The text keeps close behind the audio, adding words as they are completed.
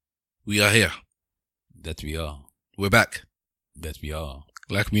We are here. That we are. We're back. That we are.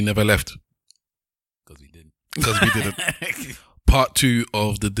 Like we never left. Because we didn't. Part 2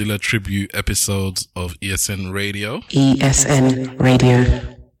 of the Dilla tribute episodes of ESN Radio. ESN Radio.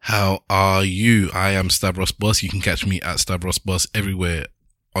 How are you? I am Stavros Boss. You can catch me at Stavros Boss everywhere.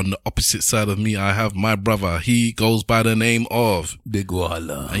 On the opposite side of me, I have my brother. He goes by the name of Big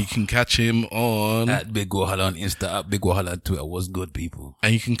Wahala. And you can catch him on at Big Wahala on Insta, at Big Wahala on Twitter. What's good, people?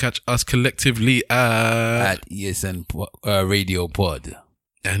 And you can catch us collectively at ESN Radio Pod.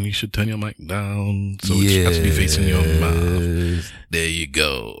 And you should turn your mic down so it has to be facing your mouth. There you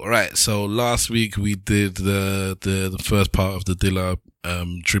go. All right. So last week we did the first part of the Dilla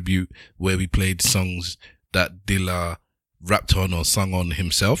tribute where we played songs that Dilla rapped on or sung on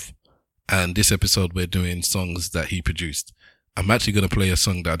himself. And this episode we're doing songs that he produced. I'm actually going to play a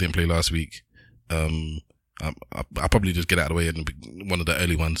song that I didn't play last week. I'll probably just get out of the way and one of the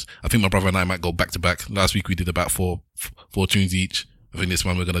early ones. I think my brother and I might go back to back. Last week we did about four tunes each. I think this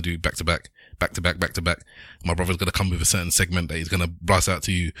one we're going to do back to back. My brother's going to come with a certain segment that he's going to blast out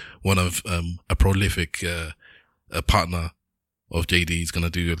to you. One of a prolific a partner of JD. He's going to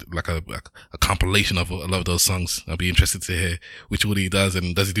do like a compilation of a lot of those songs. I'll be interested to hear which one he does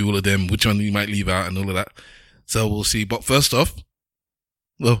and does he do all of them, which one he might leave out and all of that. So we'll see. But first off,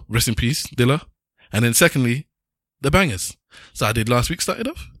 well, rest in peace, Dilla. And then secondly, the bangers. So I did last week, started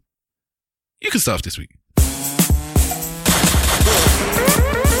off. You can start off this week.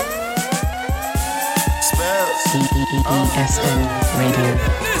 ESN Radio.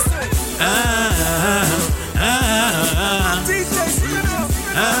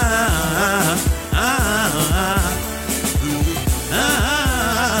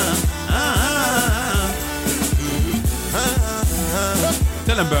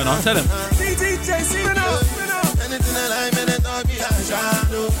 Tell him, Bernard, tell him.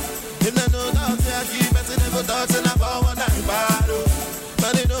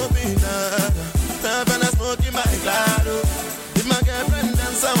 If my girlfriend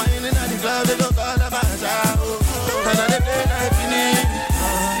dance a wine in the club, they don't call her Baja. And I play like Finidi,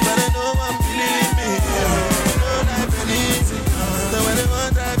 but they no one believe me. No life ain't easy, so when they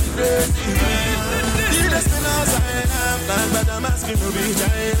want drive me crazy. Dilla spin outside, but I'm asking to be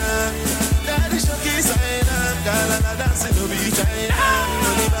China. Daddy Shoki sign up, girl and I dancing to be China.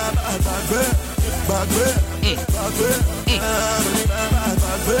 Money back way.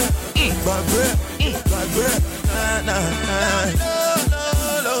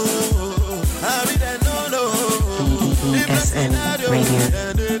 ESN Radio.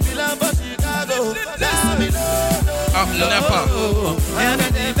 Up Napa.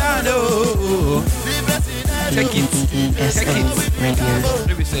 Check it. ESN Radio.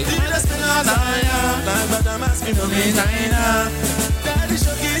 Let me say. ESN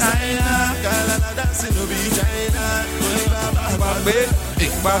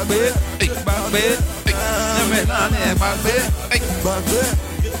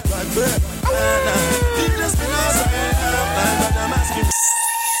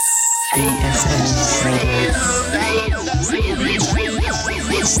Radio.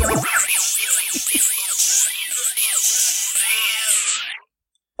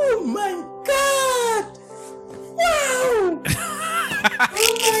 Oh my God! Wow! Oh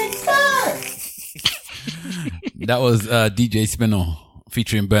my God! That was DJ Spino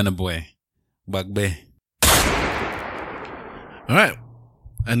featuring Burna Boy. Bagbe. All right.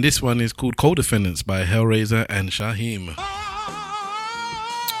 And this one is called Co-Defendants by Hellraiser and Shaheem.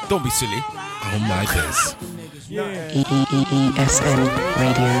 Don't be silly. Oh my days. ESN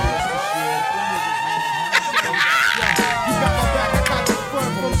Radio.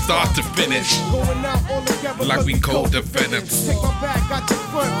 Start to finish, like we co-defendants. Take my back, got your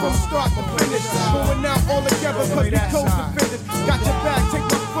front from start to finish. Going out all together, cause we co-defendants. Got your back, take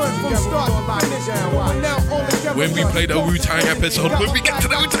my front from start to finish. Going out all together. When we play the Wu-Tang episode, when we get to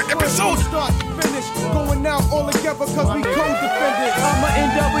the Wu-Tang episode. Start to finish. Going out all together, cause we co-defendants. I'm a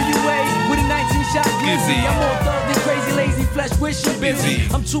NWA with a 19-shot Busy. I'm more thug than crazy, lazy, flesh, wish you busy.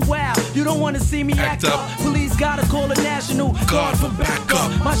 I'm too wild, you don't wanna see me act up. Police gotta call a national guard for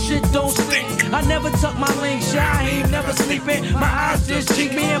backup. My shit don't stink. I never tuck my link, shy, ain't never sleeping. My eyes just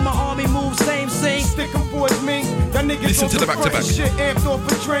cheat me and my army moves same sync. Stick 'em boys me, Now niggas Listen to the back-to-back. shit amped off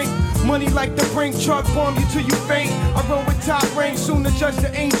a drink. Money like the brink, truck bomb you till you faint. I roll with top rank, soon to judge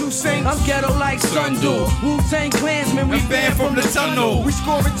the angel saints. I'm ghetto like Sundu. Wu-Tang Klansmen, we banned from the tunnel. We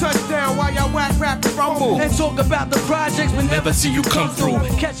score a touchdown while y'all whack rap and fumble. And talk about the projects, but never see you come through.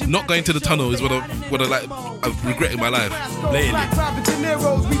 Not going to the tunnel is what I I've regretted my life. Black Robert De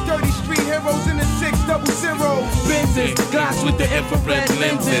Niro's, we dirty street heroes in the 600. Benzes, glass with the infrared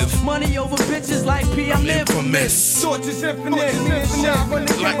lenses. Money over bitches like P, I'm infamous. Sorts is infinite,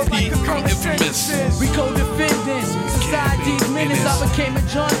 Like P, I'm infamous. We co-defendants, society's menace. I became a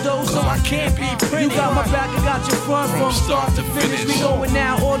John Doe, so I can't be printed. You got my back, I got your front from start to finish. We going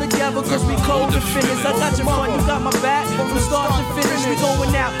now all together cause we co-defendants. I got your front, you got my back from start to finish. We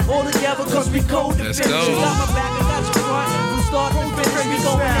going now all together cause we co-defendants. You got my back, I got your front from start to finish. We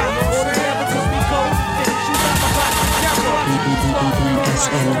going now all together cause we co-defendants. You got my back.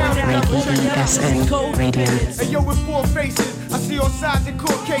 ESN Radio. Hey yo, with 4 faces, I see all sides in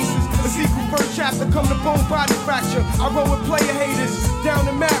court cases. A sequel first chapter, come to bone body fracture. I roll with player haters, down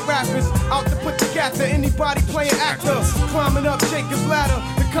to mad rappers. Out to put the gap to anybody playing actor. Climbing up Jacob's ladder,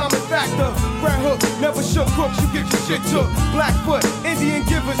 the common factor. Red hook, never shook crooks, you get your shit took. Blackfoot, Indian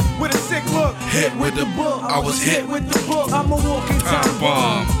givers with a sick look. Hit with the book, I was hit with the book. I'm a walking time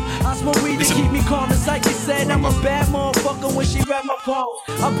bomb. I smoke weed to keep me calm. The psyche said I'm a bad motherfucker when she read my poems.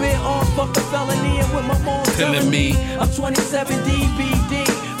 I've been on fuck a felony and with my mom telling me I'm 27 DBD.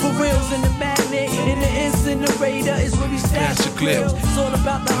 For reals in the magnet, in the incinerator is where we stash your clips. It's all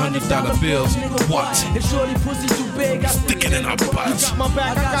about the $100 bills. Nigga, what? If shorty pussy too big, I stick it in her butt. You got my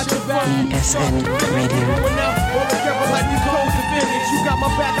back, I got your back. ESN Radio. Going out all together like we co-defendants. You got my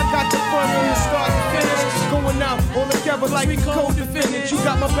back, I got your front from the start to finish. Going out all together like we co-defendants. You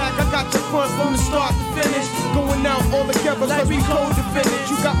got my back, I got your front from the start to finish. Going out all together like we co-defendants.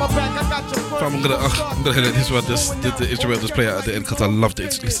 You got my back, I got your front. I'm gonna let this one the instrumental just play out at the end because I loved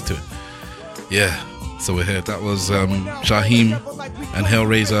it. Listen to it. Yeah, so we're here. That was Shaheem and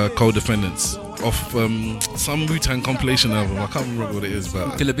Hellraiser co-defendants off some Wu-Tang compilation album. I can't remember what it is,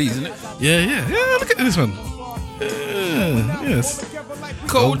 but Killer Bees, isn't it? yeah. Look at this one. Yes,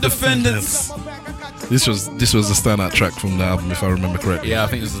 co-defendants. This was a standout track from the album, if I remember correctly. Yeah, I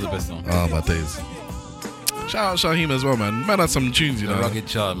think this is the best one. Oh my days. Shout out Shaheem as well, man. Man had some tunes, you know. A rugged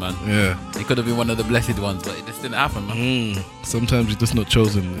child, man. Yeah. He could have been one of the blessed ones, but it just didn't happen, man. Sometimes you're just not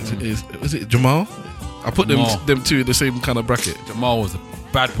chosen. Was it Jamal? I put them two in the same kind of bracket. Jamal was a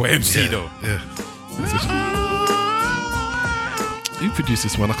bad boy MC, though. Yeah. Who produced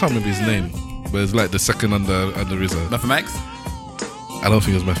this one? I can't remember his name, but it's like the second under RZA. Megamix? I don't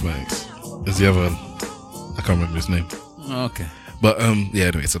think it was Megamix. It's the other one. I can't remember his name. Okay. But yeah,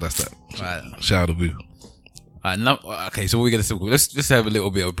 anyway, so that's that. Right. Shout out to Boo. Okay, so we're gonna let's just have a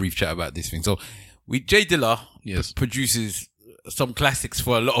little bit of a brief chat about this thing. So, J Dilla produces some classics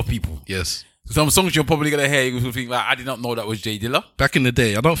for a lot of people. Yes. Some songs you're probably gonna hear, you will think like, I did not know that was J Dilla. Back in the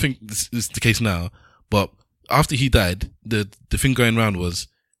day, I don't think this is the case now, but after he died, the thing going around was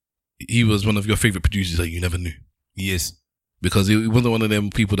he was one of your favorite producers that you never knew. Yes. Because he wasn't one of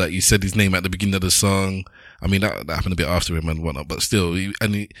them people that you said his name at the beginning of the song. I mean, that happened a bit after him and whatnot, but still,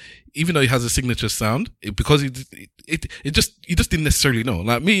 even though he has a signature sound, because he just didn't necessarily know.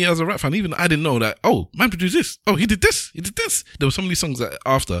 Like me as a rap fan, even I didn't know that, oh, man produced this. Oh, he did this. There were so many songs that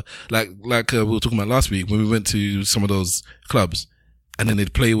after, like we were talking about last week when we went to some of those clubs, and then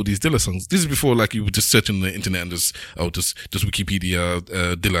they'd play all these Dilla songs. This is before like you were just searching on the internet and just Wikipedia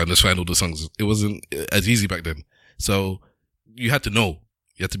Dilla and just find all the songs. It wasn't as easy back then. So you had to know.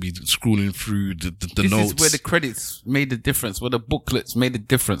 You had to be scrolling through the this notes. This is where the credits made the difference, where the booklets made the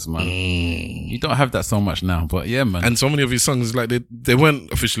difference, man. You don't have that so much now, but yeah, man. And so many of his songs, like they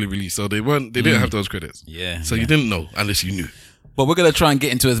weren't officially released, so they didn't have those credits. Yeah. So you didn't know unless you knew. But we're gonna try and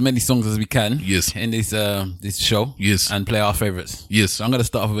get into as many songs as we can. Yes. In this show. Yes. And play our favorites. Yes. So I'm gonna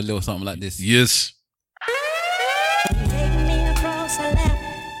start off with a little something like this. Yes.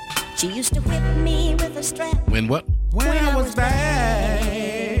 She used to whip me with a strap. When what? When I was bad.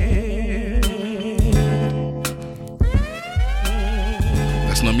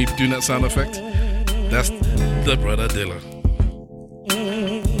 That's not me doing that sound effect. That's the brother Dilla.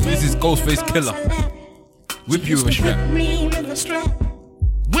 This is Ghostface Killer. Whip you with a strap.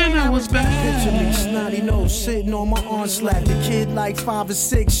 When I was bad. Picture me snotty nose sitting on my arm slap. The kid like 5 or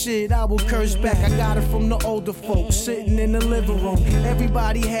 6, shit, I will curse back. I got it from the older folks sitting in the living room.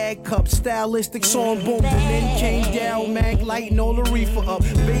 Everybody had cups, stylistic song boom. And then came down, Mac lighting all the reefer up.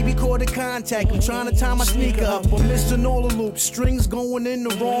 Baby caught a contact, I'm trying to tie my sneaker up. I'm missing all the loops, strings going in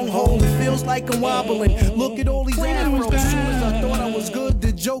the wrong hole. It feels like I'm wobbling. Look at all these afros. As soon as I thought I was good,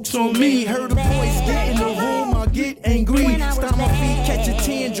 the joke's on me. Heard a voice, get in the room, I get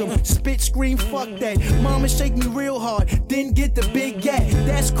scream, fuck that. Mama shake me real hard, then get the big gat.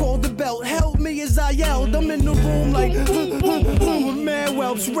 That's called the belt. Help me as I yelled. I'm in the room like mad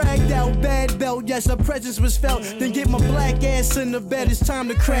whelps, ragged out, bad belt. Yes, her presence was felt. Then get my black ass in the bed. It's time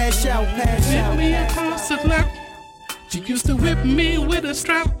to crash out, pass out. Me across the lap. She used to whip me with a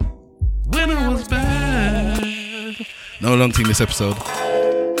strap when I was bad. No long thing this episode.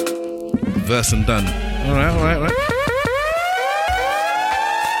 Verse and done. All right.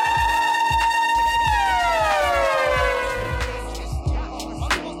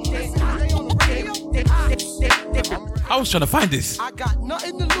 I was trying to find this. I got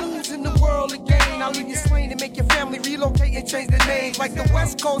nothing to lose in the world again. I'll leave you slain and make your family relocate and change the name. Like the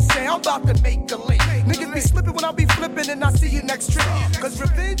West Coast say, I'm about to make a link. Niggas be slipping when I be flipping and I see you next trip. Cause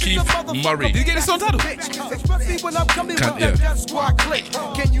revenge is a motherfucker. Murray. Did you get this on title? Especially when I'm coming with that Death Squad click.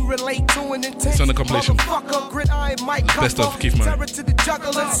 Can you relate to an intense It's on the compilation. motherfucker? Gridiron mic Best of Keith Murray. Terror to the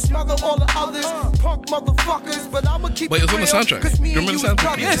juggler, smother all the others. Punk motherfuckers, but I'ma keep Wait, it was on the real, soundtrack. Cause me You and remember you the soundtrack?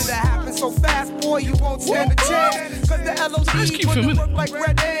 brothers. Yes. That happened so fast, boy, you won't stand a chance. Cause the LOC Let's keep put filming the it. work like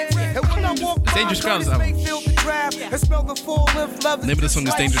red ants. And when I walk by, Dangerous Grounds brothers album. may feel the draft and smell the full lift leather. Name of the song is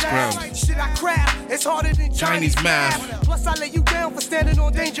just Dangerous like Ground. shaft. Shit I craft, it's harder than Chinese math. Plus I lay you down for standing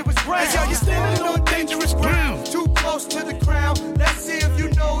on dangerous ground. Yo, you're standing on dangerous ground. Too close to the ground. Let's see if you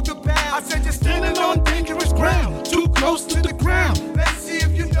know the bound. I said you're standing on dangerous ground. Too close to the ground. Let's see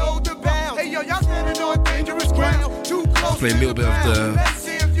if you know the bound. Hey yo, y'all standing on dangerous ground. Too close Play a to little the bit of ground. Let's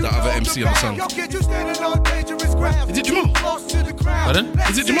see if you the other know MC on the song. Yo, kid, you standing on dangerous ground. Is it Jamal? Too close to the ground. Pardon?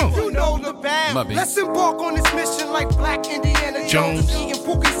 Let's Is it see Jamal? if you know the bound. Might be. Let's embark on this mission like Black Indiana Jones. Jones. Eating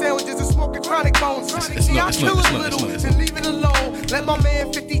Pookie sandwiches and smoking chronic bones. It's See, not, I it's kill not, a it's not, little it's not. and leave it alone. Let my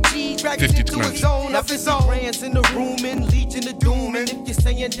man 50 G drag 50 it into grams. a zone of his own. Brands in the room and Legion of Doom. And if you're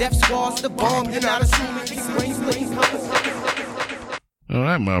saying Death Squad's the bomb, you're not assuming. All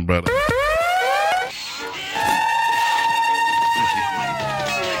right, my brother.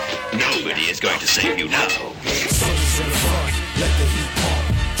 Nobody is going to save you now.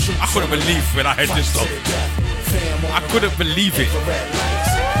 I couldn't believe when I heard this song. I couldn't believe it.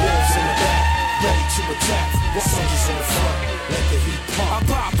 I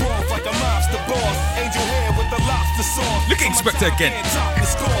pop off like a mobster boss. Angel hair with the lobster sauce. Look at Inspector again.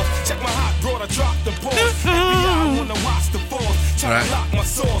 Check my hot broad, I drop the balls. FBI wanna watch the force. Try Alright. to lock my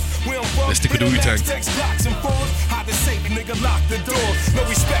sauce. We don't fuck Let's stick with the Wu-Tang. Text blocks and fours. Hide the safe, nigga, lock the doors. No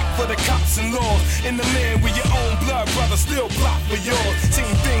respect for the cops and laws. In the land with your own blood, brother, still plot for yours.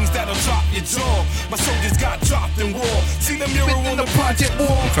 Seen things that'll drop your jaw. My soldiers got dropped in war. See the mural on the project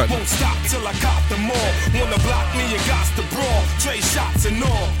wall. fact- Won't stop till I cop them all. Wanna block me, you got to brawl. Trade shots and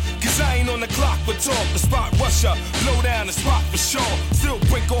all. Cause I ain't on the clock for talk. The spot rusher, blow down the spot for sure. Still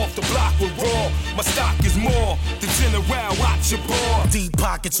break off the block with raw. My stock is more than general, watch your ball. Deep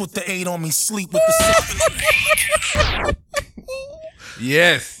pockets with the 8 on me, sleep with the 6.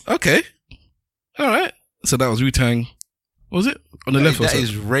 Yes. Okay. All right. So that was Wu-Tang. What was it? On the left or That something?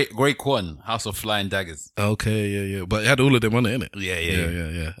 is Great Quan, House of Flying Daggers. Okay, yeah. But it had all of them on it, innit?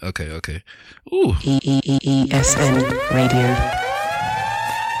 Yeah. Okay. Ooh. ESN Radio.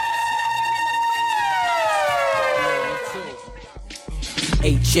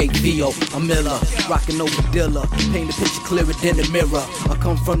 H-A-V-O, I'm Miller, rockin' over Dilla, paint the picture clearer than the mirror. I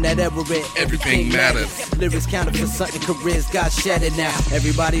come from that era where Everything matters. Lyrics counted for something, careers got shattered now.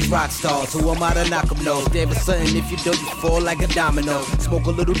 Everybody's rock stars, who am I to knock 'em low? There was something if you don't, you fall like a domino. Smoke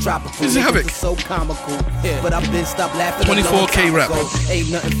a little tropical, This is Havoc. it's so comical. Yeah. But I've been stopped laughing. 24K a long time rap. ago. Ain't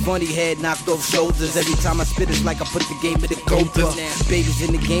nothing funny, head knocked off shoulders. Every time I spit, it's like I put the game in the Cobra. Babies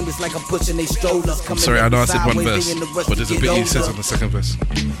in the game, it's like I'm pushing they strollers. I'm sorry, I know I said one Sideways, verse, they in the rush but to there's a get bit he says older. on the second verse.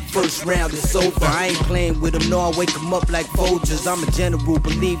 First round is over. I ain't playing with them, no, I wake them up like Folgers. I'm a general,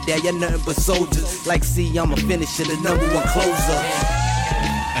 believe that, you're nothing but soldiers. Like, see, I'm a finisher, the #1 closer.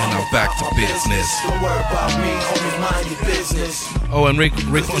 And I'm back to business. Don't worry about me, homie, mind your business. Oh, and Rick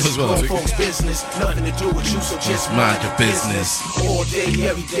on as well. I Grown think. folks' business, nothing to do with you, so just mind your business. All day,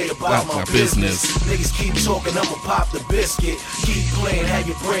 every day about my business. Niggas keep talking, I'ma pop the biscuit. Keep playing, have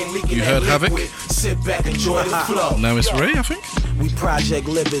your brain leaking. You that heard Havoc? liquid. Sit back, enjoy the flow. Now it's Ray, I think. We project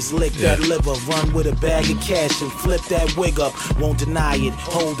livers, lick that liver, run with a bag of cash and flip that wig up. Won't deny it,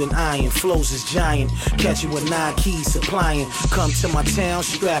 holding iron, flows is giant. Catch you with 9 keys supplying. Come to my town,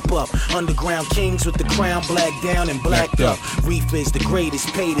 she strap up. Underground kings with the crown black down and blacked up. Reef is the greatest,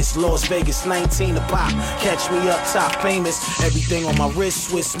 paid is Las Vegas, 19 a pop. Catch me up top, famous. Everything on my wrist,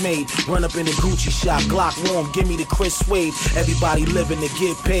 Swiss made. Run up in the Gucci shop, Glock warm, give me the Chris Wade. Everybody living to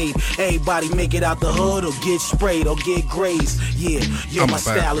get paid. Everybody make it out the hood or get sprayed or get grazed. Yeah, yo, my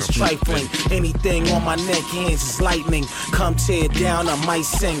style is trifling. Anything on my neck, hands is lightning. Come tear down, I might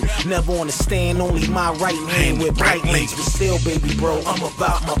sing. Never on the stand, only my right hand with bright links. But still, baby bro, I'm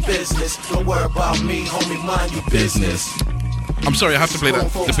about my business. Don't worry about me, homie, mind your business. I'm sorry, I have to play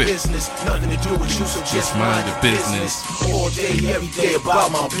that the bit. Business, nothing to do with you, so just mind your business. All day, every day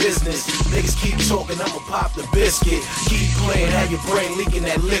about my business. Niggas keep talking, I'ma pop the biscuit. Keep playing, have your brain leaking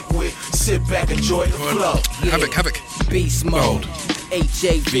that liquid. Sit back, enjoy the flow. Yeah. Havoc. Beast mode.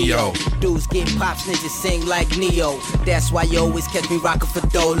 H-A-V-O. Dudes get pops, niggas sing like Neo. That's why you always catch me rockin' for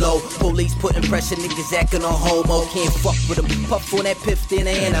Dolo. Police putting pressure, niggas acting on homo. Can't fuck with them, puff on that piff, then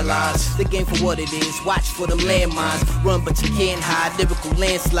they analyze the game for what it is. Watch for them landmines. Run, but you can't hide. Lyrical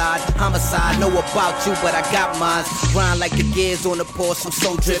landslide, homicide. Know about you, but I got mines. Grind like the gears on the Porsche, I'm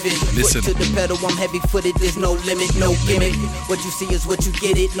so driven. Listen. Foot to the pedal, I'm heavy-footed. There's no limit, no gimmick. What you see is what you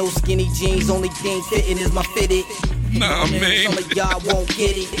get it. No skinny jeans, only thing fitting is my fitted. Nah, man. Some of y'all won't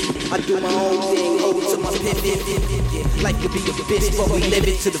get it. I do my own thing, hold to my pivot. Life could be a bitch, but we live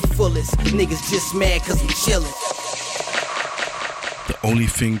it to the fullest. Niggas just mad cause we chillin'. The only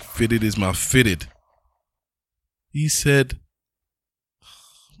thing fitted is my fitted. He said,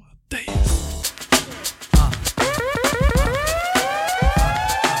 Did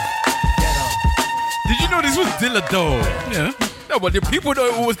you know this was Dilla though? Yeah. No, but the people know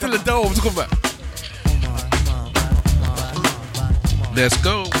it was Dilla though. I'm talking about. Let's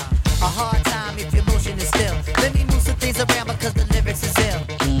go. A hard time if your motion is still. Let me move some things around because the lyrics is ill.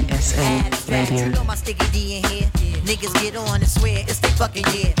 ESN Radio. You know my sticky D in here. Niggas get on and swear it's they fucking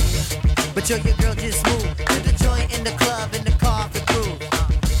year. But yo, your girl just moved to the joint in the club in the car for crew.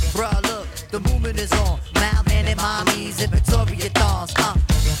 Bruh, look, the movement is on. Malman and mommies and Victoria thongs.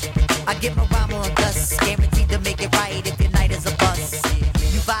 I get my rhyme on dust. Guaranteed to make it right if your night is a bust.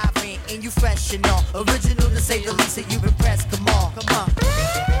 You vibrant and you fresh and all. Original to say the least that you impressed. Come on.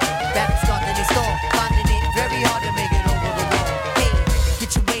 Rappers starting they stall. Finding it very hard to make it over the wall. Hey,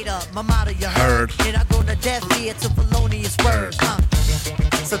 get your weight up. My motto you heard. And I go to death ear to felonious words.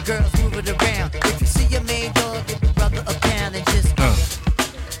 So girls move it around. If you see your main dog, give your brother a pound and just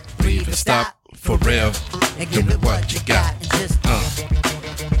breathe and stop for real. And give it what you got and just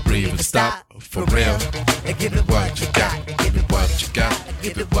breathe and stop for real. And give it what you got. Give it what you got.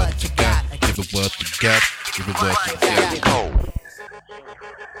 Give it what you got. Give it what you got. Give it what you got.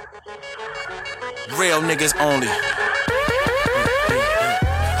 Real niggas only.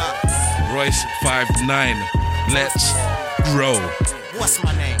 Royce 5'9". Let's grow. What's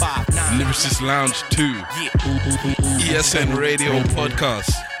my name? 5'9". Lyricist Lounge 2. Yeah. ESN Radio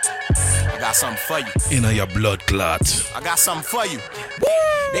Podcast. I got something for you. Inna your blood clot. I got something for you.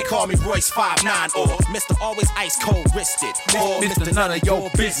 They call me Royce 5'9" or Mr. Always Ice Cold Wristed or Mr. None of Your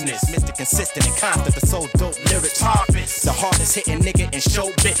Business. Mr. Consistent and constant, the so dope lyrics harvest. The hardest hitting nigga in show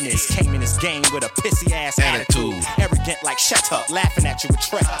business. Came in this game with a pissy ass attitude. Arrogant like shut up, laughing at you with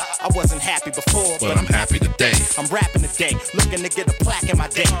Trey. I wasn't happy before, but I'm happy today. I'm rapping today, looking to get a plaque in my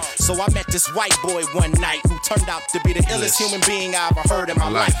day. So I met this white boy one night who turned out to be the illest human being I ever heard in my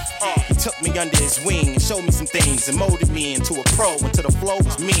life. He took me under his wing and showed me some things and molded me into a pro until the flow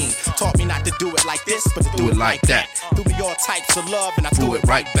was mean. Taught me not to do it like this, but to do it like that. Threw me all types of love and I threw it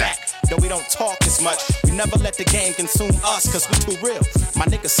right back. Though we don't talk as much, we never let the game consume us, cause we too real. My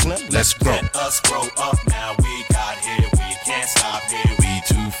nigga Slim, let's grow. Let us grow up now, we got here, we can't stop here, we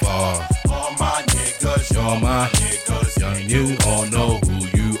too far. All my niggas, you're my niggas, young you all know who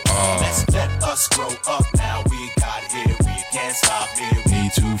you are. Let's let us grow up now, we got here, we can't stop here, we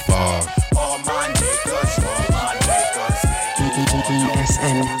too far. All my niggas, you're my niggas.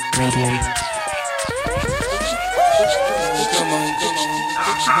 ESN Radio.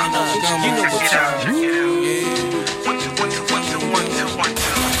 You know what time.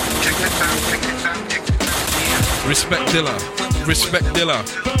 Respect Dilla. Respect Dilla.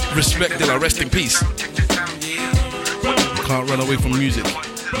 Respect Dilla. Rest in peace. You can't run away from music.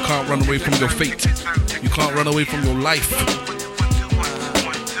 You can't run away from your fate. You can't run away from your life.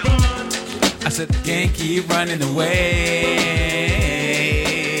 I said, can't keep running away.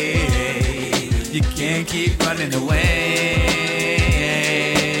 You can't keep running away.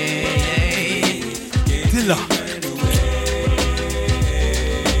 Dilla.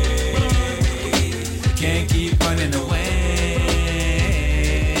 Can't keep running away.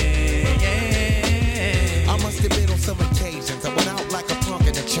 I must admit on some occasions I went out like a punk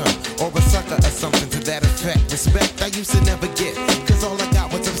and used to never get. Cause all I got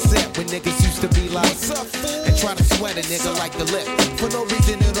was upset when niggas used to be like, and try to sweat a nigga like the lip. For no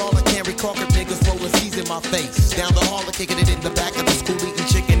reason at all, I can't recall cause niggas rolling C's in my face. Down the hall, kicking it in the back of the school, eating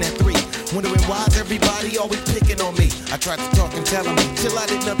chicken at 3. Wondering why's everybody always picking on me. I tried to talk and tell them, chill, I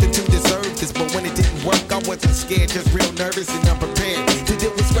did nothing to deserve this. But when it didn't work, I wasn't scared, just real nervous and unprepared. To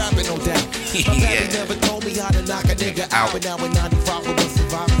deal with rapping, no doubt. My daddy never told me how to knock a nigga out. But now in 95, I was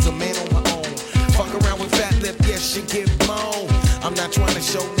surviving as a man on my own. Fuck around with fat lip, yes, shit get blown. I'm not trying to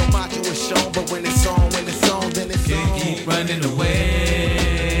show no macho is shown, but when it's on, then it's on. Can't keep running away.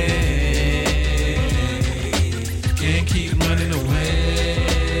 Can't keep running away.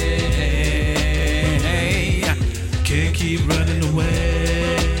 Can't keep running away.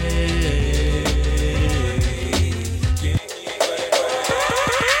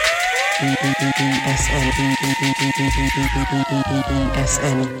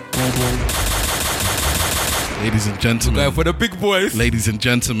 ESN Radio. Ladies and gentlemen. We're going for the big boys. Ladies and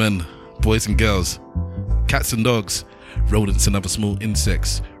gentlemen, boys and girls, cats and dogs, rodents and other small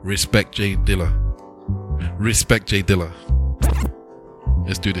insects, respect J Dilla. Respect J Dilla.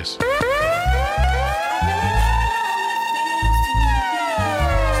 Let's do this.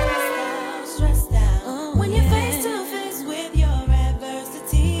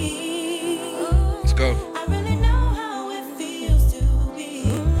 Let's go.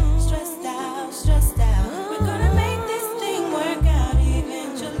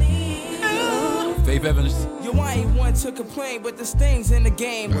 Faith Evans. Yo, I ain't one to complain, but there's things in the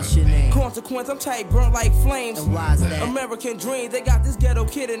game. What's your name? Consequence, I'm tight, burnt like flames. And why's that? American dream, they got this ghetto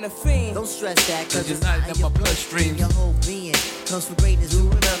kid in the fiend. Don't stress that, cause It's not in my bloodstream. Your whole being comes from greatness, you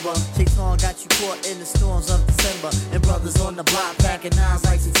remember. Shaitan got you caught in the storms of December. And brothers on the block packing nines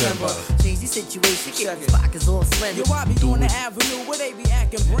like September. Change the situation, keep the pockets all slender. Yo, I be on the avenue where they be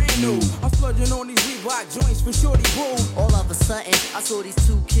acting brand new. I'm splurging on these Reebok joints for shorty boo. All of a sudden, I saw these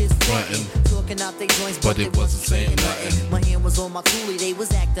two kids fighting, talking out their joints, but they wasn't saying nothing. My hand was on my coolie, they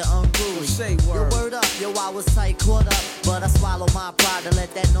was acting unruly. Say word. Yo, word up, yo, I was tight, caught up, but I swallowed my pride to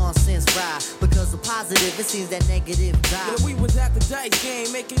let that nonsense ride. Because the positive, it seems that negative died. Yeah, we was at the dice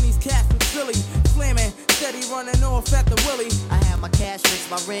game, making these cats look silly. Slamming, steady running off at the willy. I had my cash mix,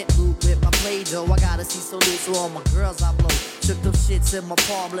 my rent loop with my play dough. I gotta see so loose, so all my girls I blow. Shook them shits in my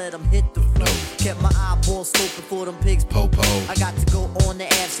palm, let them hit the flow. Kept my eyeballs scoping for them pigs po-po. I got to go on the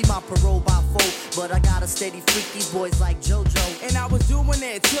app, see my parole by 4. But I got a steady freak these boys like JoJo. And I was doing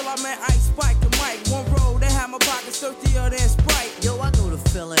it till I met Ice Spike and Mike. One road, they had my pockets thirstier than Sprite. Yo, I know the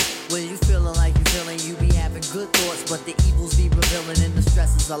feeling. When you feeling like you feeling, you be having good thoughts, but the evils be revealing, and the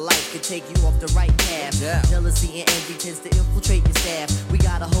stresses of life can take you off the right path. Yeah. Jealousy and envy tends to infiltrate your staff. We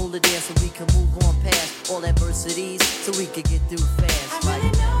gotta hold it there so we can move on past all adversities, so we can get through fast. I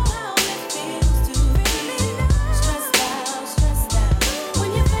really know how it feels to be stressed out. When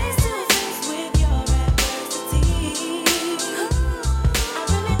you're face to face with your adversity. I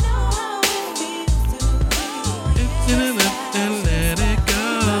really know how it feels to be stressed out. And let it go.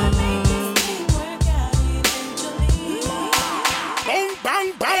 Work out eventually. Bang, bang,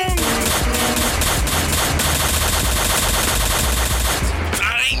 bang.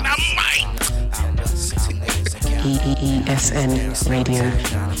 ESN Radio.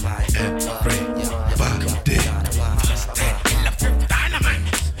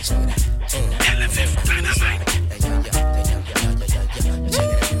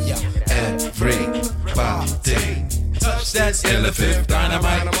 Everybody, touch that elephant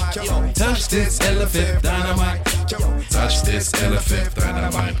dynamite. Touch this elephant dynamite. Touch this elephant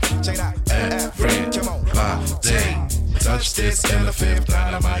dynamite. Everybody, touch this elephant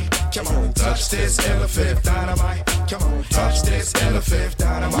dynamite. Touch this elephant dynamite. Touch this elephant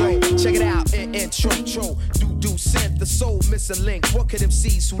dynamite. Check it out, intro, do synth, the soul missing link. What could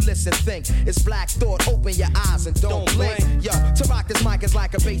MCs who listen think? It's black thought, open your eyes and don't blink. Yo, to rock this mic is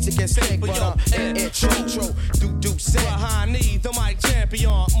like a basic instinct, but intro, do synth. Behind me, the mic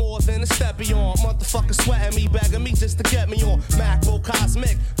champion, more than a step beyond. Motherfucker sweating me, begging me just to get me on. Macro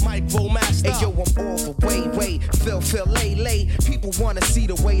cosmic, micro master. Hey yo, I'm all the way, feel, lay. People wanna see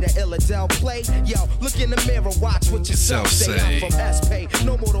the way that Illadel play. Yo, look in the mirror, watch what yourself say. I'm from S-Pay,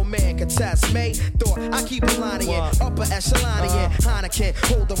 no mortal man can test me. Thought I keep a line in, upper echelon in. Heineken,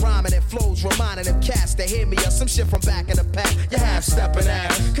 hold the rhyming and flows, reminding them cats to hear me or some shit from back in the past. You half stepping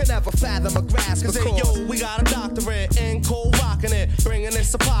ass, could never fathom a grass. Cause hey yo, we got a doctorate in cold rocking it, bringing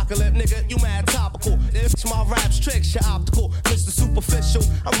this apocalypse, nigga, you mad topical. If my raps tricks, you're optical, Mr. Superficial.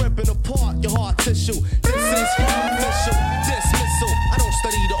 I'm ripping apart your heart tissue. This is your official dismissal. I don't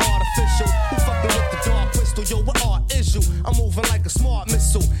study the artificial. Who fucking with the dark crystal? Yo, what art is you? I'm moving like a smart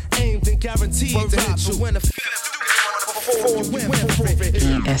missile, aimed and guaranteed to hit you. When the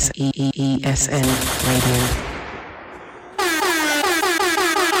ESN Radio.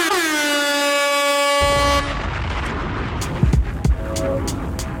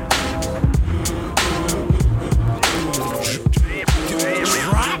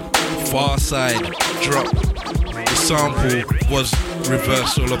 Far Side drop. The sample was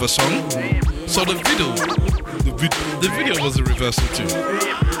reversal of a song. So the video was a reversal too.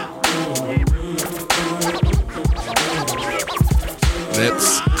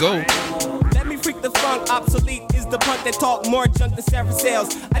 Let's go. Let me freak the funk, obsolete is the punk that talk more junk than several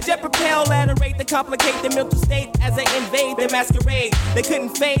sales. I jet propel at a rate to complicate the mental state as I invade the masquerade. They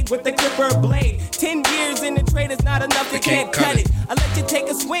couldn't fade with the clipper blade. 10 years in the trade is not enough, they can't cut it. I let you take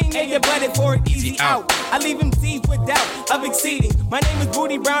a swing and you butt it for an easy out. I leave them seized with doubt of exceeding. My name is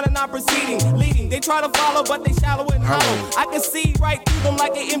Booty Brown and I'm proceeding, leading. They try to follow, but they shallow and hollow. I can see right through them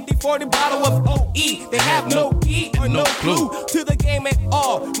like an empty 40 bottle of OE. They have no key or no clue to the game at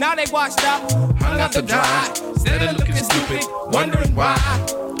all. Now they washed up, hung out to dry, instead of looking stupid, wondering why.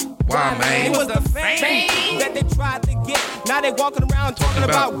 Why, man? It was the fame that they tried to get. Now they walking around talking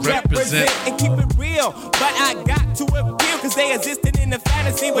about represent and keep it real. But I got to appeal, cause they existed in the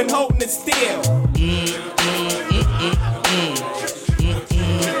fantasy when holding it still.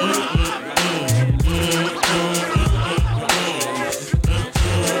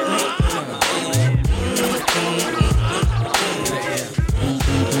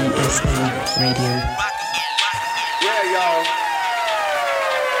 ESN Radio. Yeah, y'all.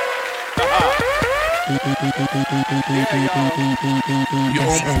 You're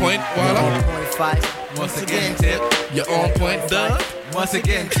on point, Walla. Once again, Tip. You're on point, Doug. Once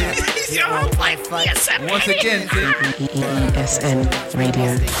again, Tip. You're on point, Once again, Tip. ESN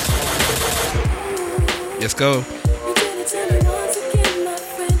Radio. Let's go.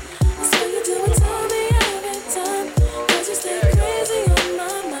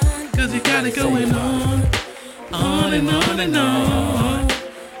 Cause you got it going on and on and on.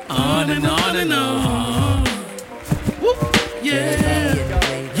 On and on and on. Whoop. Yeah.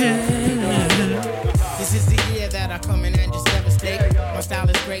 This is the year that I come in and just devastate. My style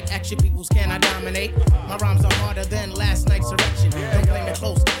is great, action equals can I dominate? My rhymes are harder than last night's erection. Don't blame it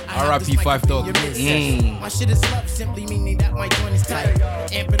close. R.I.P. 5 Dog. My shit is love, simply meaning that my joint is tight.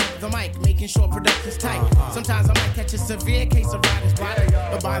 Amping up the mic, making sure production's tight. Sometimes I might catch a severe case of writer's block,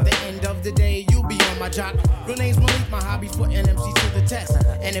 but by the end of the day, you'll be on my job. Real name's Malik, my hobby's putting MCs to the test.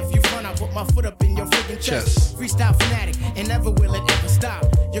 And if you front, I put my foot up in your freaking chest. Freestyle fanatic, and never will it ever stop.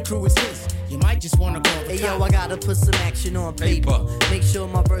 Your crew is his. You might just wanna call the Hey yo, I gotta put some action on paper. Make sure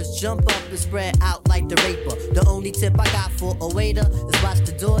my verse jump up and spread out like the raper. The only tip I got for a waiter is watch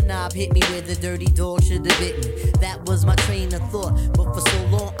the doorknob hit me where the dirty dog should have bit me. That was my train of thought, but for so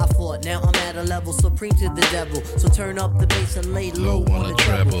long I fought. Now I'm at a level supreme to the devil. So turn up the bass and lay low on the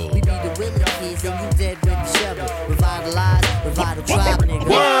treble. We be the Willie kids and you dead with the shovel. Revitalize, revital tribe,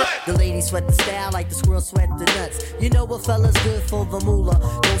 nigga. The ladies sweat the style like the squirrel sweat the nuts. You know what fella's good for the moolah.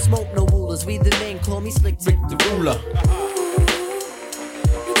 Don't smoke no rulers. We the men, call me Slick Rick the ruler.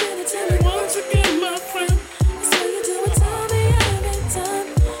 Once again, my friend. So you do it, tell me every time.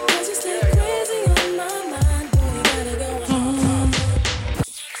 Cause you stay crazy on my mind. Boy, you gotta go home.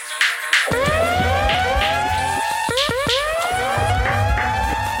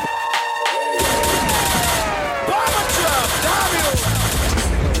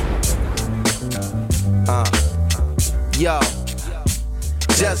 Yo,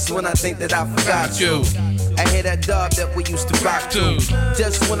 just when I think that I forgot you, I hear that dub that we used to rock to.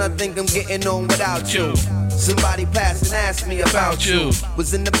 Just when I think I'm getting on without you, somebody passed and asked me about you.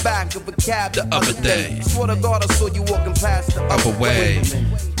 Was in the back of a cab the other day. Swear to God, I saw you walking past the upper way.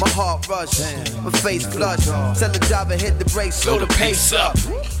 My heart rushed, my face flushed. Tell the driver hit the brakes, slow the pace up.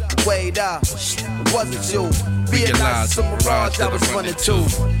 Wait up, it wasn't you. Realized some mirage I was running to.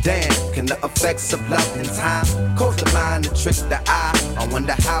 Damn, can the effects of love and time cause the mind to trick the eye? I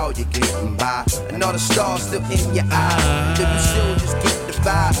wonder how you're getting by. And all the stars still in your eye. Did you still just get the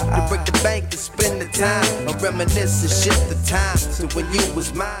vibe? To break the bank and spend the time. Or reminisce and shift the time to when you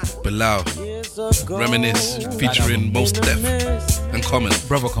was mine. Bilal, Reminisce, featuring Most Def and Common.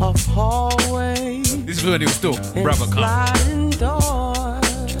 Brother Common. This is when it was still Brother Common.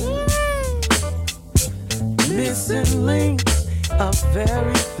 Missing links are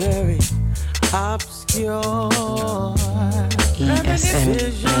very, very obscure. ESN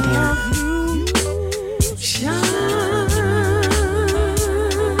Radio.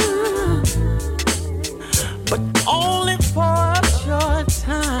 But only for a short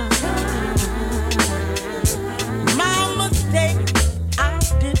time. My mistake, I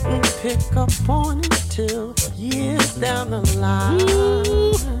didn't pick up on it till years down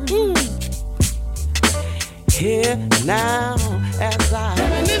Here now, as I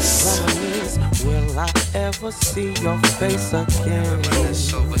reminisce, will I ever see your face again?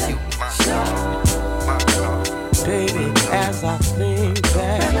 Baby, as I think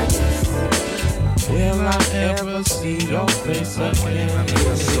back, will I ever see your face again?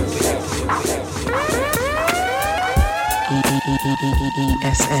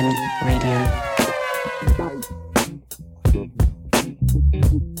 ESN Radio.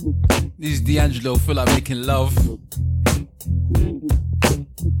 This is D'Angelo, feel like making love.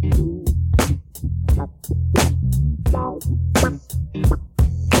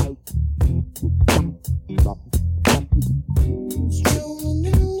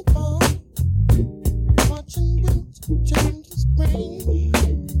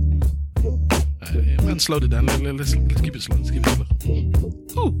 Man, slow it down. Let's keep it slow. Let's keep it slow.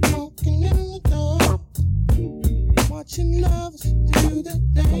 Walking in the door, watching lovers do the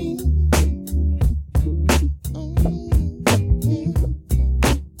thing.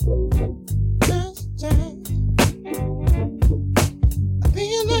 Last time, I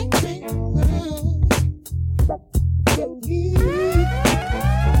feel like making love.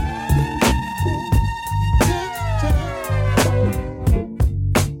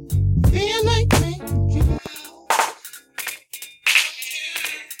 Feel like making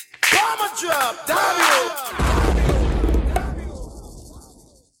Bomber drop, Dario.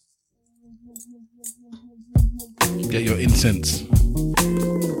 Get your incense.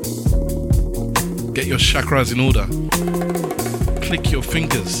 Get your chakras in order. Click your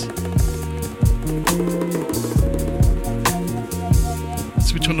fingers.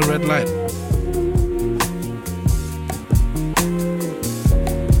 Switch on the red light.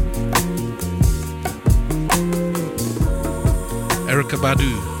 Erykah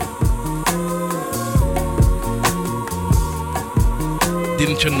Badu.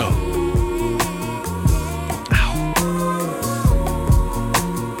 Didn't you know?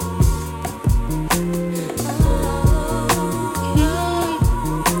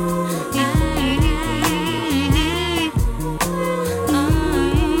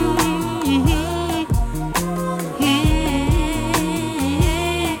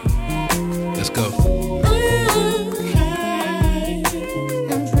 Let's go.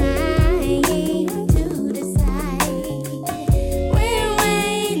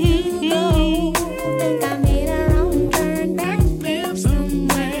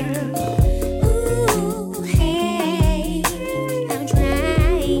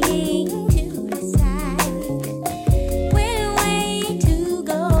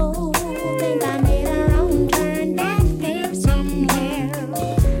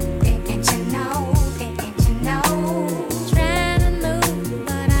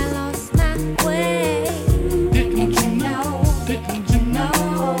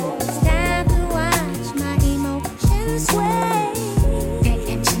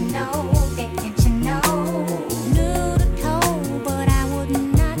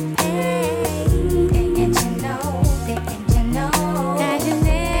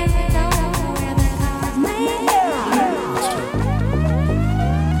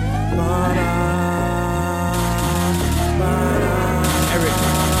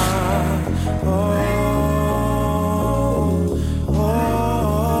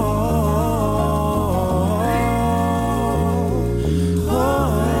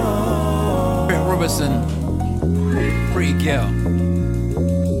 Pretty girl.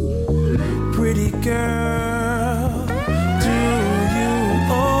 Pretty girl, do you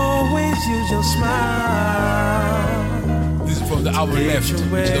always use your smile? This is from the album Left,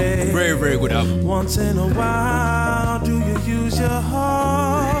 which is a very, very good album. Once in a while, do you use your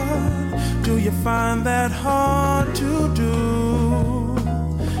heart? Do you find that hard to do?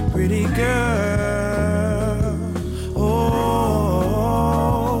 Pretty girl, oh,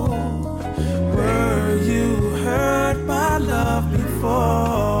 were you hurt by love before?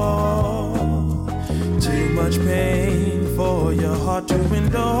 Too much pain for your heart to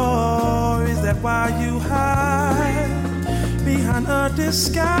endure. Is that why you hide behind a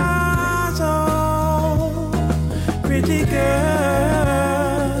disguise? Oh, pretty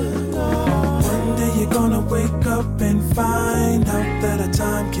girl, one day you're gonna wake up and find out that a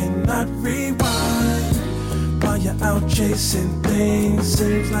time cannot rewind. While you're out chasing things,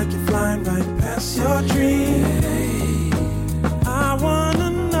 seems like you're flying right past your dreams. I wanna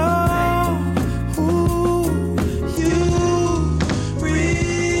know who you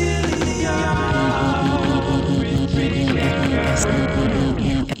really are.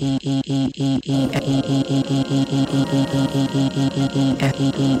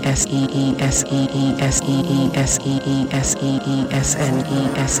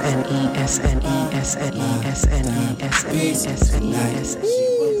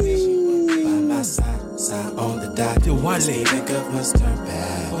 Side on the dot, the one leaving good must turn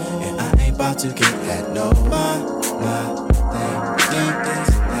bad, and I ain't about to get that. No, my thing is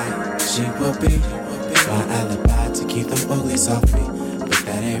like she will be my alibi to keep them bullies off me, but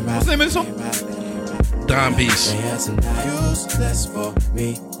that ain't right. What's the name of the song? Dime Piece. Useless for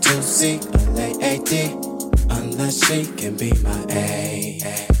me to see a lady unless she can be my A-N-G.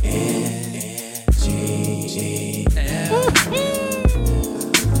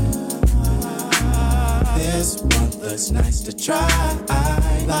 This one looks nice to try.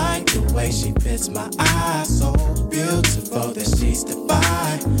 I like the way she fits my eyes. So beautiful that she's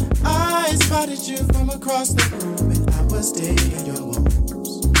divine. I spotted you from across the room and I was digging your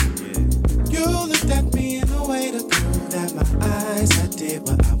moves. You looked at me in a way to prove that my eyes I did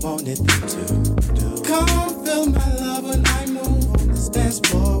what I wanted them to do. Come feel my love when I move on this dance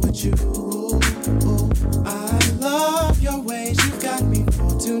floor with you. I love your ways, you got me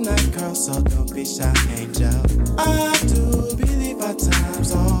for tonight, girl, so don't be shy, angel. I do believe our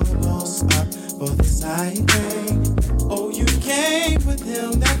time's almost up for this side thing. Oh, you came with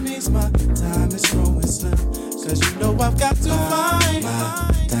him, that means my time is growing slim. Cause you know I've got to find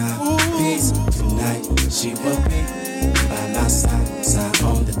my dime piece tonight. She will be by my side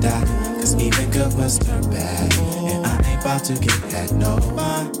on the dot. Cause even good must turn bad, and I ain't about to get that. No,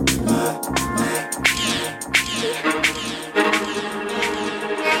 my.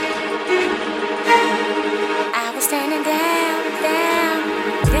 I was standing downtown,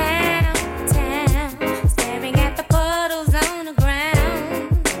 staring at the puddles on the ground,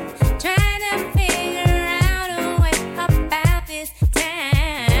 trying to figure out a way about this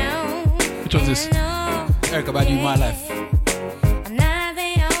town. Which one's this? Erica Badu, My Life. I'm not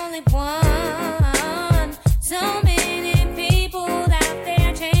the only one. So many people out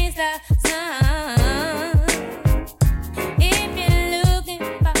there chase the sun. If you're looking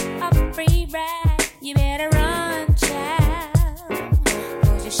for a free ride, you better run, child.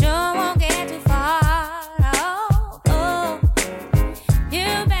 'Cause you sure won't get too far. Oh. You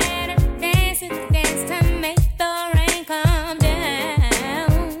better dance to make the rain come down.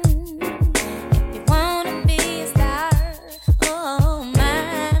 If you wanna be a star, oh my.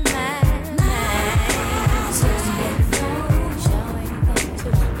 So showing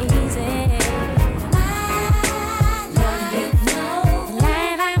too easy. The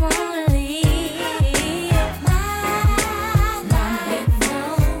life I wanna lead.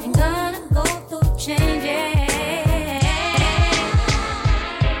 Ain't gonna go through changes.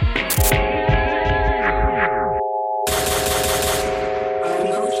 Our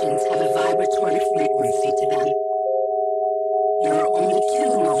emotions have a vibratory frequency to them. There are only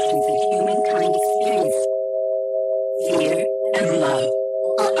two emotions that humankind experience: fear and love.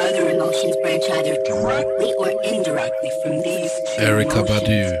 All other emotions branch either directly or indirectly from these two Erica emotions.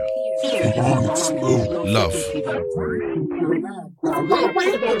 Badu. Fear has a long Love.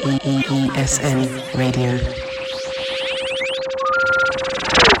 ESN Radio.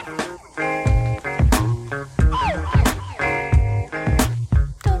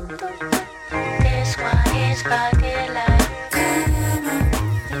 This one is about Dilla. Come on,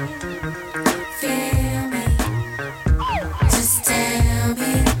 feel me. Just tell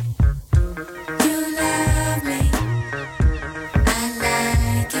me you love me. I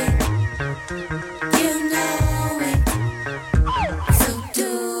like it. You know it. So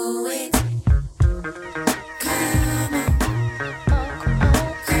do it. Come on,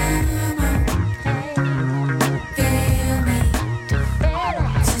 come on. Feel me.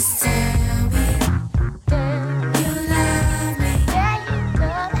 Just tell me you love me.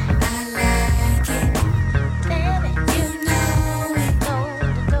 I like it. You know it.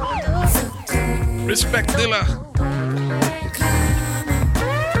 So do Respect Dilla.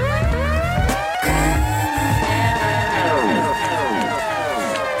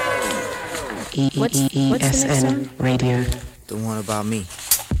 ESN Radio. The one about me.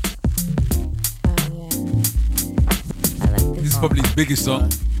 This is probably his biggest song.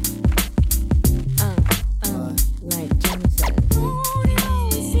 like Jimmy said.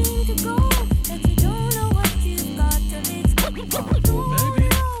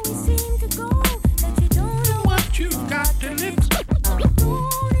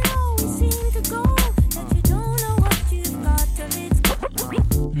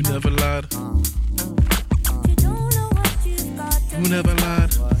 You never lied. You never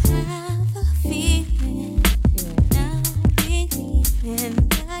lied. Have a feeling, now beginning.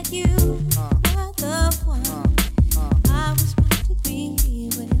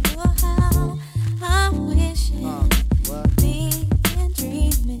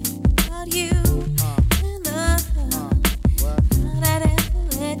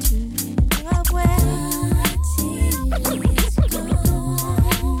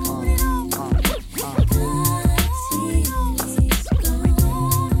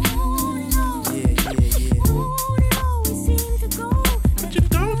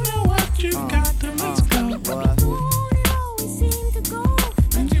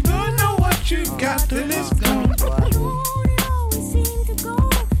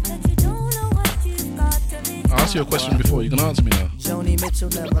 asked you a question before. You can answer me now. Joni Mitchell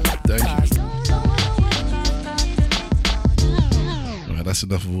never liked Thank you. Alright, that's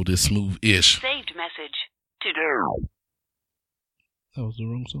enough of all this smooth-ish. Saved message to do. That was the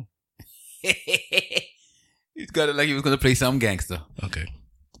wrong song. He's got it like he was going to play some gangster. Okay.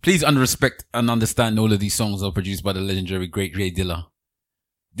 Please respect and understand all of these songs are produced by the legendary great Jay Dilla.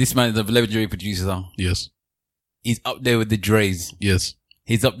 This man is a legendary producer. Yes. He's up there with the Dre's. Yes.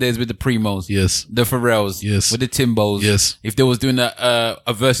 He's up there with the Primos. Yes. The Pharrells. Yes. With the Timbos. Yes. If they was doing a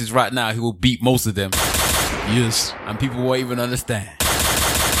versus right now, he will beat most of them. Yes. And people won't even understand.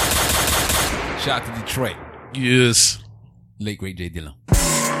 Shout out to Detroit. Yes. Late great Jay Dilla.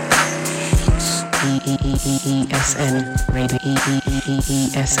 ESN Radio.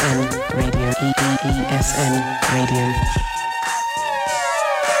 ESN Radio. ESN Radio.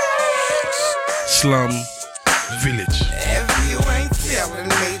 Slum Village. If you ain't feeling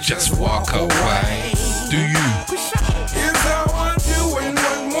me, Just walk away. Do you? Here's how I do and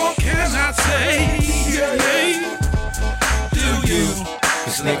what more can I say? Yeah. Do you?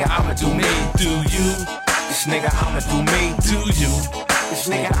 This nigga, I'ma do me. Do you? This nigga, I'ma do me. Do you? This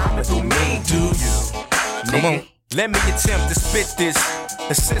nigga, I'ma do me. Do you? Come on. Let me attempt to spit this.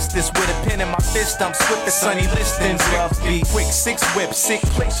 Assist this with a pen in my fist. I'm swift as sunny listings. Love beat. Quick 6 whip, sick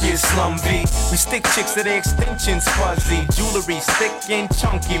click, yeah, slum V. We stick chicks to their extensions fuzzy. Jewelry thick and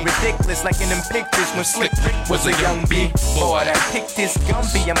chunky. Ridiculous like in them pictures when Slick Rick was a young B. Boy, that picked this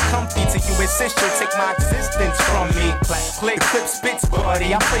Gumby. I'm comfy till you insist you'll take my existence from me. Clack, click, clip, spits,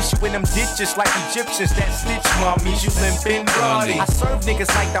 buddy. I place you in them ditches like Egyptians that stitch mummies. You limp and bloody. I serve niggas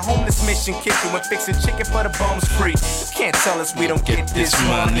like the homeless mission kitchen when fixing chicken for the bums free. You can't tell us we don't get this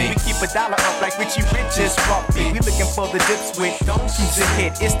money. We keep $1 up like Richie Rich's puppy. We looking for the dips with donkeys to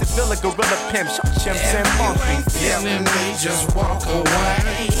hit. It's the Villa Gorilla Pimp, shot chimps and monkeys. Feeling me, just walk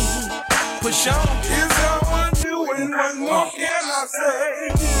away. Push on. Here's how I do and what more can I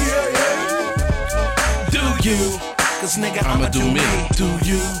say? Yeah. Do you? Cause nigga, I'ma do me. Do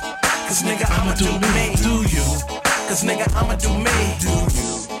you? Cause nigga, I'ma do me. Do you? Cause nigga, I'ma do me. Do you?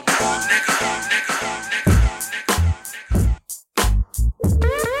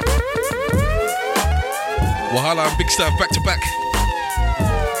 Wahala and Big Staff back to back.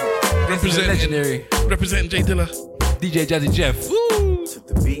 Representing Jay Dilla. DJ Jazzy Jeff. Woo!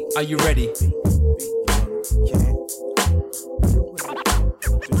 Are you ready?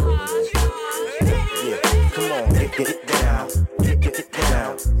 Come on, get it down, get it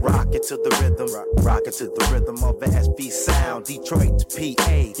down. Rock it to the rhythm, rock it to the rhythm of the SB sound. Detroit to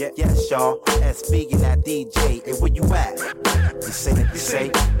PA, yes y'all, SB and that DJ. Hey, where you at? You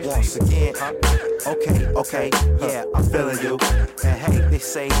say, once again. Okay, yeah, I'm feeling you. And hey, they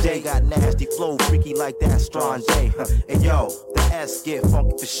say Jay got nasty flow, freaky like that strong J. And yo, the S get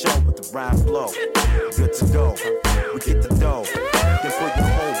funky for show, but the rhyme flow. Good to go, we get the dough. Then put your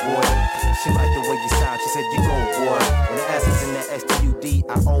whole boy. She like the way you sound, she said you go, boy. When the S is in the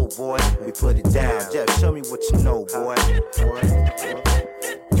STUDIO, boy, we put it down. Jeff, show me what you know, boy.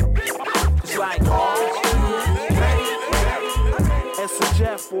 It's like, S and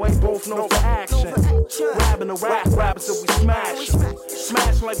Jeff, boy, both know for action. Grabbing the rappers till we smash.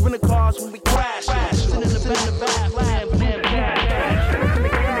 Smash like rental cars when we crash. Sitting in the back, laughing and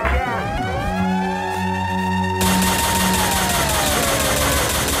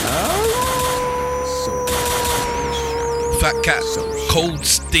Fat Cat, Cold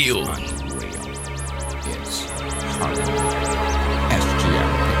Steel.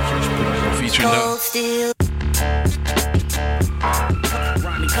 Featuring Cold Steel.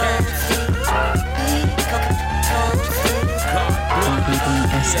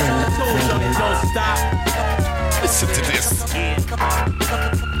 Listen to this.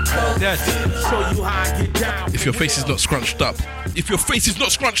 Show you how I get down. If your face is not scrunched up. If your face is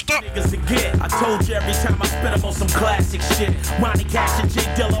not scrunched up. I told you every time I spit up on some classic shit. Ronnie Cash and J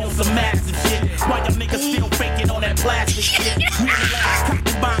Dilla on some massive shit. Why y'all niggas still faking on that plastic shit? Me and the last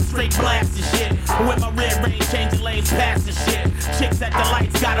cocky bomb straight blasting shit. With my red range changing lanes passing shit. Chicks at the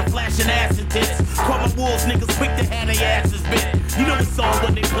lights got a flashing acid tits. Call my wolves niggas quick to have their asses bit. You know the song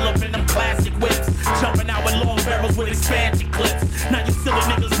when they pull up in them classic whips. Jumping out with long barrels with expansion clips. Now you silly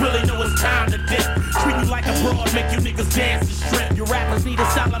niggas really know it's time to dip. Treat you like a broad, make you niggas dance and strip. You rappers need a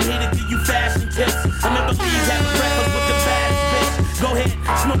style, I'm here to give you fashion tips. I never leave having breakfast with the baddest bitch. Go ahead,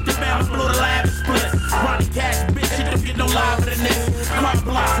 smoke the band, blow the lavish splits. Ronnie Cash, bitch, you don't get no live than this. Car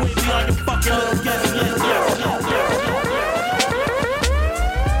blocks way beyond your fucking little guest list.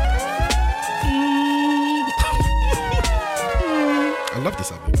 I love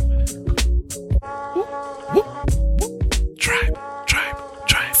this album.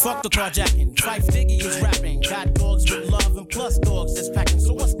 Tribe. Fuck the carjacking. Fife Diggy is rapping. Got dogs with love and plus dogs that's packing.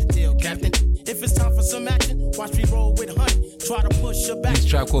 So what's the deal, Captain? If it's time for some action, watch me roll with honey. Try to push her back.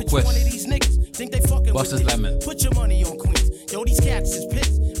 Tribe Called Which one Quest. of these niggas think they fucking Buster's with Lemon. this? Put your money on Queens. Yo, these cats is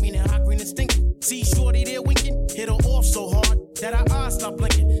pissed. Meaning hot green is stinking. See shorty there winking. Hit her off so hard that her eyes stop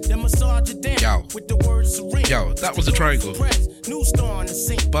blinking. Then massage her down with the word serene. Yo, that was a triangle. New star on the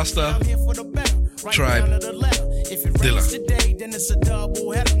scene. Buster, I'm here for the better. Right Tribe, down to the letter. If it rains today, then it's a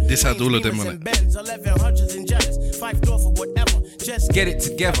double header. This had all of them on it. Benz, 1100s and Jenners, 5 door for whatever. Just Get it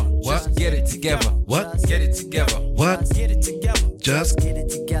together. What? Just get it together. What? Get it together. What? Get it together. Just get it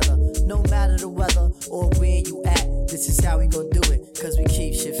together. No matter the weather or where you at, this is how we gon' do it. Cause we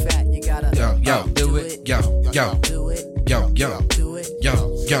keep shit fat. You gotta do it. Yo, do it. yo, Do it. yo, Do it. yo. Do it.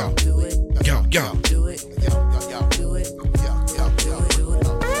 Do it.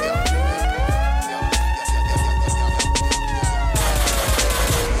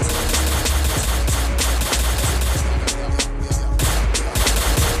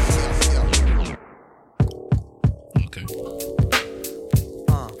 Okay.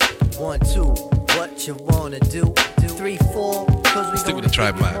 1, 2, what you wanna do? 3, 4, cause we Stick with gonna the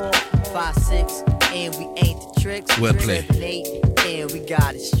tribe keep it vibe. more. 5, 6, and we ain't the tricks. Wordplay. 7, 8, and we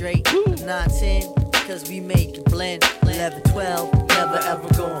got it straight. 9, 10, cause we make it blend. 11, 12, never ever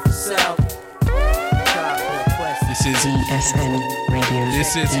going for self. This is ESN Radio.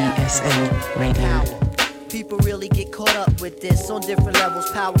 This is ESN Radio. People really get caught up with this on different levels.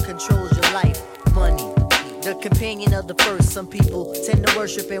 Power controls your life. Money, the companion of the first. Some people tend to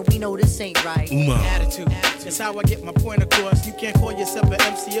worship, and we know this ain't right. Attitude. That's how I get my point across. You can't call yourself an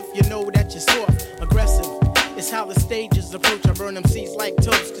MC if you know that you're soft. Aggressive. It's how the stages approach. I burn them seats like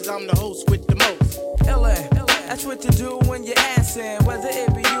toast, cause I'm the host with the most. LA, that's what you do when you're assing. Whether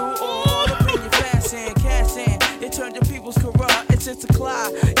it be you or all up in your fashion. Cash in, it turned your people's corrupt. It's just a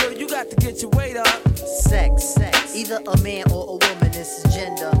clock. Yo, you got to get your weight up. Sex. Either a man or a woman, this is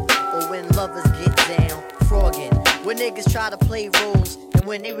gender. Or when lovers get down, frogging. When niggas try to play roles, and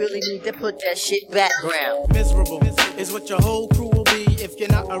when they really need to put that shit background. Miserable is what your whole crew will be if you're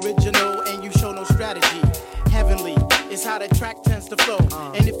not original and you show no strategy. Heavenly is how the track tends to flow.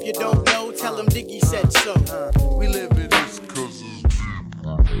 And if you don't know, tell them Diggy said so. We live in this cause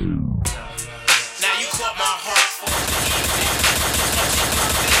Now you caught my heart for the evening.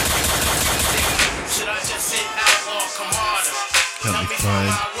 Should I just sit out or come harder? Help me find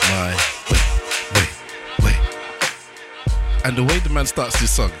my way. And the way the man starts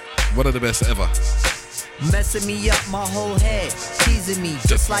this song, one of the best ever. Messing me up my whole head, teasing me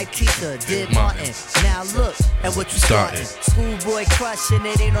just like Tita did Martin. Now look at what you started. Schoolboy crushing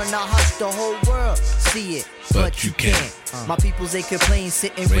it ain't on the hush, the whole world see it, but you can't. My peoples they complain,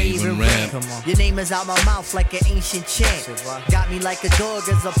 sitting rave and rant. Your name is out my mouth like an ancient chant. Got me like a dog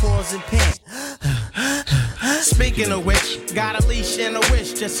as I pause and pant. Speaking of which, got a leash and a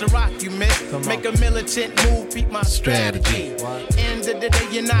wish just to rock you, miss. Make a militant move, beat my strategy. End of the day,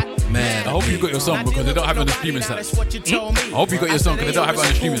 you're not Man, I hope you got your song because they don't have it on the streaming site. I hope you got your song because they don't have it on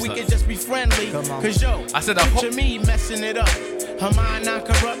the streaming We site. can just be friendly, cause yo, I said I picture me messing it up. Her mind not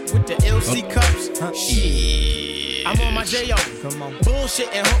corrupt with the LC cups. Shit, I'm on my J.O.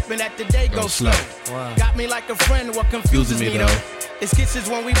 Bullshitting, hoping that the day goes slow. Got me like a friend, what confuses me though? It's kisses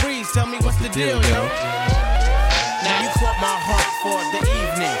when we breathe, tell me what's the deal, yo? Now you caught my heart for the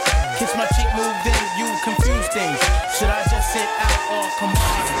evening. Kiss my cheek, moved in, you confuse things. Should I just sit out or come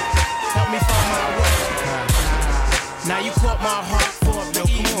on? Help me find my way. Now you caught my heart for the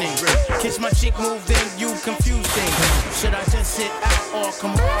evening. Kiss my cheek, moved in, you confuse things. Should I just sit out or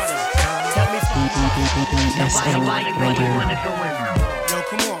come harder? Help me find my way. Yo,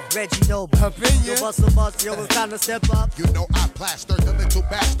 come on. Reggie Noble, yo, bust, yo, it's time to step up. You know I plastered the little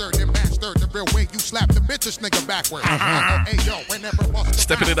bastard and mastered the real way you slap the bitches nigga backwards. Hey yo, whenever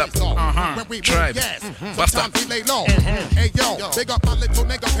stepping it up. When we Tribe. yes, Buster. sometimes we lay low. Hey yo, big up my little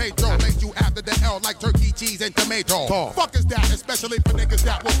nigga Pedro. Lay you after the L like turkey, cheese, and tomato. Fuck is that, especially for niggas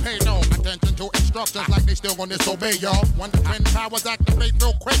that will pay no attention to instructions like they still gonna disobey, y'all. 1 to 10 powers activate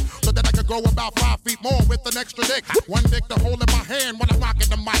real quick so that I can grow about 5 feet more with an extra dick. One dick to hold in my hand when I'm rocking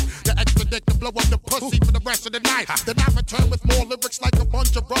the mic. The extra dick to blow up the pussy for the rest of the night. Then I return with more lyrics like a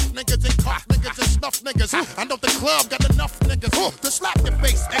bunch of rough niggas and cuff niggas and snuff niggas. I know the club got enough niggas to slap your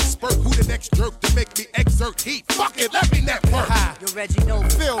face. Expert, who the next jerk to make me exert heat? Fuck it, let me network. Yo, Reggie Noble,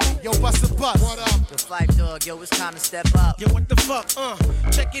 feel me, yo, bust a bus. What up? The Fife Dog, yo, it's time to step up. Yo, what the fuck,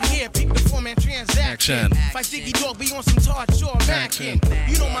 check it here, peep the four-man transaction. Fight Diggy Dog, be on some Todd Shore action.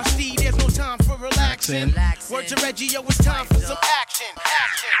 You know my steed, there's no time for relaxing. Word to Reggie, yo, it's time for some action.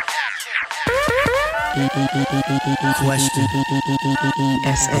 Question.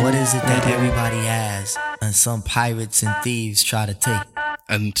 What is it that everybody has and some pirates and thieves try to take?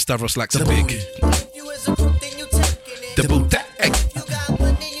 And Stavros likes a big. The booty.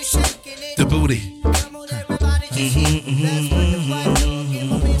 The booty.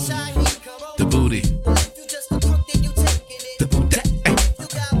 The booty. The booty.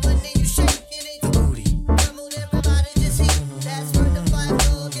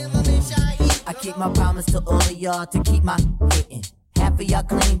 I keep my promise to all of y'all to keep my hitting. Half of y'all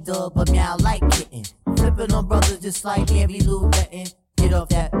claim dub, but meow like kitten. Flipping on brothers just like Mary Lou Retton. Get off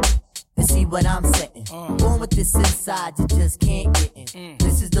that and see what I'm setting. Born with this inside, you just can't get in.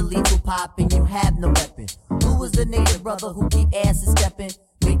 This is the lethal pop and you have no weapon. Who was the native brother who keep asses stepping?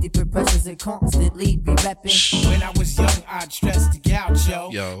 Make the pressures and constantly be repping. When I was young, I'd stress the gaucho.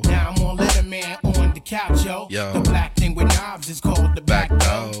 Yo. Now I'm on Letterman on the couch, yo. Yo. The black thing with knobs is called the back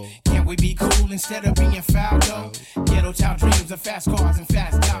door. Can't we be cool instead of being foul, though? Ghetto child dreams of fast cars and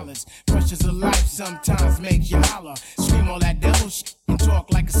fast dollars. Pressures of life sometimes make you holler. Scream all that devil shit and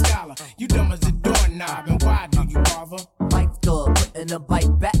talk like a scholar. You dumb as a doorknob, and why do you bother? Bite door, putting a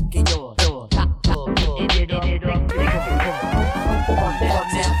bite back in your door. Top door,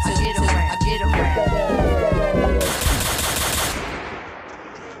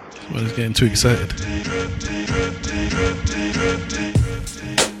 Well, he's getting too excited.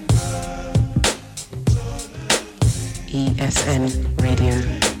 ESN Radio.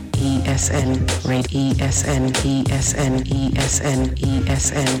 ESN Radio. ESN ESN ESN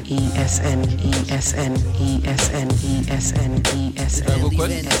ESN ESN ESN ESN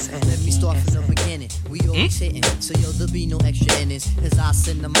ESN Let me start from the beginning. We always hitting, so yo, there'll be no extra innings. As I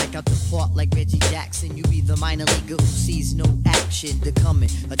send the mic out the park like Reggie Jackson. You be the minor leaguer who sees no action. The coming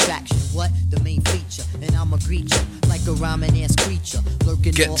attraction, what? The main feature. And I'ma greet you like a rhyming ass creature.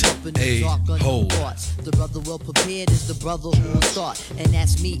 Lurking all up in the dark under parts. The brother well prepared is the brother who will start. And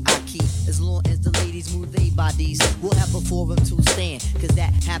that's me, I keep. As long as the ladies move their bodies, we'll have a forum to stand. Cause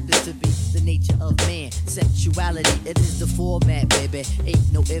that happens to be the nature of man. Sexuality, it is the format, baby.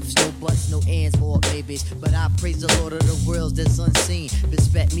 Ain't no ifs, no buts, no ands or babies. But I praise the Lord of the worlds that's unseen.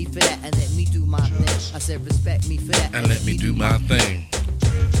 Respect me for that and let me do my thing. I said respect me for that and let me do my thing.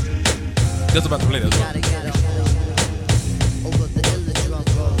 Just about to play that. Over the illest drum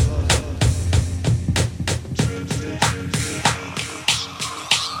roll.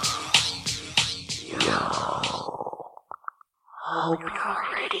 Hope you're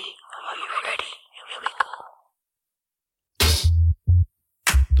ready. Are you ready? Here we go.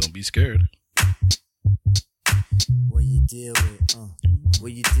 Don't be scared. What you deal with?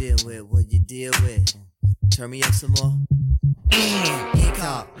 What you deal with? What you deal with? Turn me up some more.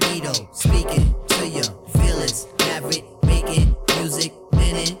 Incognito, speaking to your feelings. Maverick, making music,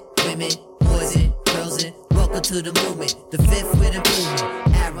 men and women, boys and girls, and welcome to the movement. The fifth with improvement.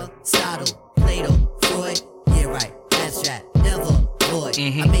 Aristotle, Plato, Freud, yeah right, that's right. Never void.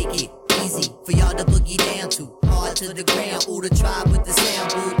 I make it easy for y'all to boogie down to. Hard to the ground, ooh, the tribe with the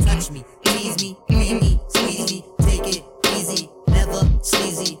sound, boo. Touch me, tease me, cream me, squeeze me, take it easy, never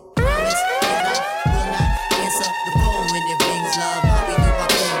sleazy. Promise that I will not answer the phone when it rings. Love, how we do my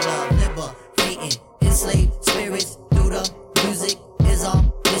thing, love, liberating, enslaved spirits through the music is our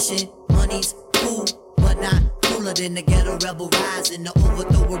mission. Money's cool, but not cooler than the ghetto rebel rising to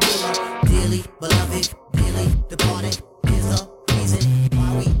overthrow a ruler. Dearly beloved, dearly departed is the reason why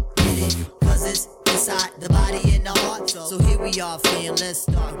we did it. Cause it's inside the body and the heart. So here we are, fam, let's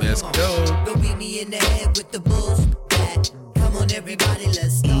start. Let's go. Don't beat me in the head with the bullshit. Come on, everybody,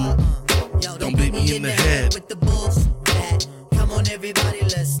 let's start. Yo, don't beat me in the head with the bullshit. Come on, everybody,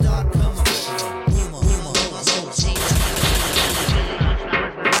 let's start. Come on.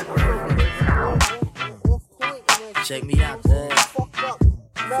 Check me out, man. Check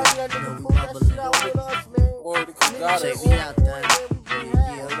me out, man.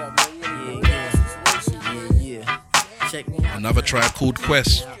 Yeah. Check me out. Another Tribe Called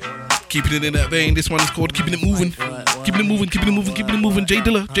Quest. Keeping it in that vein. This one is called Keeping It Moving. Keeping it moving, keeping it moving, keeping it moving. J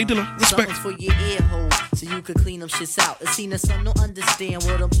Dilla, respect. Something for your ear hole, so you could clean them shits out. It seen that some don't understand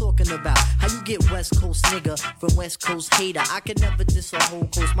what I'm talking about. How you get West Coast nigga from West Coast hater? I could never diss a whole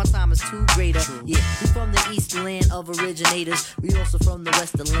coast. My time is too greater. Yeah, we from the East land of originators. We also from the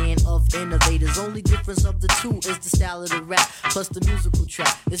West, the land of innovators. Only difference of the two is the style of the rap plus the musical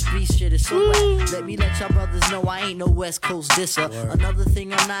track. This beat shit is so wet. Let me let y'all brothers know I ain't no West Coast disser. Another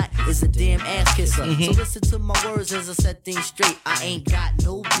thing I'm not is a damn ass kisser. So listen to my words as I set things straight. I ain't got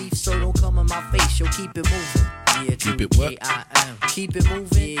no beef, so don't come in my face. Yo, keep it moving. Yeah, to the K-I-M. Keep it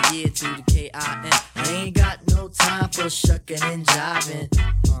moving. Yeah, to the K-I-M. I ain't got no time for shucking and jiving.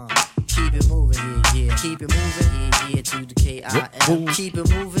 Keep it moving, yeah, yeah. Keep it moving, yeah, yeah. To the K-I-M. Keep it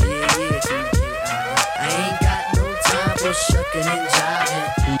moving, yeah, yeah. To the K-I-M. I ain't got no time for shucking and jiving.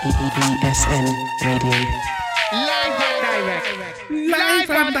 ESN Radio. Live and direct. Live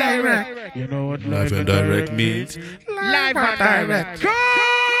and direct. You know what Live and direct means? Live and direct. Go!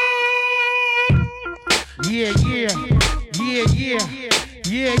 Yeah, yeah. Yeah, yeah.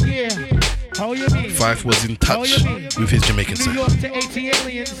 Yeah, yeah. How you mean? Fife was in touch with his Jamaican New side. York to 80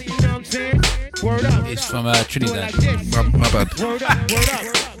 aliens, you know what I'm saying? Word up. It's from Trinidad. My bad. Word up, word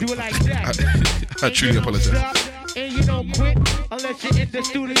up. Do it like that. I truly apologize. And you don't quit unless you're in the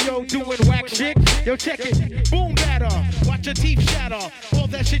studio doing whack shit. Yo, check it. Boom batter. Watch your teeth shatter. All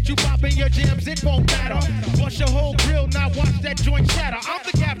that shit you pop in your jams, it won't matter. Bust your whole grill, now watch that joint shatter. I'm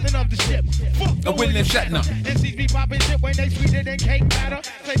the captain of the ship. Fuck A William Shatner. MCs be popping shit when they sweeter than cake batter.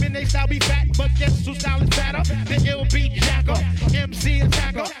 Claiming they style be fat, but guess who style is fatter? The ill beat jacker. MC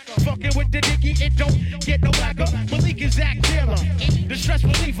attacker. Fucking with the dicky, it don't get no blacker. Malik is Zach Taylor. The stress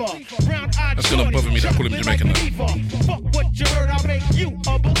reliever. Brown eyed. That's gonna bother me that I call him Jamaican now. Fuck what you heard, I'll make you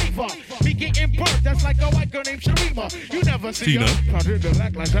a believer. Me getting burnt, that's like a white girl named Sharima. You never see Tina. her. Part of the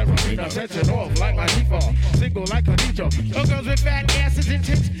black like Serafina. Sets it off like my default. Single like Khadija. No girls with fat asses and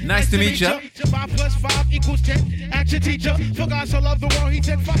tits. Nice to meet ya. 5 + 5 = 10. Ask your teacher. For God so love the world, he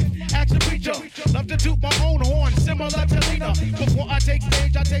said 5. Ask the preacher. Love to toot my own horn, similar to Lena. Before I take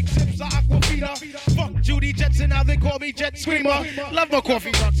stage, I take sips of Aquafina. Fuck Judy Jetson, now they call me Jet Screamer. Love my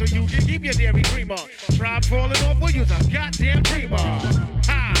coffee box, so you can keep your dairy creamer. Try falling off, we'll use a goddamn dreamer.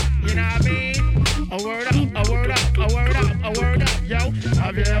 Ha, you know what I mean? A word up, a word up, a word up, a word up, yo.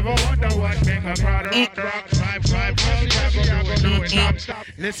 Have you ever wondered what make a product rock? Drive, never do it stop.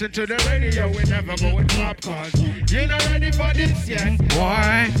 Listen to the radio, we never go with popcorn. You're not ready for this yet,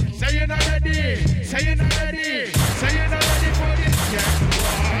 boy. Say you're not ready, say you're not ready, say you're not ready for this yet,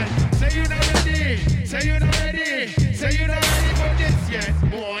 boy. Say you're not ready, say you're not ready, say you're not ready for this yet,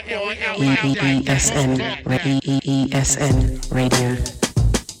 boy. ESN Radio.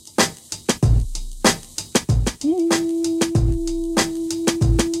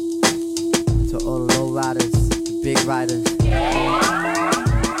 To all the low riders, the big riders.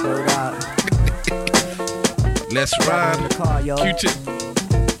 Word up. Let's ride. In the car, yo. Q-tip.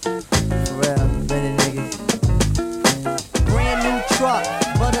 For real, many niggas. Brand new truck,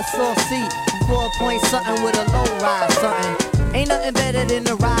 butter sauce seat. 4 point something with a low ride something. Ain't nothing better than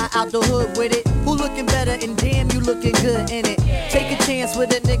to ride out the hood with it. Who looking better and damn you looking good in it. Take a chance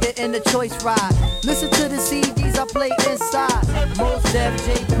with a nigga in the choice ride. Listen to the CDs I play inside. Most Def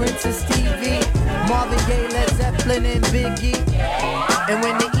J, Prince and Stevie. Marvin Gaye, Led Zeppelin and Biggie. And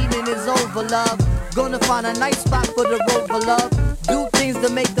when the evening is over, love, gonna find a nice spot for the rover, love. Do things to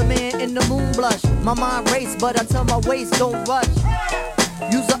make the man in the moon blush. My mind race, but I tell my waist don't rush.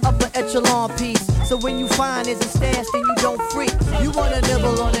 Use an upper echelon piece. So when you find it's a stash, then you don't freak. You wanna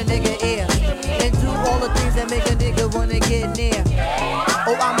nibble on a nigga ear. And do all the things that make a nigga wanna get near.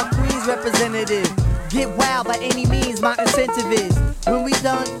 Oh, I'm a Queens representative. Get wild by any means, my incentive is. When we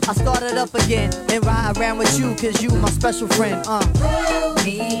done, I start it up again. And ride around with you, cause you my special friend,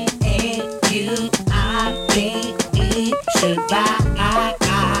 Me and you, I think we should ride.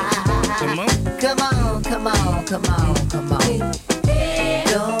 Come on. Come on, come on, come on, come on.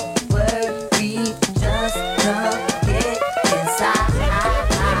 Don't worry, just come get inside.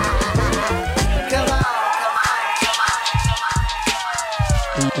 Come on,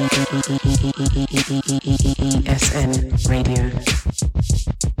 ESN Radio.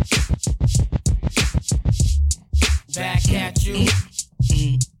 Back at you.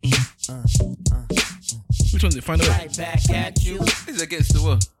 Which one's it? Find out. Right back at you. It's against the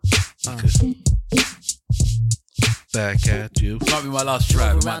wall. Back at you. Might be my last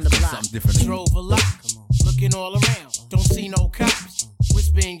try. We might do something different. Drove a lot, looking all around. Don't see no cops.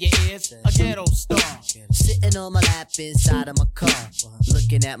 Whisper in your ears, a ghetto star. Sitting on my lap inside of my car,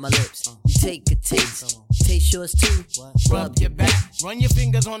 looking at my lips. You take a taste, taste yours too. Rub your back, run your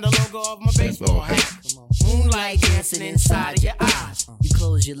fingers on the logo of my baseball hat. Moonlight dancing inside of your eyes. You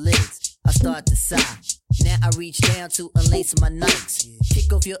close your lids, I start to sigh. Now I reach down to unlace my Nikes.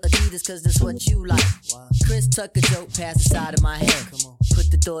 Kick off your Adidas cause that's what you like. Chris Tucker joke past the side of my head. Put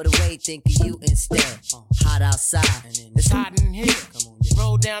the thought away, think of you instead. Hot outside, it's hot in here.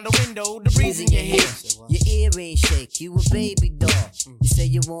 Roll down the window, the breeze in your hair. Your ear ain't shake, you a baby doll. You say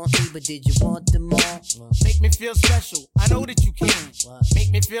you want me, but did you want them all? Make me feel special, I know that you can.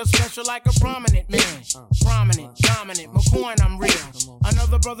 Make me feel special like a prominent man. Prominent, dominant, McCoy, I'm real.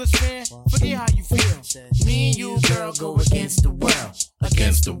 Another brother's fan, forget how you feel. Me and you, girl, go against the world.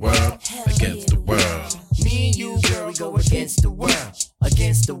 Against the world, against the world. Me and you, girl, we go against the world.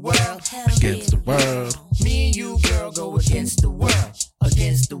 Against the world. Against the world. Me and you, girl, go against the world.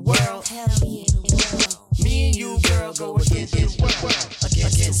 Against the world. Me and you, girl, go against the world.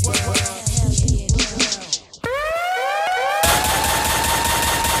 Against the world.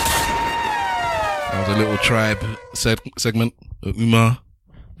 That was a little tribe segment. Umar.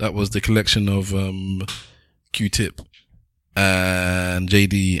 That was the collection of Q-Tip and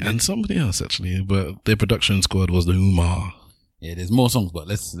JD and somebody else actually, but their production squad was the Umar. Yeah, there's more songs, but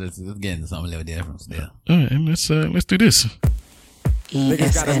let's get into something a little different. Yeah. All right, let's do this.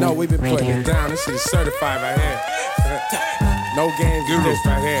 Niggas gotta know we been putting it down. This shit is certified right here. No games with this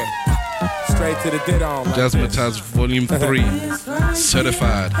right here. Straight to the did on. Like Jazzmatazz Volume 3,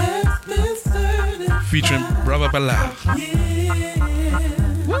 Certified, featuring Brother Bala.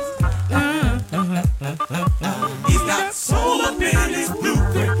 He's got soul up in his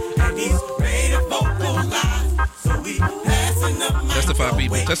blueprint, and he's ready to vocalize. So we passing the mic. Testify,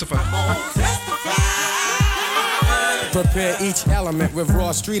 people, testify. Prepare each element with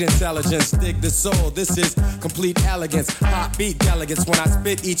raw street intelligence. Dig the soul. This is complete elegance. Hot beat delegates when I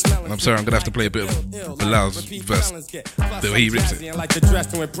spit each melody. I'm sorry, I'm gonna have to play a bit of Bilal's verse. The way he rips it. Like the dress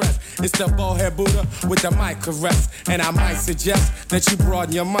to impress. It's the bald-head Buddha with the mic caress. And I might suggest that you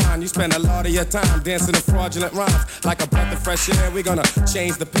broaden your mind. You spend a lot of your time dancing to fraudulent rhymes. Like a breath of fresh air, we're gonna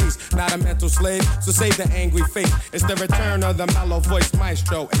change the pace. Not a mental slave, so save the angry face. It's the return of the mellow voice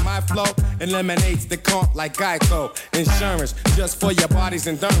maestro. And my flow eliminates the comp like Geico. Insurance, just for your body's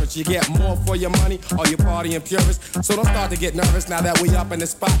endurance. You get more for your money, or you partying purists. So don't start to get nervous now that we up in the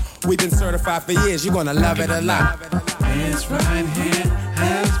spot. We've been certified for years, you're gonna love it a lot. This right here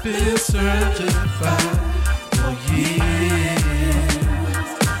has been certified for years.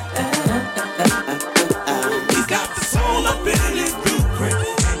 He's got the soul up in his blueprint,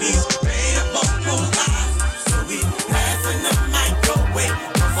 and he's ready to vocalize. So we passing the mic away.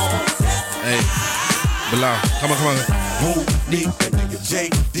 Come on, hey, Bilal, come on. Who need that nigga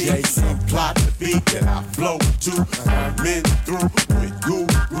JD? Supply the beat that I flow to. I've been through with Guru.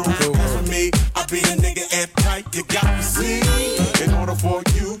 As for me, I be a nigga at tight. You got to see in order for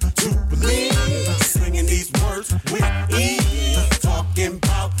you to believe. Singing these words with ease. Talking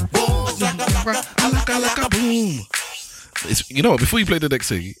about boom, laka boom. It's, you know what? Before you play the next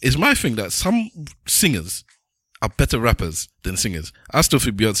thing, it's my thing that some singers are better rappers than singers. I still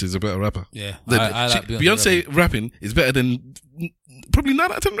think Beyonce is a better rapper. Yeah, I like Beyonce rapping is better than probably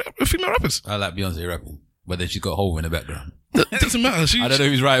 9 out of 10 female rappers. I like Beyonce rapping, but then she's got Hov in the background. It doesn't matter. I don't know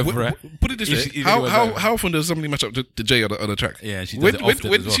who's right for her. Put it this way: how often does somebody match up to Jay on a track? Yeah, she does it often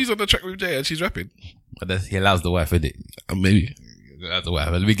when as well. she's on the track with Jay and she's rapping. But he allows the wife, innit? Maybe. That's the wife.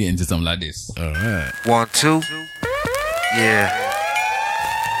 Let me get into something like this. All right. 1, 2. Yeah.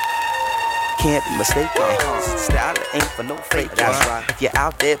 Can't be mistaken. Style ain't for no fake. That's right. If you're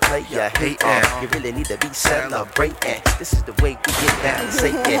out there, play your hate. You really need to be celebrating. This is the way we get down and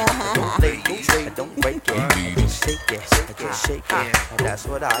say it. Don't play it, don't break it. Just shake it, just shake it. That's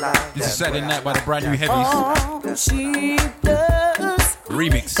what I like. This is Saturday Night by the brand new Heavies. All she does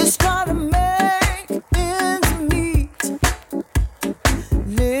Remix. is try to make ends meet.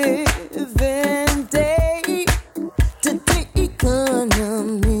 Living day to the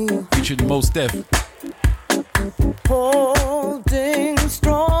economy. Featured Most Def. Holding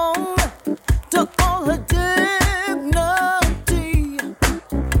strong to all her dignity.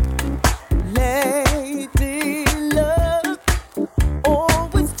 Lady love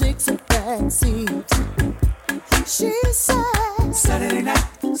always takes a backseat. She said, Saturday night,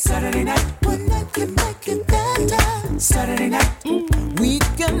 one night can make it better. Saturday night, we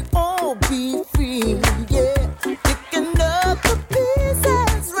can all be free, yeah. Picking up the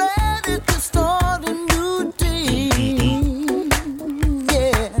pieces, ready to start a new dream,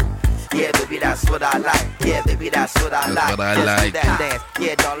 yeah. Yeah, baby, that's what I like. Yeah, baby, that's what I like. What I Just like. do that dance.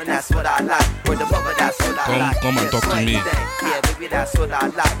 Yeah, darling, that's what I like. Word the mother, that's what I like. Come and talk to me. Yeah, baby, that's what I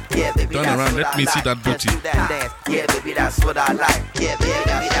like. Yeah, baby, Turn that's around, what let I me like. see that booty. Just do that dance. Yeah, baby, that's what I like. Yeah, baby,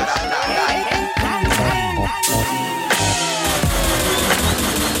 that's what I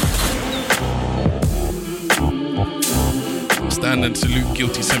Stand and salute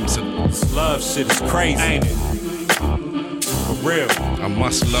Guilty Simpson. This love shit is crazy, ain't it? For real. I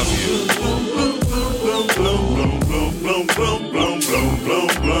must love you.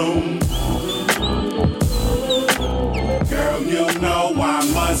 Girl, you know I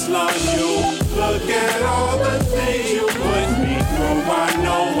must love you. Look at all the things you put me through. I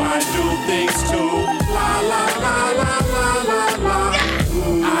know I do things too. La la la la la la la.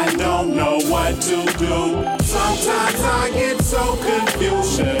 I don't know what to do. Sometimes I get so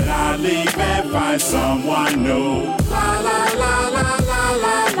confused. Should I leave and find by someone new. La la la la la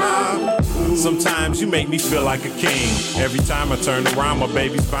la la. Sometimes you make me feel like a king. Every time I turn around, my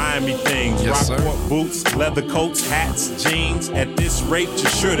baby's buying me things. Yes, sir. Rockport boots, leather coats, hats, jeans. At this rate,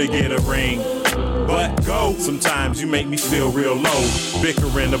 you're sure to get a ring. But go, sometimes you make me feel real low.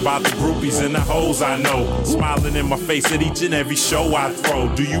 Bickering about the groupies and the hoes I know. Smiling in my face at each and every show I throw.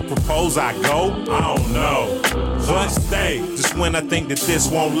 Do you propose I go? I don't know. But stay, just when I think that this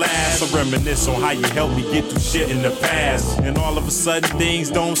won't last, I reminisce on how you helped me get through shit in the past. And all of a sudden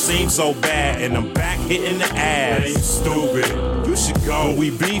things don't seem so bad, and I'm back hitting the ass. Man, you stupid, you should go. When we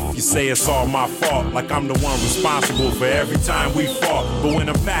beef, you say it's all my fault, like I'm the one responsible for every time we fought. But when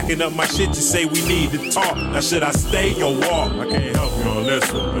I'm backing up my shit, you say we need to talk. Now should I stay or walk? I can't help you on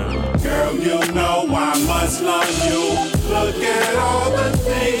this one, man. Girl, you know I must love you. Look at all the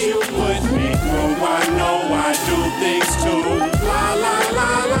things you put me through. I know I do things too. La la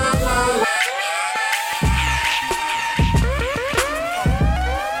la la la la.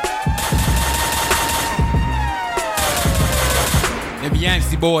 Them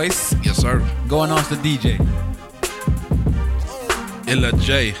Yancey boys. Yes, sir. Go and ask the DJ. Illa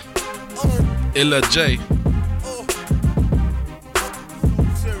J. Illa J.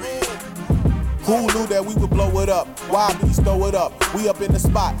 Who knew that we would blow it up? Why bees throw it up? We up in the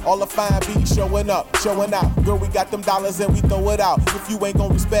spot, all the fine bees showing up, showing out. Girl, we got them dollars and we throw it out. If you ain't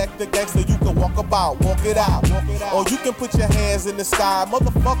gon' respect the gangster, you can walk about, walk it out. Or you can put your hands in the sky,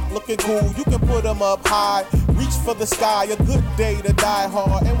 motherfucker looking cool. You can put them up high, reach for the sky. A good day to die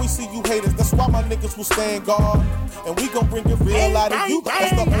hard. And we see you haters, that's why my niggas will stand guard. And we gon' bring it real out of you.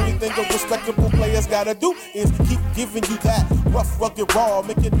 That's the only thing a respectable players gotta do is keep giving you that rough, rugged, raw.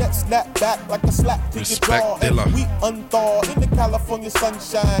 Make your neck snap back like a slap to your jaw. Dilla. And we unthaw in the California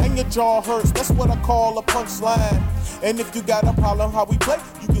sunshine. And your jaw hurts, that's what I call a punchline. And if you got a problem how we play,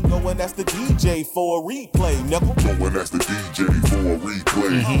 you can go and ask the DJ for a replay, nigga. Go and ask the DJ for a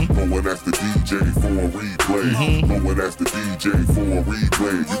replay. Go and ask the DJ for a replay. Go and ask the DJ for a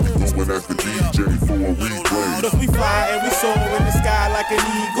replay. You can go and ask the DJ for a replay. Cause we fly and we soar in the sky like an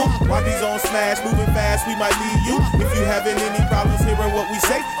eagle. While these on smash, moving fast, we might leave you. If you having any problems hearing what we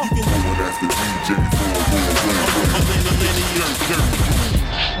say, you can go and ask the DJ for a replay.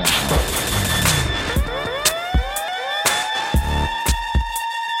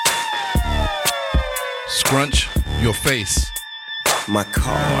 Scrunch your face. My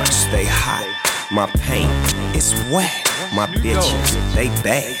cars, they hot. My paint, it's wet. My bitches, they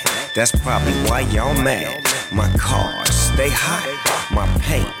bad. That's probably why y'all mad. My cars, they hot. My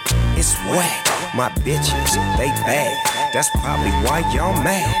paint, it's wet. My bitches, they bad. That's probably why y'all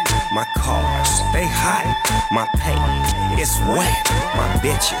mad. My cars, they hot. My paint, it's wet. My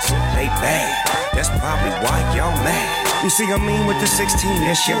bitches, they bad. That's probably why y'all mad. You see, I mean with the 16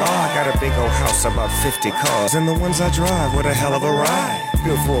 SLR, I got a big old house, about 50 cars. And the ones I drive, what a hell of a ride.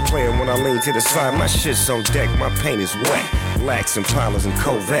 Good for a player when I lean to the side. My shit's on deck, my paint is wet. Lacks, Impalas, and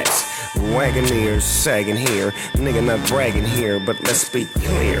Corvettes. Wagoneers sagging here. Nigga not bragging here, but let's be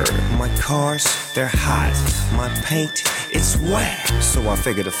clear. My cars, they're hot. My paint, it's wet. So I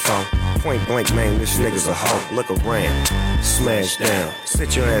figured a phone. Point blank, man, this nigga's a hoe. Look around, smash down.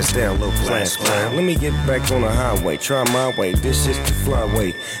 Sit your ass down, little class clown. Let me get back on the highway, try my way. This is the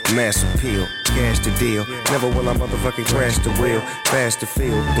flyway, mass appeal. Cash the deal, never will I motherfucking crash the wheel. Fast to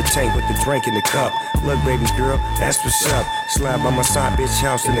field, the tank with the drink in the cup. Look, baby girl, that's what's up. Slide by my side, bitch,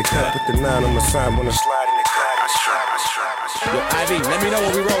 house in the cut. Put the 9 on my side, wanna slide in the cut. Yo, Ivy, let me know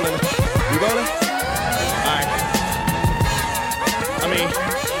when we rolling. We rolling? Alright. I mean,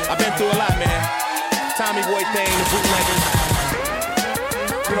 I've been through a lot, man. Tommy Boy thing, the bootleggers.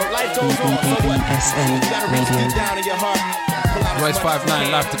 You know, life goes on, so what? ESN You gotta reach deep down in your heart. Pull out as Royce much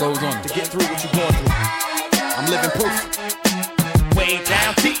 5'9", life goes on. to get through what you're going through. I'm living proof. Way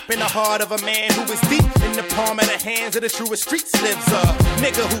down deep in the heart of a man who is deep in the palm of the hands of the truest streets lives a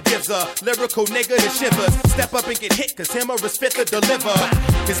nigga who gives a lyrical nigga the shivers. Step up and get hit, cause him or his fit to deliver.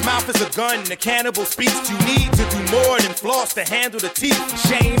 His mouth is a gun, the cannibal speaks. You need to do more than floss to handle the teeth.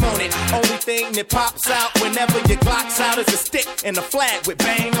 Shame on it. Only thing that pops out whenever your Glock's out is a stick and a flag with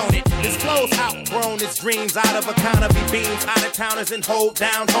bang on it. His flow's outgrown his dreams, out of economy beams, out of towners and hold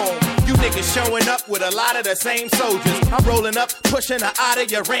down home. You niggas showing up with a lot of the same soldiers. I'm rolling up, pushing her out of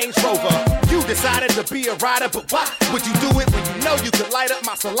your Range Rover. You decided to be a rider, but why would you do it when you know you could light up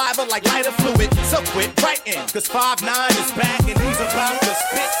my saliva like lighter fluid? So quit writing, cause 5'9" is back and he's about to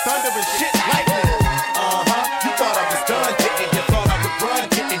spit thunder and shit lightning. You thought I was done, didn't you? Thought I would run,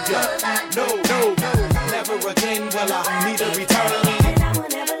 didn't you? No, never again will I need a return. And I will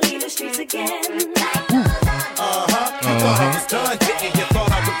never leave the streets again. You thought I was done, didn't you?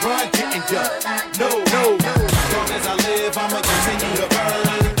 Thought I would run, didn't you?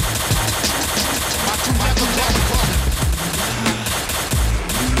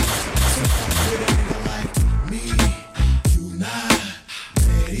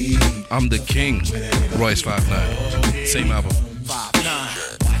 I'm the King, Royce 5'9". Same album.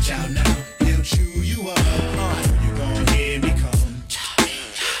 5'9". Watch out now, he'll chew you up. You gon' hear me come.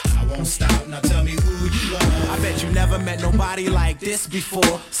 I won't stop, now tell me who you love. I bet you never met nobody like this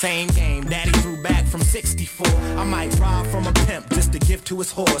before. Same game, daddy threw back from 64. I might rob from a pimp just to give to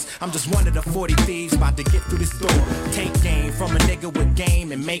his horse. I'm just one of the 40 thieves about to get through this door. Take game from a nigga with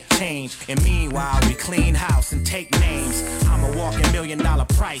game and make change. And meanwhile, we clean house and take names. I'm a walking $1 million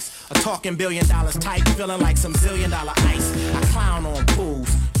price. A talking $1 billion type, feeling like some $1 zillion ice. I clown on pools.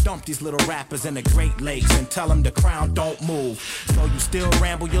 Dump these little rappers in the Great Lakes and tell them the crown don't move. So you still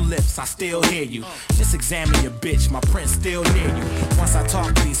ramble your lips, I still hear you. Just examine your bitch, my prince still near you. Once I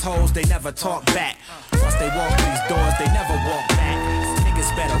talk to these hoes, they never talk back. Once they walk through these doors, they never walk back.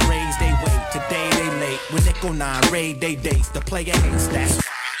 Niggas better raise they weight, today they late. With Nickel 9, raid they dates, the player hates that.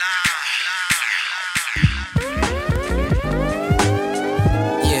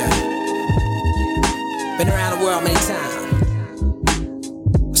 Yeah. Been around the world many times.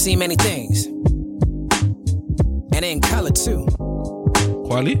 Seen many things, and in color too.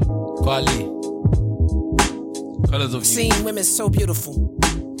 Quali? Colors of Seen women so beautiful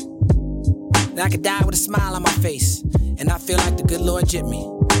that I could die with a smile on my face, and I feel like the good Lord jipped me.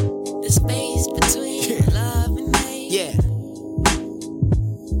 The space between love and hate. Yeah.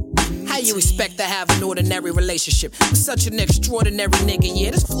 How you expect to have an ordinary relationship with such an extraordinary nigga?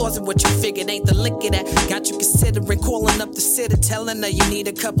 Yeah, there's flaws in what you figured. Ain't the liquor that got you considering calling up the sitter, telling her you need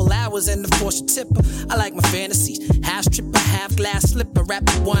a couple hours and to force your tipper. I like my fantasies. Half stripper, half glass slipper. Rap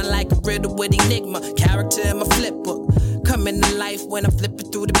one like a riddle with enigma. Character in my flip book. Coming to life when I'm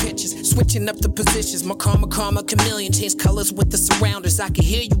flipping through the pictures. Switching up the positions. My karma chameleon. Change colors with the surrounders. I can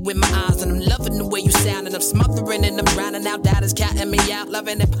hear you with my eyes and I'm loving the way you sound. And I'm smothering and I'm drowning out. That is counting me out.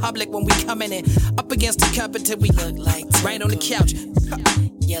 Loving in public when we coming in. Up against the cup until we look like right on the couch.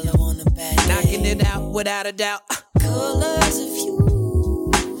 Yellow on the back. Knocking it out without a doubt. Colors of you.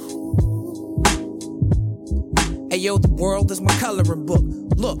 Hey yo, the world is my coloring book.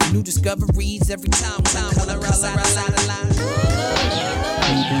 Look, new discoveries every time when I color outside the line.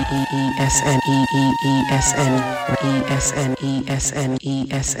 ESN, ESN, ESN, ESN,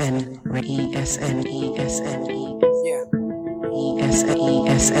 ESN, ESN, ESN, yeah.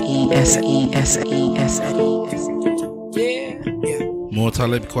 ESN. More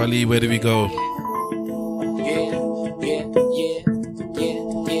Talib Kweli, where do we go?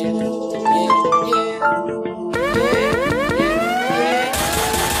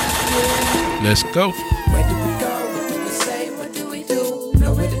 Let's go. Where do we go? What do we say? What do we do?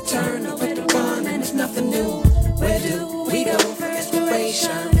 Nowhere to turn, nowhere to run, and it's nothing new. Where do we go for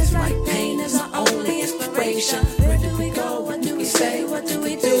inspiration? It's like pain is our only inspiration. Where do we go? What do we say? What do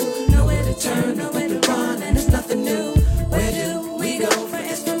we do? Nowhere to turn, nowhere to run, and it's nothing new. Where do we go for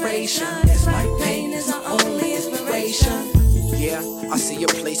inspiration? It's like pain is our only inspiration. Yeah, I see a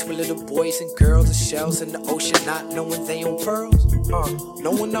place where little boys and girls are shells in the ocean, not knowing they own pearls.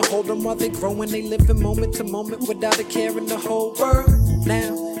 Knowing to hold them while they growing, they living moment to moment without a care in the whole world.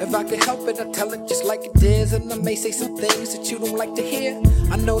 Now, if I could help it, I tell it just like it is, and I may say some things that you don't like to hear.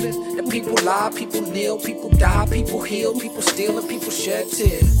 I notice that people lie, people kneel, people die, people heal, people steal, and people shed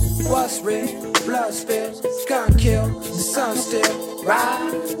tears. What's real? Blood spills, gun kill, the sun still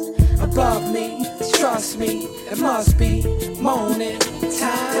rise above me. Trust me, it must be morning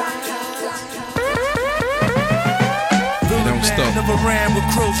time. Don't stop. Never ran with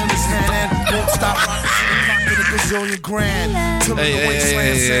crows in his hand and won't stop rocking to the gazillion grand. Till the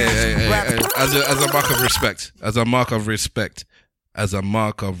wasteland says, As a mark of respect. As a mark of respect. As a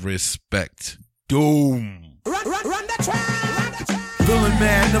mark of respect. Doom. Run the track. Villain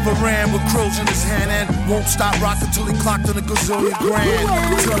man never ran with crows in his hand and won't stop rocking till he clocked in a gazillion grand.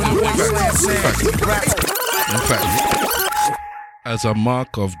 Till the wasteland says, In fact, as a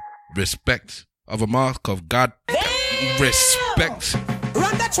mark of respect, of a mark of God respect.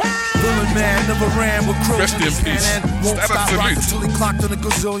 Villain man never ran with crows in his hand and won't stop rocking till he clocked in a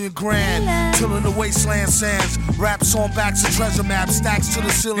gazillion grand. Till in the wasteland sands, raps on backs of treasure maps, stacks to the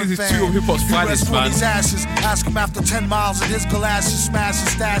ceiling This is fan. two of hip-hop's finest, He rests on man. his ashes, ask him after 10 miles and his galoshes, smash his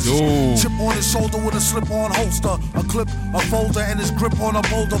stashes. Yo. Chip on his shoulder with a slip-on holster, a clip, a folder, and his grip on a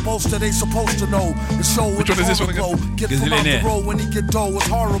boulder bolster. They supposed to know. The show with Which one is this one again? Get from out the Gazillionaire. road when he get dough, it's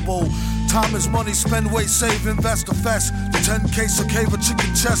horrible. Time is money, spend, wait, save, invest, the fest. The 10K of cave, a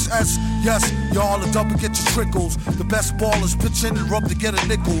chicken chest, S. Yes, y'all are double, get your trickles. The best ballers pitch in and rub to get a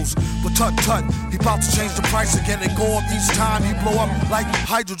nickels. But tut, he about to change the price again and go up each time he blow up like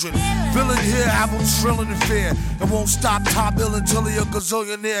hydrogen. Villain here, have him shrilling in fear. And won't stop top ill until he a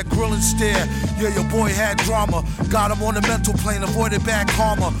gazillionaire, grill and stare. Yeah, your boy had drama. Got him on the mental plane, avoided bad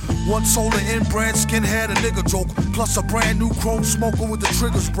karma. One solar inbred skinhead, a nigga joke. Plus a brand new chrome smoker with the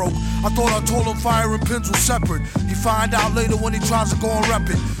triggers broke. I thought I told him fire and pins were separate. He find out later when he tries to go and rep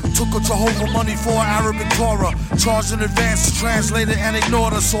it. Took a Jehovah money for an Arabic Torah. Charged in advance to translate it and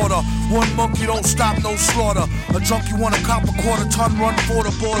ignored us order. One monkey don't stop, no slaughter. A junkie want a cop a quarter ton run for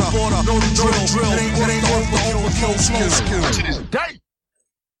the border. Know the drill. It ain't over the overkill skill. To this day.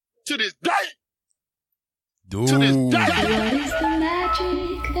 To this day. Dude. To this day. What is the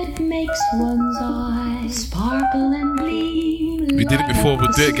magic that makes one's eyes sparkle and gleam? We did it before,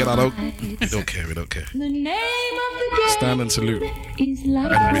 we'll do it again. We don't care. The name of the game Stand and salute. is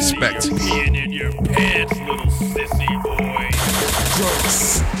love. And respect. Peeing in your pants, little sissy boy.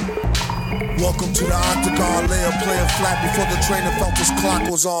 Jerks. Welcome to the octagon, lay a player flat before the trainer felt his clock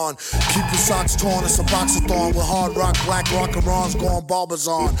was on. Keep your socks torn, it's a boxathon with hard rock, black rockerons going barbers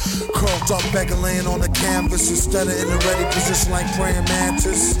on. Curled up, begging, laying on the canvas instead of in the ready position like praying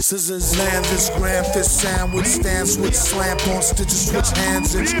mantis. Scissors, land this grand fist sandwich, stand switch, slammed on stitches, switch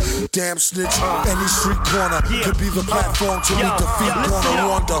hands, it's damn snitch. Any street corner could be the platform to meet the feet corner.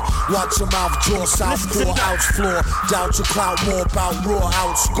 Wonder, watch your mouth draw, south 4 outs floor. Doubt your clout more about raw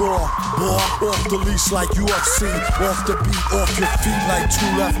outscore. Boy, off the leash like UFC, off the beat, off your feet like two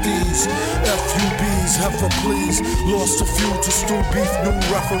lefties. FUBs, heifer please, lost a few to stew beef, new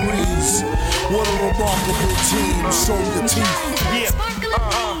referees. What a remarkable team, show your teeth.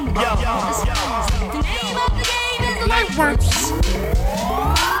 Light works.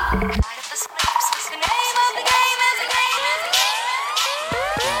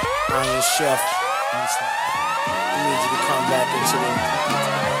 Iron Chef, I need you to come back into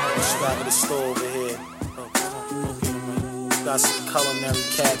the strap of the store over here. Got some culinary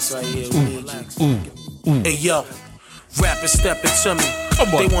cats right here. Hey yo, rappers stepping to me.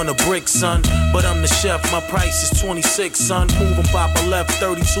 They want a brick, son, but I'm the chef. My price is 26, son. Moving pop a left,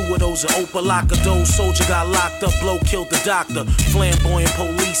 32 of those are Opalaka. Those soldier got locked up, blow killed the doctor. Flamboyant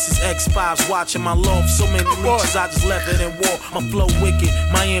police is X5s watching my loft. So many leeches, I just left it in war. My flow wicked,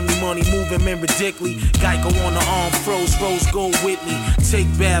 Miami money moving men ridiculously. Geico on the arm, froze, rose gold with me. Take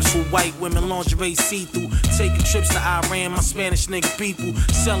baths with white women, lingerie see-through. Taking trips to Iran, my Spanish nigga people.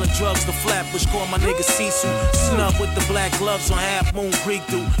 Selling drugs to Flatbush, call my nigga Sisu. Snub with the black gloves on Half Moon Creek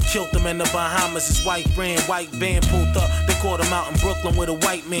through. Killed them in the Bahamas, his white brand, white band pulled up. They caught him out in Brooklyn with a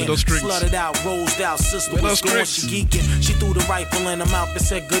white man. Slutted out, rosed out, sister was going, she geeking. She threw the rifle in her mouth and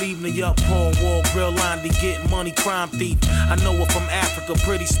said, good evening, yup, Paul Wall, grill line, be getting money, crime thief. I know her from Africa,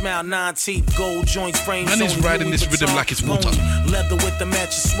 pretty smile, 9 teeth, gold joints, frames. Man is riding this rhythm like it's water. Leather with the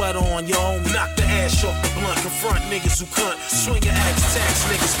matching sweater on, yo homie. Knock the ash off the blunt, confront niggas who cunt. Swing your axe, tax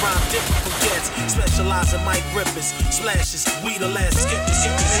niggas, rhyme different from cats. Specialize in mic rippers, splashes, we the last skip.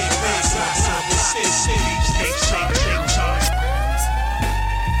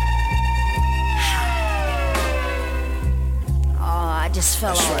 I just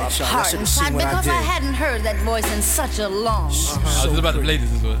fell apart inside because I hadn't heard that voice in such a long time. I was about to play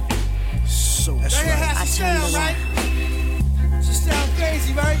this as well. So I sound, right? She sound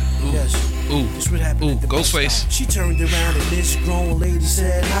crazy, right? Yes. Ooh, this what happened at the Ghostface. She turned around and this grown lady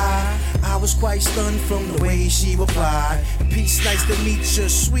said hi. I was quite stunned from the way she replied. Peace, nice to meet you,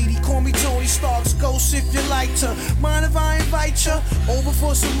 sweetie. Call me Tony Stark's ghost if you like to. Mind if I invite you over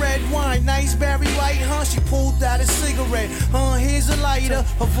for some red wine? Nice Barry White, huh? She pulled out a cigarette. Here's a lighter.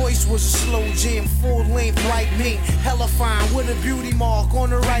 Her voice was a slow jam, full length, white mink. Hella fine with a beauty mark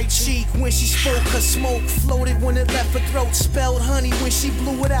on her right cheek. When she spoke, her smoke floated when it left her throat. Spelled honey when she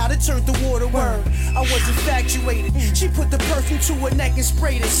blew it out. It turned the water word. I was infatuated. She put the perfume to her neck and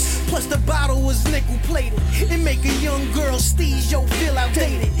sprayed it. Plus the bottle was nickel plated. It make a young girl steeze, yo, feel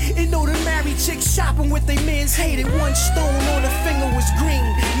outdated. It know the married chicks shopping with they men's hated. One stone on her finger was green.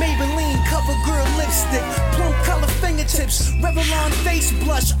 Maybelline cover girl lipstick. Plum color fingertips. Revlon face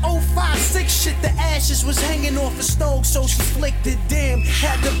blush. 056 shit. The ashes was hanging off the stove, so she flicked it. Damn,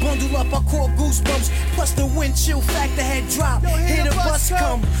 had to bundle up. I caught goosebumps. Plus the wind chill factor had dropped. Here the bus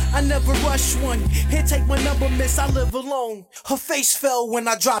come. I never rush one. Here, take my number, miss. I live alone. Her face fell when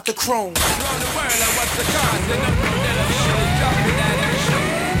I dropped the chrome.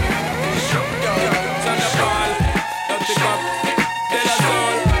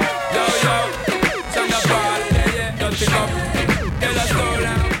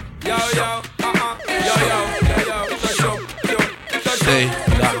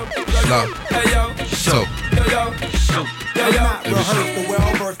 I'm not rehearsed or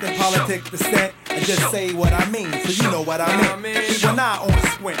well-versed in politics percent. I just say what I mean, so you know what I mean. When I on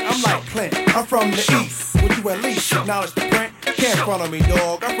squint, I'm like Clint. I'm from the east. Would you at least acknowledge the print? can't front on me,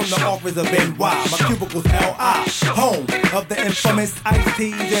 dog. I'm from the office of NY. My cubicle's LI, home of the infamous Ice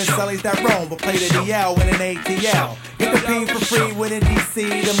T's and Sullies that roam, but play the DL with an ATL. Get the P for free when in DC.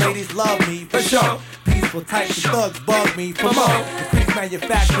 The ladies love me for sure. Peaceful types of thugs bug me for more. Increase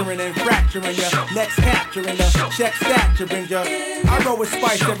manufacturing and fracturing ya. Next capturing the check staturing ya. I roll with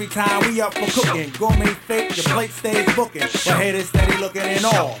spice every time we up for cooking. Gourmet fake, your plate stays booking. But haters steady looking in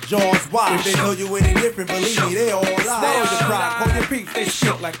all. Jaws wide. If they tell you any different, believe me, they all lie. Stay your pride, call your peeps, they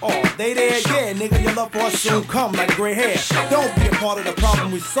speak like all. They there, yeah, nigga, your love for us soon come like gray hair. Don't be a part of the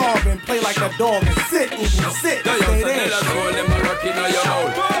problem we solve and play like a dog and sit, sit. Stay there.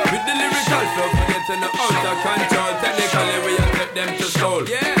 With the lyrical flow, forgetting the out of control. Technically, we accept them to soul.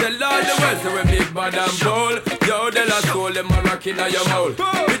 Tell all the words, so we big bad and bold. Yo, they lost soul, them a rockin' on your mouth.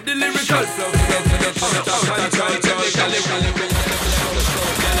 With the lyrical flow, forgetting the out of control. Technically, we accept them to soul.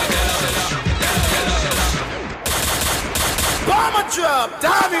 Bomber drop,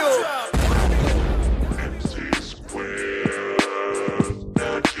 damn you!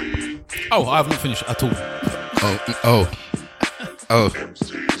 Oh, I have not finished at all.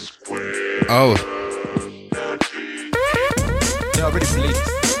 Oh. Yeah, I already believe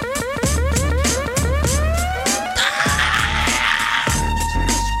it.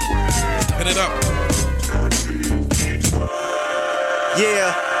 Turn it up.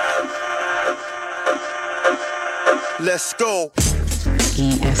 Yeah. Let's go.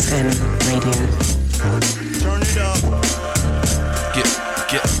 ESN Radio. Turn it up. Get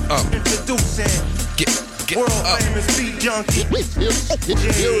up. Introducing. Get World up. famous beat junkie. Here is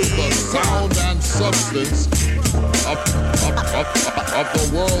the sound and substance of the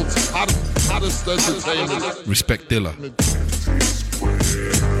world's hottest entertainment. Respect Dilla.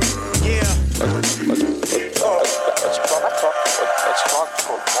 Yeah.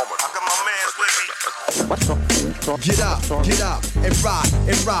 Get up, and rock,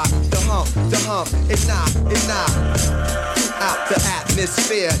 the hump, and knock, out the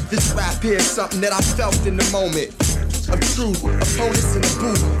atmosphere. This rap here is something that I felt in the moment. Of truth, opponents in the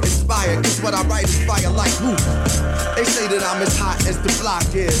booth, inspired, cause what I write is fire like roof. They say that I'm as hot as the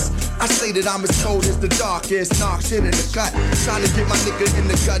block is. I say that I'm as cold as the dark is. Knock shit in the cut, trying to get my nigga in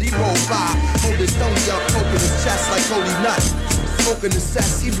the gut. He roll by, hold his stony up, poking his chest like holy nut. Smoking the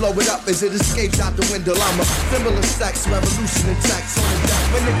cess, he blow it up as it escapes out the window. I'm a similar sex, revolution in text. On the deck,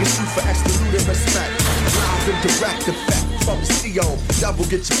 when niggas shoot for extra loot and respect. Live and direct effect from the CO. Double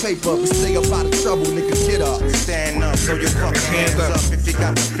get your paper, but stay up out of trouble, nigga, get up. Stand up, throw your fucking hands up if you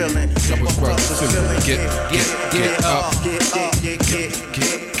got the feeling. Jump up the ceiling. Get up.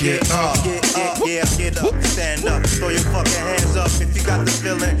 Get up. Get up. Stand up, throw your fucking hands up if you got the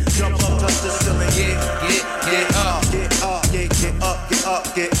feeling. Jump up, touch the ceiling. Get up. Get up.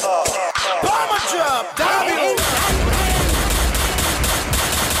 Bomber drop, damn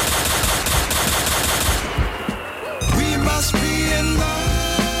We must be in love.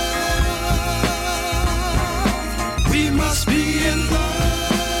 We must be in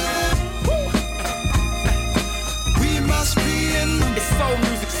love. We must be in love. It's soul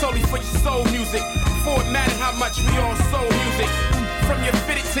music, solely for your soul music. For it matter how much we all soul music. From your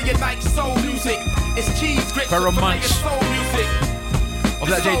fitted to your Nike soul music. It's cheese grits Very for your much. soul music. Of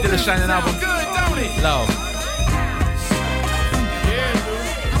that J Dilla Shining album. Good, don't it? Love.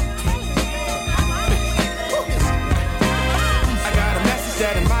 I got a message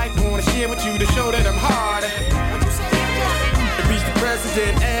that I might want to share with you to show that I'm hard. To reach the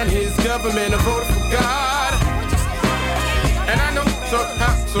president and his government, I voted for God. And I know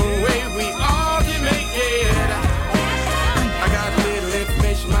somehow, some way we all can make it. I got a little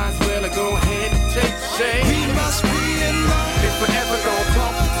information, might as well go ahead and take the shade. We must be in love. If we're ever gonna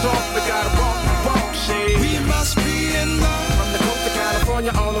talk the talk, we gotta walk the walk, shade. We must be in love. From the coast of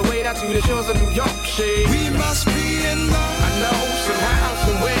California all the way down to the shores of New York, shade. We must be in love. I know somehow,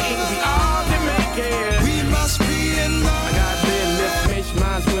 some way we all can make it. We must be in love. I got a little information,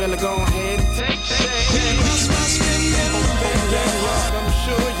 might as well go ahead and take the shade. We must be in love. I'm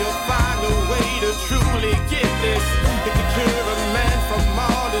sure you'll find a way to truly get this. It can cure a man from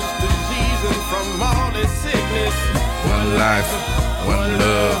all his disease and from all his sickness. One life, one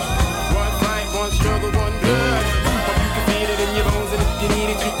love. One fight, one struggle, one blood. Hope you can feel it in your bones, and if you need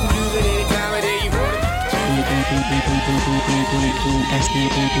it, you can use it anytime of day you want it.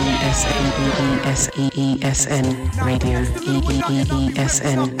 ESN Radio.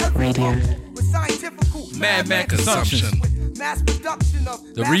 ESN Radio. Mad consumption. Mass production of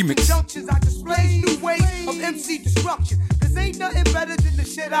The remix. junctions. I display new ways of MC destruction. Cause ain't nothing better than the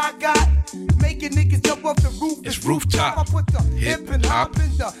shit I got. Making niggas jump off the roof. It's rooftop. I put the Hip hip and hop. hop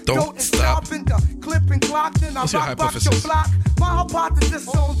in the Don't and stop. in the clip and clock. Then I What's your rock your hypothesis? block. My hypothesis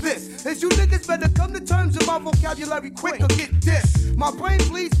on this is you niggas better come to terms with my vocabulary quick or get this. My brain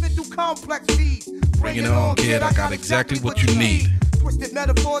bleeds me through complex feeds. Bring it on, kid. I got exactly what you need. Twisted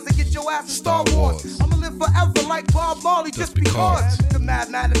metaphors that get your ass to Star Wars. I'ma live forever like Bob Marley just because. The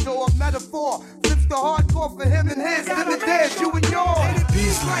mad matador of metaphor flips the hardcore for him and his. Then it dares you and yours. And it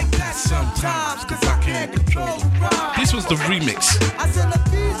Beats like that sometimes, cause I can't control the rhyme. This was the remix.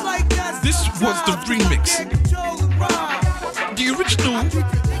 This was the remix. The original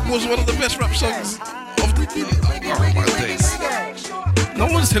was one of the best rap songs of the oh my days. No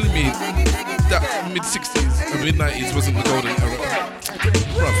one's telling me that mid-60s and mid-90s wasn't the golden era.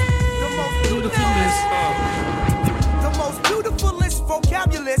 Bruv. The most beautifulest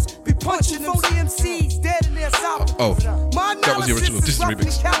vocabulist be punching 40 MCs dead in their south. Oh, that was the original. This is the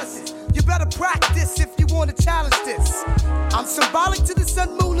remix. Calluses. You better practice if you want to challenge this. I'm symbolic to the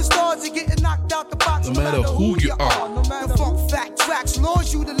sun, moon, and stars. You're getting knocked out the box no matter who you are. No matter the funk fact tracks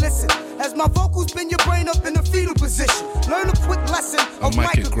lures you to listen. As my vocals bend your brain up in a fetal position. Learn a quick lesson of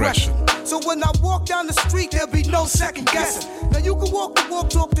mic aggression. So when I walk down the street, there'll be no second guessing. Now you can walk the walk,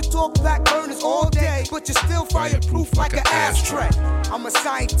 talk the talk, back burners all day, but you're still fireproof like an ashtray. I'm a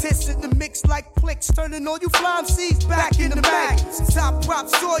scientist in the mix like clicks, turning all you fly MCs back into magnets. Top prop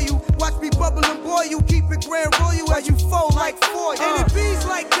saw you, watch me bubble and boil you, keep it grand royal as you fold like foil. And it beats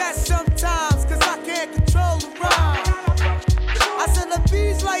like that sometimes, cause I can't control the rhyme. I said it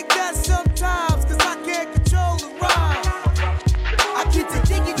beats like that sometimes, cause I can't control the rhyme. I keep it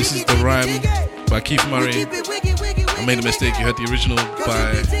diggy, this is the rhyme by Keith Murray. I made a mistake, you heard the original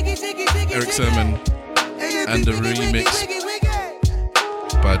by Eric Sermon and the remix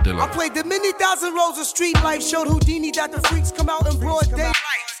by Dilla. I played the many thousand rows of street life, showed Houdini that the freaks come out in broad daylight.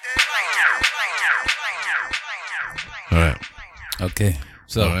 Alright. Okay.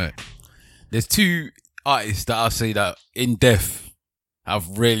 So there's two artists that I'll say that in death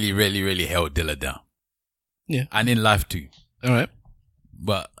have really, really, really held Dilla down. Yeah. And in life too. Alright.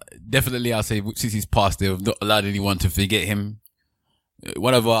 But definitely I'll say since he's passed, they've not allowed anyone to forget him.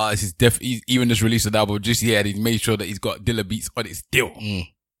 One of our artists is he's even just released an album just yet. He's made sure that he's got Dilla beats on it still.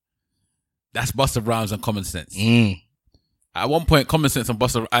 That's Busta Rhymes and Common Sense. At one point, Common Sense and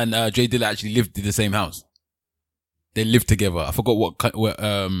Busta and Jay Dilla actually lived in the same house. They lived together. I forgot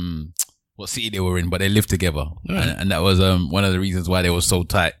what city they were in, but they lived together, and that was one of the reasons why they were so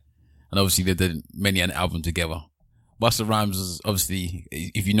tight. And obviously, they did many an album together. Busta Rhymes is obviously,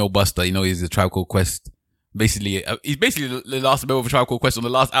 if you know Busta, you know he's a Tribe Called Quest. Basically, he's basically the last member of a Tribe Called Quest on the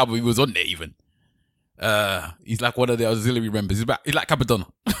last album he was on there. Even he's like one of the auxiliary members. He's like Capadonna.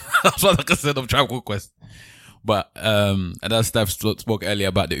 That's what I said of Tribe Called Quest. But and as Steph spoke earlier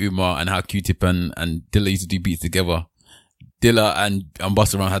about the Umar and how Q-Tip and Dilla used to do beats together. Dilla and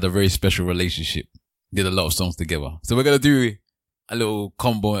Busta Rhymes had a very special relationship. Did a lot of songs together. So we're gonna do a little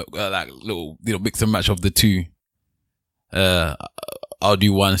combo, like little mix and match of the two. I'll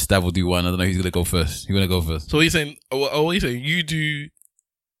do one, Stav will do one. I don't know who's gonna go first. Who's gonna go first? So what are you saying? What are you saying? You do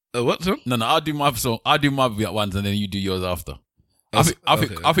what song? No, I'll do my song. I'll do my ones and then you do yours after. I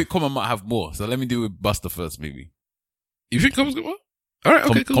think Common might have more, so let me do with Busta first, maybe. You think Common's got more? All right,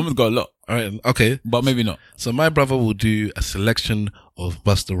 okay, cool. Common's got a lot. All right, okay, but maybe not. So my brother will do a selection of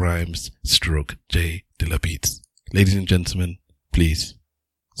Busta Rhymes stroke J Dilla beats. Ladies and gentlemen, please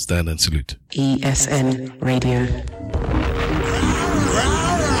stand and salute. ESN Radio.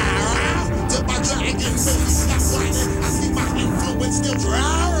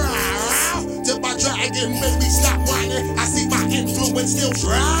 Dragon, make me stop whining. I see my influence still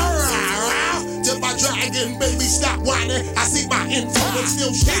shining. Till my dragon, make me stop whining. I see my influence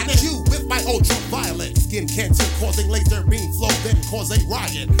still shining. You with my ultraviolet skin cancer causing laser beam flow, then cause a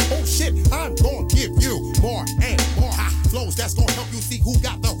riot. Oh shit, I'm gonna give you more and more hot flows that's gonna help you see who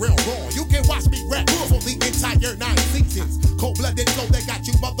got the real raw. You can watch me rap for the entire 9 seasons. Cold-blooded flow that got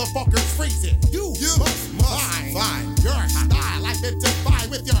you motherfuckers freezing. You must find your style. Identify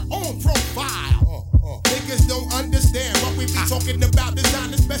with your own profile. Niggas don't understand what we be talking about.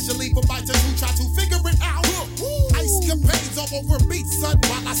 Design especially for biters who try to figure it out. Ice capades all over beats, son.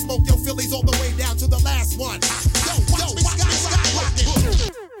 While I smoke your Phillies all the way down to the last one. Yo, watch me skyrocket.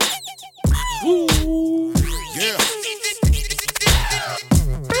 Yeah.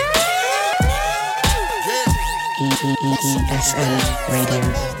 ESN Radio.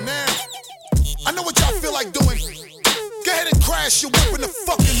 I know what y'all feel like doing. Go ahead and crash your whip in the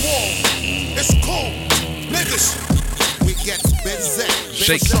fucking wall. It's cool. Niggas, we get busy.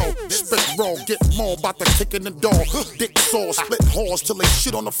 Shake. This spit raw, get more about the kick in the door. Dick saw, split halls till they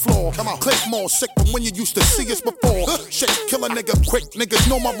shit on the floor. Come on, click more sick from when you used to see us before. Shit, kill a nigga quick, niggas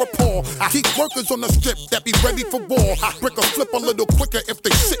know my rapport. Keep workers on the strip that be ready for war. Brick or flip a little quicker if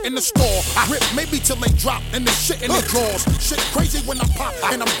they sit in the store. Rip maybe till they drop and they shit in the drawers. Shit crazy when I pop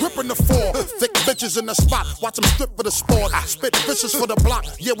and I'm gripping the floor. Thick bitches in the spot, watch them strip for the sport. Spit vicious for the block,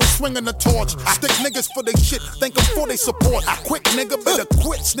 yeah we swinging the torch. Stick niggas for they shit, thank them for they support. Quick nigga better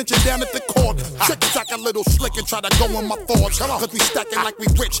quit snitching down at the court. Trick jack a little slick and try to go in my thoughts. Cause we stacking like we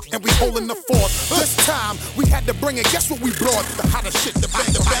rich and we holding the fort. This time we had to bring it, guess what we brought? The hottest shit, the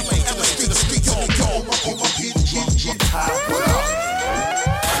bang, the ballet, and the street, yo, what up?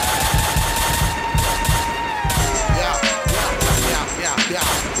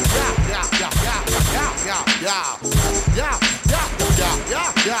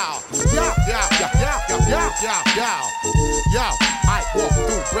 I walk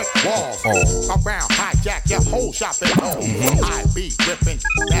through brick walls, around hijack your whole shopping mall. I be ripping,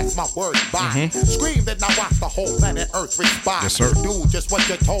 that's my word bond. Scream that I watch the whole planet Earth respond. Yes, sir. Do just what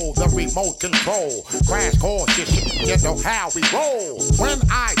you're told, the remote control. Crash course, you know how we roll. When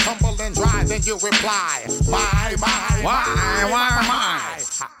I tumble and drive, then you reply, my.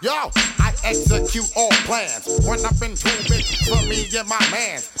 Yo, I execute all plans. When I've been too big for me and my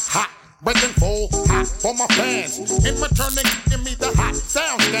man. Hot, breaking full, hot for my fans. In return, they give me the hot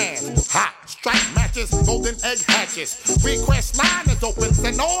sound stand. Hot, strike matches, golden egg hatches. Request line is open,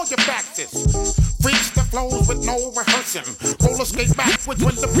 send all your faxes. Reach the flows with no rehearsing. Roller skate backwards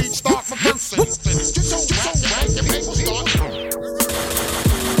when the beat starts reversing. Just so right, your people start.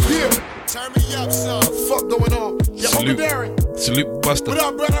 Yeah, turn me up, son. Fuck going on? Yeah, Salute. Uncle Darren. Salute Buster. What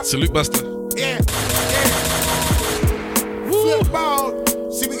up, brother? Salute Buster. Yeah. Flip ball.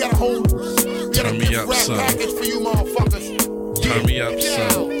 See, we got a whole Turn me up, rap son. package for you motherfuckers. Turn me up,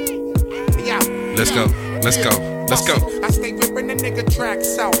 son. Yeah. Let's go. Let's go. Let's go. I stay ripping the nigga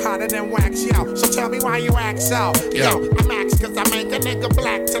tracks out, hotter than wax, yo. So tell me why you ax out. Yo, I'm ax cause I make a nigga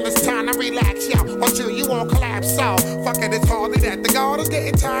black till it's time to relax, yo. Until you won't collapse out. Fuck it, it's hardly that. The guard is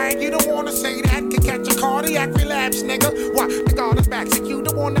getting tired, you don't wanna say that. Can catch a cardiac relapse, nigga. What? The guard is back, so you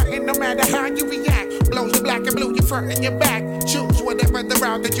don't want nothing no matter how you react. Blows the black and blue, you front and your back. Choose whatever the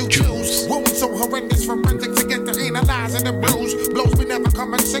route that you choose. Wounds so horrendous, forensics to get to analyzing the bruise. Blows we never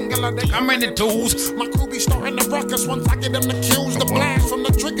come in singular, they come in the tools. My crew be starting the ruckus once I get them the cues. The blast from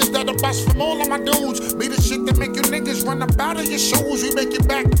the triggers that'll bust from all of my dudes. Be the shit that make you niggas run up out of your shoes. We make you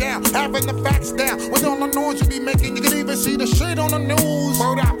back down, having the facts down. With all the noise you be making, you can even see the shit on the news.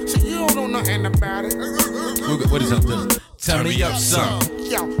 Word out, so you don't know nothing about it. What is that? Turn me up, son.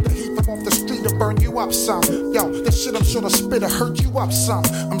 Yo, the heat from off the street to burn you up some. Yo, the shit I'm sure to spit to hurt you up some.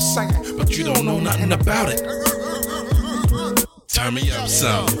 I'm saying, But you don't know nothing about it. Turn me up,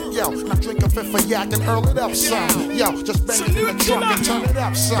 son. Yo, now drink a fifth of yak and hurl it up some. Yo, just bang it in the trunk and turn it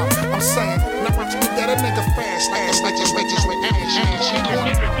up some. I'm saying, now watch me get a nigga fast. Like just bitches with ass.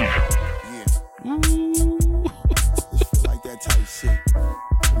 Just feel like that type shit.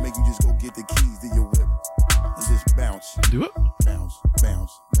 It'll make you just go get the keys to your whip and just bounce. Do it? Bounce,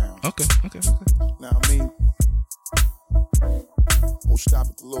 bounce, bounce. Okay. Now I mean, go stop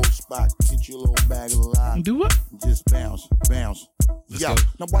at the little spot, get you a little bag of lime. Do what? Just bounce, bounce. Let's Yo, go.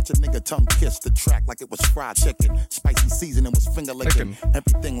 now watch a nigga tongue kiss the track like it was fried chicken. Spicy seasoning was finger licking.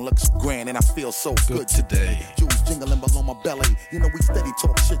 Everything looks grand and I feel so good today. Jewels jingling below my belly. You know we steady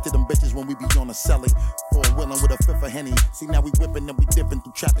talk shit to them bitches when we be on the celly. Four-wheeling with a fifth of Henny. See now we whipping and we dipping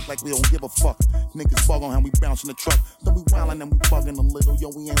through traffic like we don't give a fuck. Niggas bug on how we bouncing the truck. Then we wildin' and we bugging a little. Yo,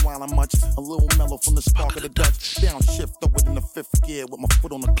 we ain't wildin' much. A little mellow from the spark of the Dutch. Downshift, throw it in the fifth gear with my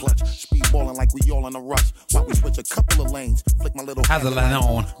foot on the clutch. Speedballing like we all in a rush. While we switch a couple of lanes. Flick my little How's the line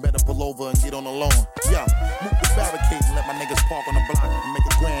on? Better pull over and get on the lawn. Yo, move the barricade and let my niggas park on the block and make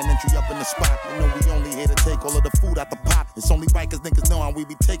a grand entry up in the spot. You know we only here to take all of the food out the pot. It's only right cause niggas know how we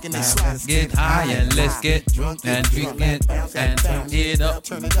be taking these slots. Let's get high and let's get drunk and drink it and turn it up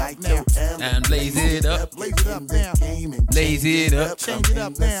and blaze it up. Blaze it up now. Blaze it up. Change it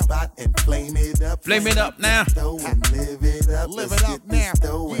up now. And flame it up. Flame it up now. Live it up. Live it up now.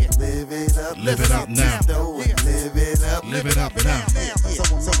 Live it up. Live it up now. Live it up. Live it up now.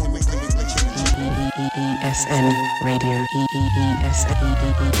 ESN Radio. ESN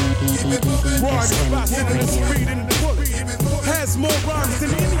Radio. Has more rhymes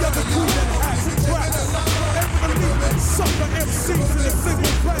than any other crew that has tracks. Every sucker MCs in a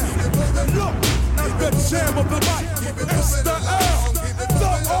single class. Look at the jam of the mic. It's the L, the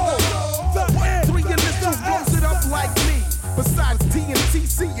O, the N. 3 initials blows it up like me. Besides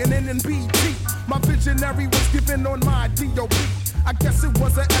TNTC and NNBT, my visionary was given on my DOB. I guess it it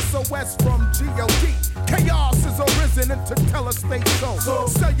was a SOS from G.O.D. Chaos is arisen and to tell us stay so.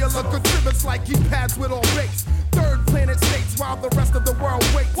 Cellular contributes like keypads with all rates. Third planet states while the rest of the world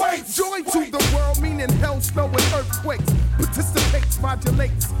waits. Joy to the world, meaning hell, snow, and earthquakes. Participates,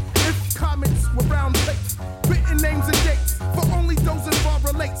 modulates. If comments were round plates, written names and dates. For only those involved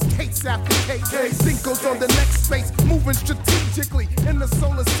relates. Case after case. Cinco's on the next space. Moving strategically in the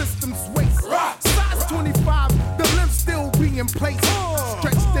solar system's waist. Size 25, the limbs still be in place.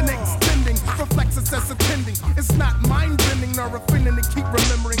 Stretched and extending. Reflexes that's attending. It's not mind-bending nor offending to keep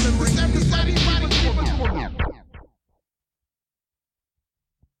remembering.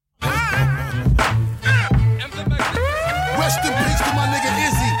 Rest in peace to my nigga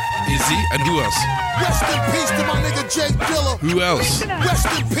Izzy. Izzy and who else? Rest in peace to my nigga Jay Dilla. Who else? Rest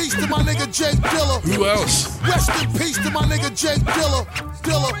in peace to my nigga Jay Dilla. Who else? Rest in peace to my nigga Jay Dilla.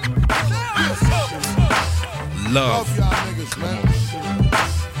 Love y'all niggas, man.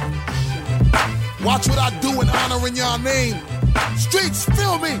 Watch what I do in honoring y'all name. Streets,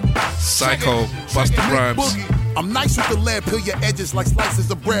 feel me. Psycho, Busta Rhymes. I'm nice with the lead, peel your edges like slices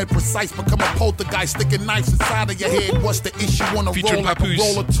of bread. Precise, become a poltergeist, sticking knives inside of your head. What's the issue on a roll like a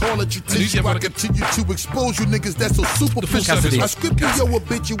roll of toiletry tissue? I continue to expose you niggas that's so superficial. I script you your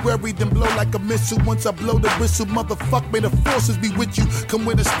obituary, then blow like a missile. Once I blow the whistle, motherfuck, may the forces be with you. Come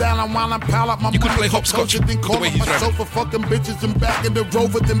with a style, I'm while I'm pal out my you could play hopscotch. Then call up my sofa, fucking bitches and back in the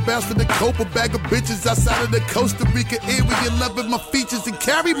Rover, then bounce to the cope, a bag of bitches outside of the Costa Rica area, loving my features and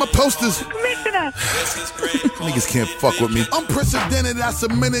carry my posters. Niggas can't fuck with me. Unprecedented, I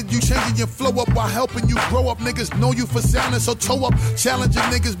submitted. You changing your flow up while helping you grow up. Niggas know you for sounding so toe up. Challenging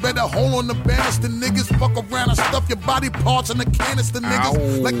niggas, better hold on the banister. Niggas fuck around and stuff your body parts in the canister.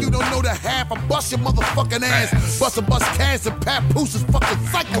 Niggas like you don't know the half. I bust your motherfucking ass. Bust cans and papoose is fucking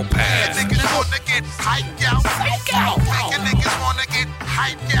psychopath. Niggas wanna get hyped out. Making niggas wanna get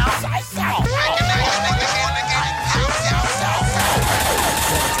hyped out. Making niggas wanna get hyped out.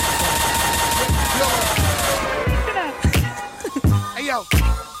 Hey yo,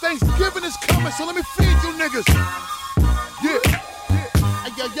 Thanksgiving is coming, so let me feed you niggas. Yeah.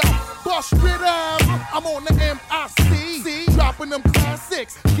 Hey yo, bust it up. I'm on the MIC, dropping them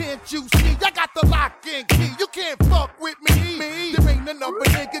classics. Can't you see? I got the lock and key. You can't fuck with me. There ain't another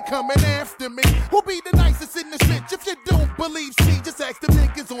nigga coming after me. Who'll be the nicest in this bitch? If you don't believe, see, just ask the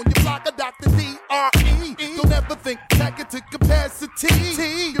niggas on your block of Dr. D.R.E. Don't ever think back into capacity.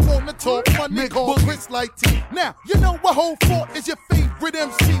 You wanna talk money, call Chris like T. Now, you know what whole fort is your favorite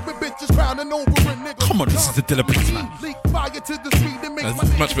MC with bitches crowning over a nigga. Come on, this is the Dilla Beats, man. Leak fire to the street and make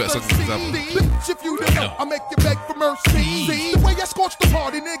That's much better song than this album. Bitch, if you don't know, I make you beg for mercy. See, the way I scorch the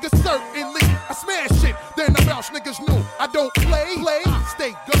party, niggas certainly. I smash shit, then I bounce, niggas know I don't play. I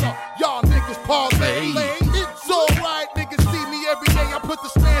stay gutter, y'all niggas parlay. It's alright, niggas see me every day. I put the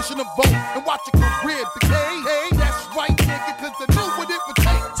smash in the vote and watch your career decay. Hey, that's right, nigga, cause I knew what it would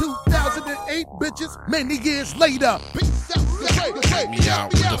take. 2008, bitches, many years later. Peace out, Take me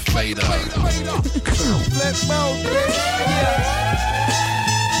out with the fader. Let's go,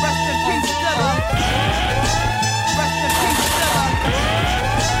 Rest in peace, Dilla. Rest in peace, Dilla.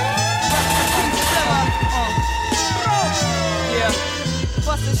 Rest in peace, Dilla. Yeah.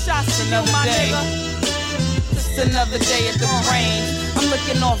 Bustin' shots another day. Just another day at the range. I'm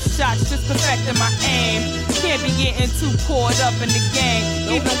looking off shots, just perfecting my aim. Can't be getting too caught up in the game.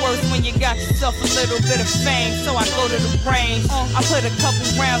 Even worse when you got yourself a little bit of fame. So I go to the range. I put a couple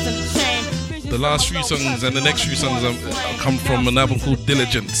rounds in the chain. The last few songs and the next few songs come from an album called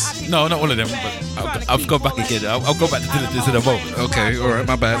Diligence. No, not all of them, but I'll go back again. I'll go back to Diligence in a moment. Okay, alright,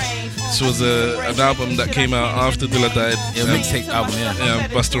 my bad. This was an album that came out after Dilla died. Yeah, mixtape album, yeah. Yeah,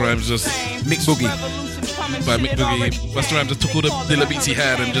 Busta Rhymes just... Mick Boogie. By Mick Boogie. Busta Rhymes just took all the Dilla beats he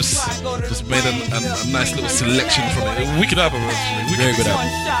had and just made a nice little selection from it. A wicked album, actually. Very good album.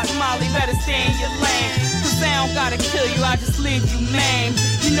 Molly, better stay in your lane. Cause I don't gotta kill you, I just leave you maimed.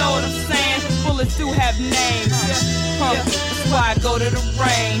 You know what I'm saying? Bullets do have names. That's why I go to the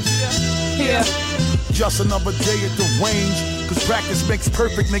range. Yeah. Just another day at the range. Cause practice makes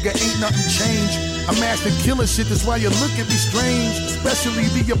perfect, nigga, ain't nothing changed. I'm mastered killing shit, that's why you look at me strange. Especially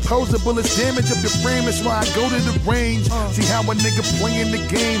the opposer, bullets damage up your frame, that's why I go to the range. See how a nigga playing the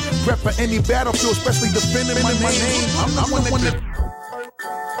game. Prep for any battlefield, especially defending my name. I'm the one that...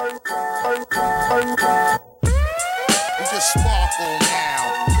 We just sparkle now.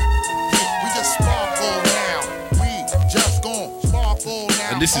 We just sparkle now. We just gon' sparkle now.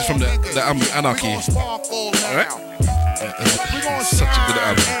 And this is from the album Anarchy. Alright? Such a good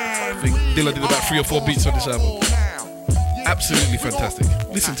album. I think Dilla did about 3 or 4 beats on this album. Absolutely fantastic.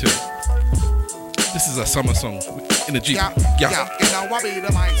 Listen to it. This is a summer song. in the Jeep. Yeah. You know I be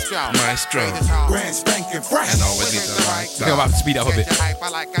the maestro. Grand spanking fresh. And always get the right. I think I'm about to speed up a bit. Hype, I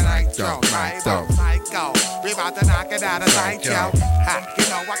like a nitro. Psycho. We about to knock it out of sight, yo. Ha, you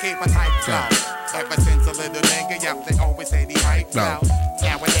know I keep a tight flow. Ever since a little nigga, yo, they always say the hype flow.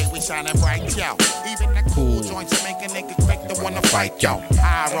 Nowadays we shining bright, yo. Even the cool joints make a nigga quick to wanna fight, yo.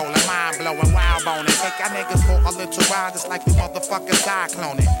 Eye rolling, mind blowing, wild boning. Take our niggas for a little ride, just like the motherfuckers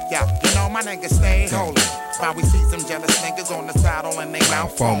cycloning. Yeah, you know my niggas stay holy. While we see some jealous niggas on the side, all in they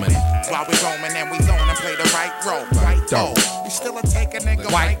mouth foaming. While we roaming and we zone and play the right role. Right go. We still a take a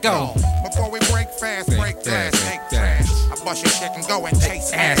nigga white go. Before we break fast, break fast, take trash. I bust your shit and go and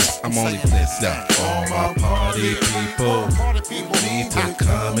chase ass. I'm only this, yeah. All my party people need to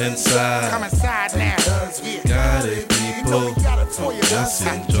come inside. Come inside now. Got it, people. Just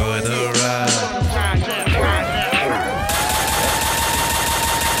enjoy the ride.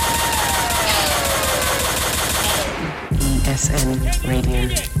 ESN Radio.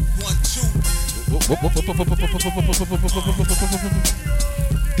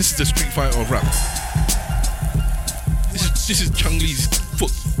 This is the Street Fighter of rap. This is Chung Lee's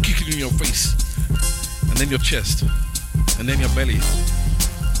foot kicking in your face, and then your chest, and then your belly,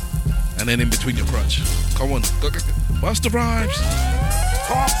 and then in between your crotch. Come on, bust the rhymes.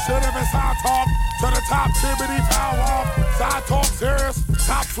 Talk shit if it's high talk to the top, tibbity power. Side talk serious,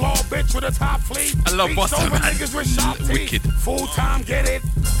 top floor bitch with a top fleet. I love Busta, man. Wicked. Full time, get it.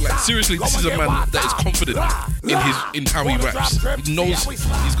 Like seriously, this is a man that is confident in how he raps. He knows he's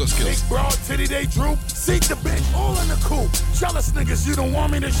got skills. Big broad titty, they droop. Seek the bitch, all in the coop. Jealous niggas, you don't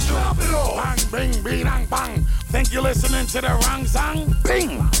want me to shoot. Bang, bing, bing, bang, bang. Think you listening to the wrong song?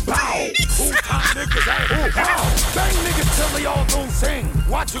 Bing, bow. Full time niggas, hey, pow. Bang niggas till they all don't sing.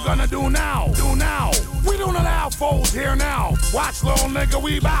 What you gonna do now? Do now. We don't allow foes here now. Watch little nigga,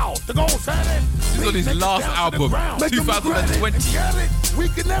 we bow. The goal set it. He's on his last album, 2020. We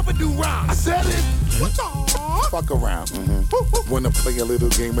can never do wrong. I said it. Fuck around. Wanna play a little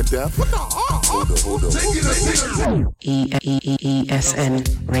game of death? Hold on. ESN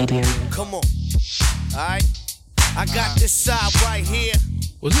Radio. Come on. Alright. I got this side right here.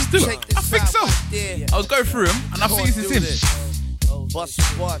 Was this Dilla? I think so. I was going through him, and I think this is him. Bust.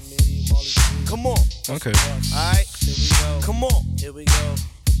 Come on. Okay. Alright. Here we go. Come on. Here we go.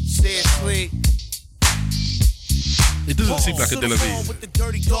 Seriously. It doesn't seem like a Dilla beat. With the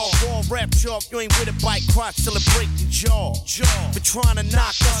dirty dog, all rap sharp. You ain't with it, bite crotch till it break your jaw. For trying to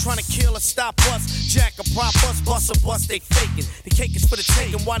knock us, trying to kill us, stop us. Jack a prop us, bust, they faking. The cake is for the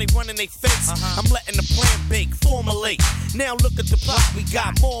taking while they running they face. I'm letting the plan bake, formulate. Now look at the plot we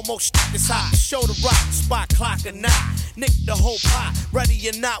got. More shit is hot. Show the rock, spot, clock or not. Nick the whole pot, ready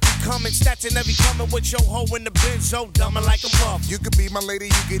or not, we coming. Snatching every coming with your hoe in the benzo, dumbing like a muff. You could be my lady,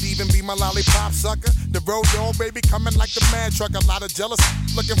 you could even be my lollipop sucker. The road dog, baby, coming like the man truck. A lot of jealous,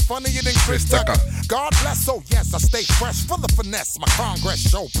 looking funnier than Chris Tucker. God bless, oh yes, I stay fresh, full of finesse. My Congress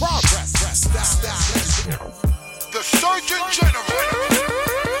show progress. The Surgeon General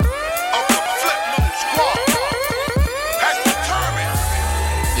of the Flip Mode Squad has determined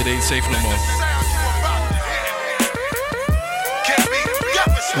It ain't safe no more.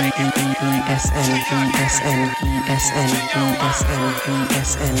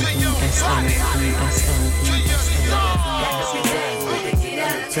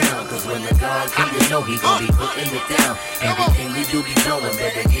 Cause when the guard come, you know he gon' be putting it down. Everything we do be blowing,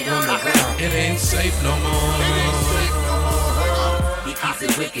 better get on the ground. It ain't safe no more. He keeps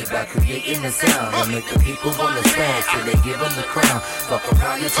it wicked by creating the sound and make the people wanna stand till they give him the crown. Fuck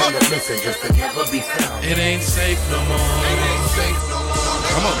around and tell them listen just to never be found. It ain't safe no more. It ain't safe no more.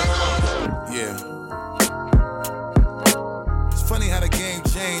 Come on. Yeah. It's funny how the game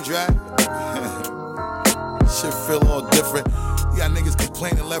changed, right? Shit feel all different. You got niggas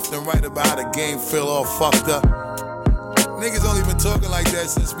complaining left and right about how the game feel all fucked up. Niggas only been talking like that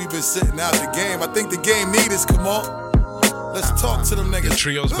since we been sitting out the game. I think the game need us, come on. Let's talk to them niggas. The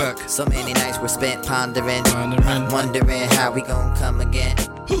trio's back. So many nights were spent pondering. Wondering how we gon' come again.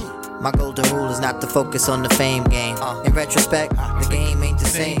 My golden rule is not to focus on the fame game. In retrospect, the game ain't the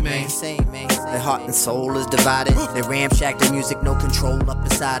same, man. Their heart and soul is divided. They ramshack the music, no control up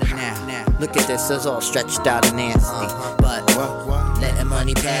inside it now. Look at this, it's all stretched out and nasty. But letting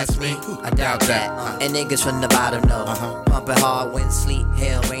money pass me, I doubt that. And niggas from the bottom know. Pumping hard, wind, sleet,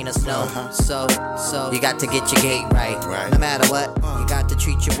 hail, rain or snow. So you got to get your gate right. No matter what, you got to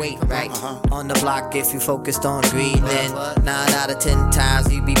treat your weight right. On the block, if you focused on greed, then 9 out of 10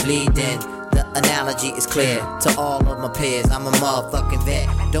 times you be bleeding. The analogy is clear to all of my peers. I'm a motherfucking vet.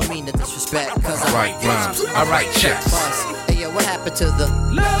 Don't mean to disrespect, cause I write rhymes, I write checks. Hey yo, what happened to the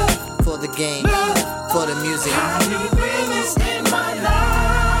love? for the game, for the music.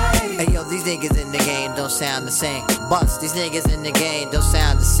 Hey yo, these niggas in the game don't sound the same. Bust, these niggas in the game don't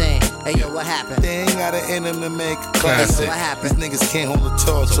sound the same. Hey yo, what happened? They ain't got an enemy to make a Classic. classic. What happened? These niggas can't hold a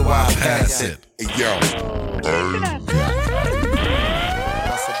torch, so why pass it? Hey yo.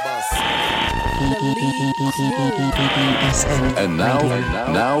 ESN And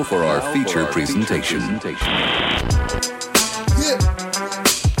now for our feature presentation. Yeah.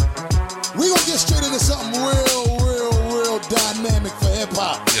 We gonna get straight into something real dynamic for hip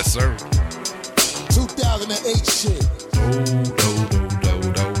hop. Yes, sir. 2008 shit.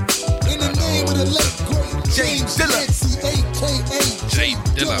 In the name of the late great James Dilla, aka J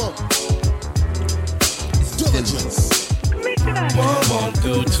Dilla. Diligence. One won't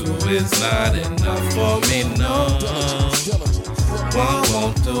do, two is not enough for me, no. One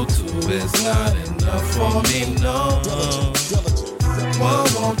won't do, two is not enough for me, no. One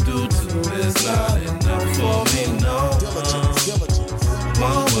won't do, two is not enough for me, no.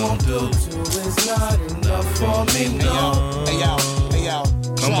 One won't do, two is not enough for me, no. Hey yo,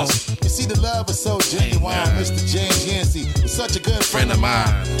 come on. You see the love is so genuine, Mr. James Yancey. You're such a good friend of mine.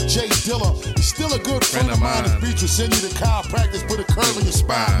 Jay Dilla, you're still a good friend of mine. This beat will send you to chiropractic, put a curve in your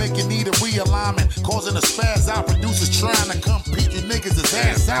spine, make you need a realignment, causing a spaz out. Producers trying to compete, you niggas is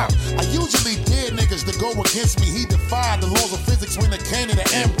ass out. I usually dare niggas to go against me. He defied the laws of physics when it came to the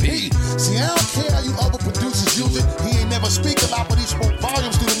MP. See, I don't care how you other producers use it. He ain't never speak a lot, but he spoke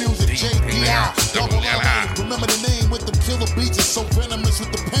volumes through the music. JPI, double L. Remember the name with the killer beats is so venomous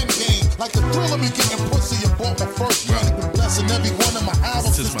with the pen game. Like the thrill of me getting pussy and bought my first one. Been blessing every one of my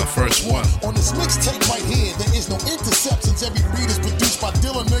albums. This is my first one. On this mixtape right here, there is no interceptions. Every beat is produced by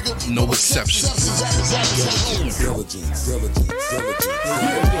Dilla, nigga. No exceptions. Diligence.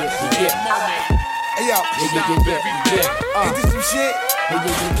 Hey yo. Ain't this some shit?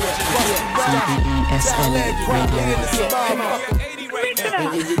 ESN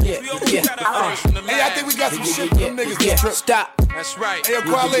Hey, I think we got some shit for them niggas to trip. Stop. That's right. Hey, yo,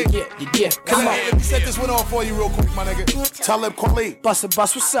 Kweli. Come on. Let me set this one on for you real quick, my nigga. Talib Kweli. Bust,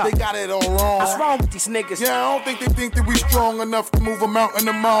 what's up? They got it all wrong. What's wrong with these niggas? Yeah, I don't think they think that we strong enough to move a mountain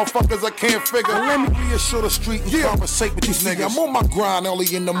of motherfuckers. I can't figure. Let me reassure the street and conversate with these niggas. I'm on my grind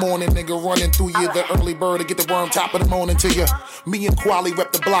early in the morning, nigga, running through you. The early bird to get the worm top of the morning to you. Me and Kweli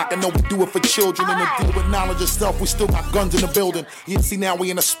rep the block. I know we do it for children and to deal with knowledge of self. We still got guns in the building. You see now we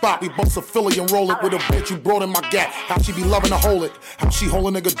in a spot. We bust a Philly and roll it with a bitch you brought in my gap. How she be loving to hold it. How she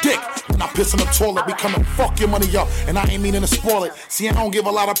hold a nigga dick. When I piss in the toilet, we come and fuck your money up. And I ain't meaning to spoil it. See, I don't give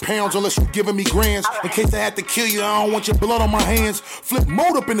a lot of pounds unless you giving me grands. In case I had to kill you, I don't want your blood on my hands. Flip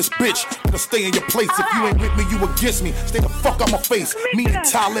mode up in this bitch. Better stay in your place. If you ain't with me, you against me. Stay the fuck out my face. Me and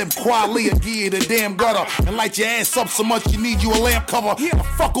Talib Kweli will give you the damn gutter. And light your ass up so much you need you a lamp cover. And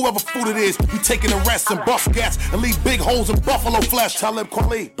fuck whoever food it is. You taking a rest and bust gas and leave big holes in buffalo flesh. Talib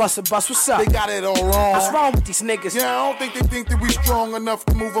Kweli. Bust, what's up? They got it all wrong. What's wrong with these niggas? Yeah, I don't think they think that we strong enough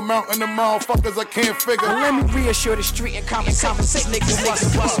to move a mountain of motherfuckers. I can't figure. Well, let me reassure the street and conversate niggas. What's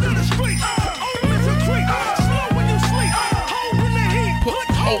Put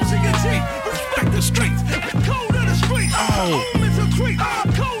holes in your teeth. Respect the streets. Code of the street. Homeless a creep.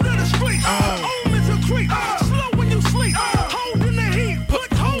 Code of the street. Homeless a creep. Slow when you sleep. Hold in the heat.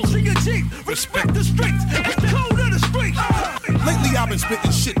 Put holes in your teeth. Respect the streets. Code of the street. Lately I've been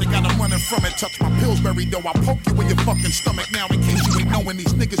spitting shit that got them running from it. Touch my Pillsbury though, I poke you in your fucking stomach. Now in case you ain't knowing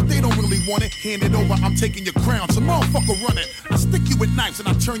these niggas, they don't really want it. Hand it over, I'm taking your crown, so motherfucker run it. I stick you with knives and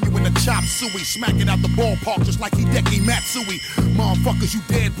I turn you into chop suey. Smack it out the ballpark just like Hideki Matsui. Motherfuckers, you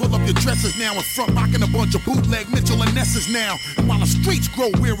dead, pull up your dresses now. In front rocking a bunch of bootleg Mitchell and Nesses now. And while the streets grow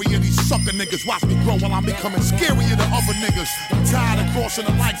weary of these sucker niggas, watch me grow while I'm becoming scarier than other niggas. I'm tired of crossing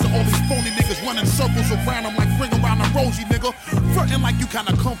the likes of all these phony niggas running circles around them like ring around a rosy nigga. Frontin' like you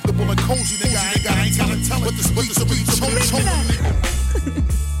kinda comfortable and cozy, nigga. I ain't gotta tell it, but the streets told me.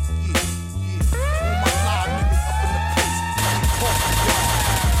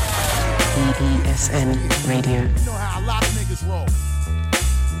 ESN Radio. You know how a lot of niggas roll.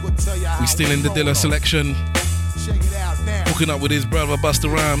 We still in the Dilla selection. Check it out now. Hooking up with his brother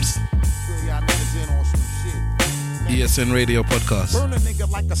Busta Rhymes. ESN Radio Podcast. Burn a nigga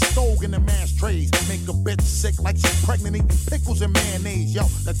like a stove in a man's trays. Make a bitch sick like she's pregnant eating pickles and mayonnaise. Yo,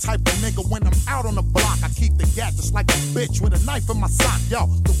 the type of nigga when I'm out on the block, I keep the gat just like a bitch with a knife in my sock. Yo,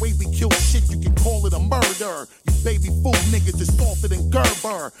 the way we kill shit, you can call it a murder. You baby fool niggas is softer than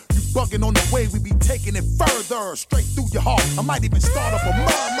Gerber. You bugging on the way we be taking it further. Straight through your heart. I might even start up a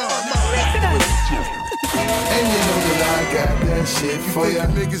murmur. And you know that I got that shit for ya.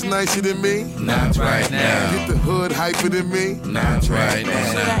 Niggas nicer than me? Not right now. Get the hood hyper than me? Not right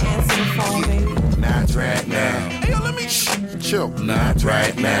now. Not right now. Hey, yo, let me chill. Not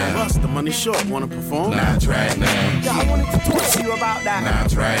right now. Bust the money short. Wanna perform? Not right now. Yo, I wanted to talk to you about that.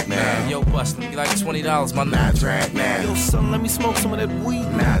 Not right now. Yo, Bust, let me like $20, my Not right now. Yo, son, let me smoke some of that weed.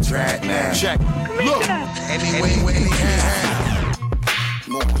 Not right now. Check. Look. Anyway,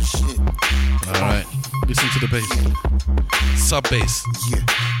 no shit. All right. Listen to the bass. Sub bass. Yeah.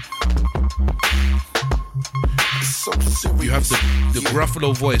 So serious. You have the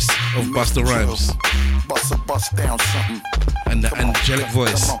gruffalo voice of Busta Rhymes Bust down something. and the angelic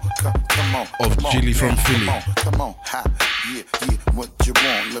voice of Jilly from Philly. Come on, ha, yeah, what you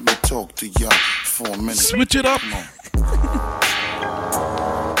want? Let me talk to y'all for a minute. Switch it up. Come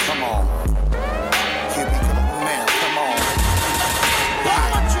on. Here we go now, come on.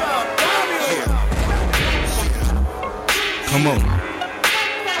 Come on.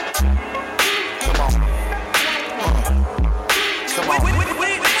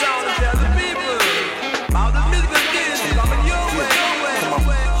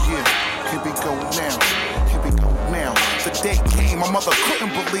 Day came, my mother couldn't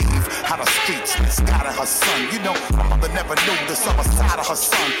believe how the streets misguided her son. You know, my mother never knew this other side of her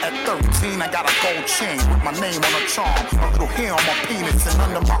son. At 13, I got a gold chain with my name on a charm, a little hair on my penis and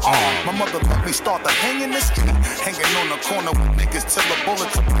under my arm. My mother let me start to hang in the street, hanging on the corner with niggas till the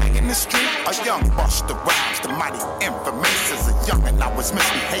bullets are banging the street. A young Busta Rhymes, the mighty infamous. As a youngin', I was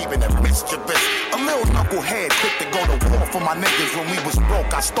misbehaving and mischievous. A little knucklehead, quick to go to war for my niggas. When we was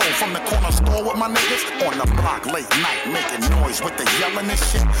broke, I stole from the corner store with my niggas. On the block late night, making noise with the yelling and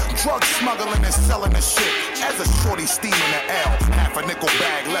shit. Drug smuggling and selling and shit. As a shorty steaming the L, half a nickel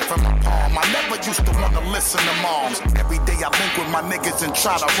bag left in my palm. I never used to want to listen to moms. Every day I link with my niggas and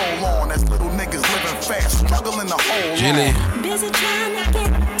try to roll on. As little niggas living fast, struggling to hold Jilly. on. Busy trying to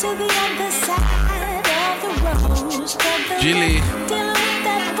get to the other side of the road. Struggling, Jilly. dealing with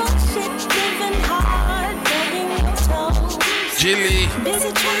that bullshit, living hard, begging your toes. Jilly.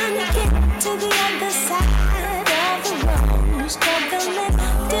 Busy trying to get to the other side of the road. Struggling,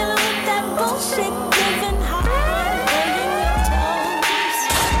 dealing with that bullshit, living hard, begging your toes.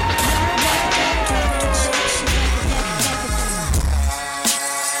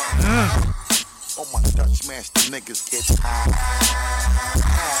 Oh my Dutch master niggas get high.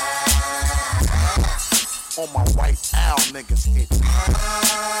 On my white owl niggas get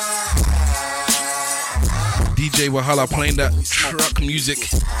DJ Wahala playing that truck music.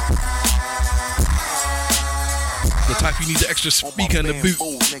 The type you need the extra speaker in the boot.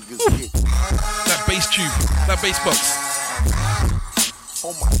 That bass tube, that bass box.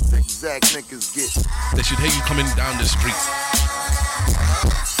 Oh my zigzag niggas get. They should hear you coming down the street.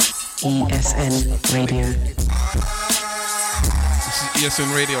 ESN Radio. This is ESN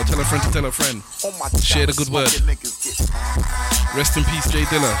Radio. Tell a friend to tell a friend. Share the good word. Rest in peace, J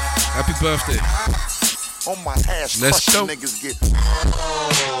Dilla. Happy birthday. On my hash Let's go. niggas get.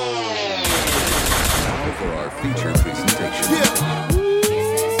 Now for our feature presentation.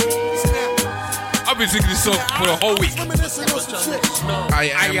 I've been singing this song for the whole week.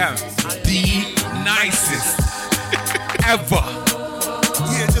 I am the nicest ever.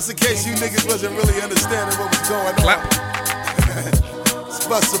 Yeah, just in case you niggas wasn't really understanding what was going on. It's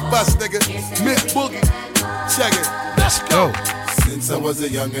bust a bust, nigga. Mick Boogie. Check it. Let's go. Since I was a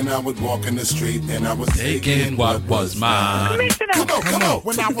youngin', I would walk in the street and I was Taking what was mine. Come on.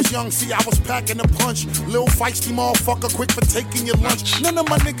 When I was young, see, I was packing a punch. Lil' feisty motherfucker, quick for taking your lunch. None of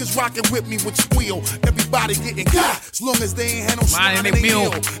my niggas rockin' with me would squeal. Everybody getting got, as long as they ain't had no slime in their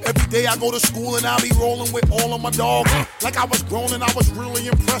meal. Every day I go to school and I be rolling with all of my dogs. Like I was grown and I was really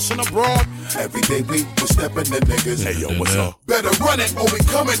impressing abroad. Every day we was stepping the niggas. Hey, yo, what's up? Better run it or we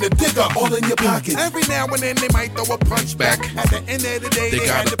coming to dig up all in your pockets. Every now and then they might throw a punch back. At the end of the day, they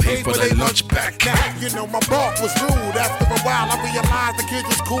had to pay for their lunch back. Now, you know, my bark was rude. After a while, I realized the kids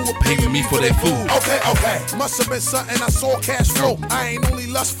was cool with paying me for their food. Okay. Must have been something I saw cash flow. I ain't only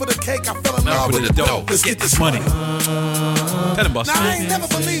lust for the cake, I fell in love with the dough. Let's get this money. Tell him, boss. Now, I ain't never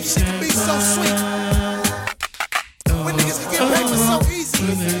believed shit could be so sweet. When niggas can get paper so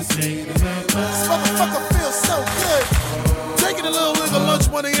easy. This motherfucker feels so good. Taking a little nigga lunch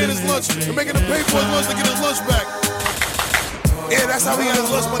money in his lunch and making him pay for his lunch to get his lunch back. Yeah, that's how we got his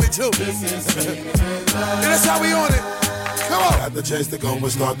lunch money too. Yeah, that's how we on it. Come on. Got the chance to go and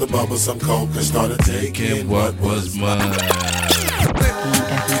start the bubble some coke and started taking what was mine.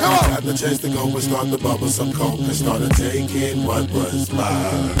 Come on. Got the chance to go and start the bubble some coke and started taking what was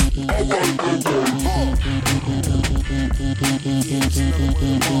mine.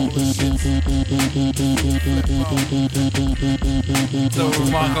 So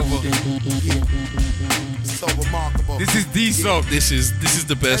remarkable. So remarkable. This is the song. This is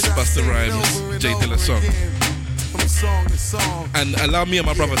the best Busta Rhymes J Dilla song. From song to song. And allow me and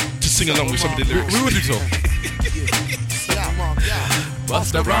my brother to sing along with some of the lyrics. We will do so.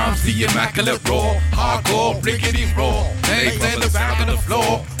 Busta Rhymes, the immaculate raw, hardcore, rickety raw. They play the back on the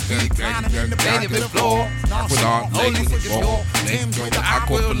floor. Native the floor. With our holy floor. Named with the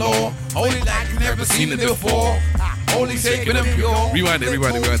aqua law. Holy like you never seen it before. Holy sacred and pure. Rewind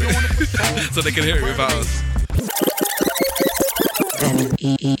it. So they can hear it without us.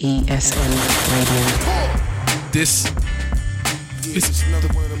 ESN Radio. This is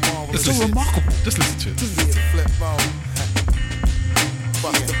so remarkable. Just listen to it. Flip mode.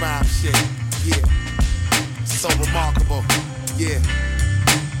 Busta Rhymes shit. Yeah. So remarkable. Yeah.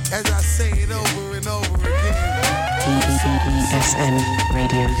 As I say it over and over again. ESN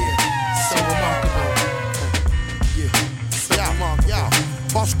Radio. So remarkable. Yeah. So remarkable.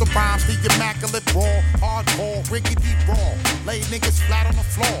 Busta Rhymes, the immaculate raw, hardcore, rickety raw. Lay niggas flat on the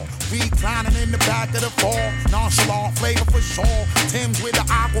floor, reclining in the back of the fall. Nonchalant flavor for sure. Tim's with the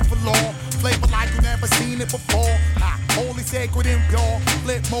aqua for law. Flavor like you never seen it before. Holy, sacred, and pure.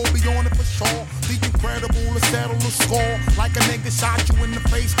 Flip Moby on it for sure. The incredible to settle the score. Like a nigga shot you in the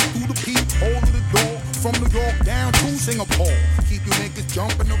face through the peephole of the door. From New York down to Singapore. Keep you niggas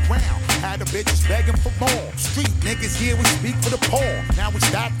jumping around. Had the bitches begging for more. Street niggas here, we speak for the poor. Now we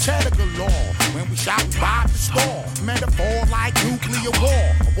stack cheddar galore. When we shout, we rob the store. Metaphor like nuclear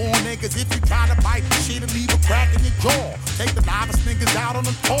war. I warn niggas if you try to bite the shit and leave a crack in your jaw. Take the novice niggas out on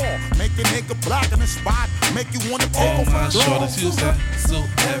the tour. Make a nigga black in the spot. Make you wanna take All my shorties use that so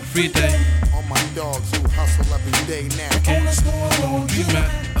every day. All my dogs who hustle every day now. On the store laundromat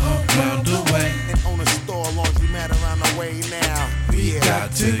around the way. And on the store laundromat around the way now. We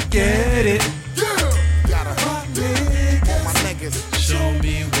got to get it. Yeah. Gotta all my niggas. Show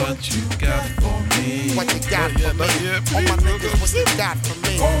me what you got for me. What you got for me. All my niggas, what you got for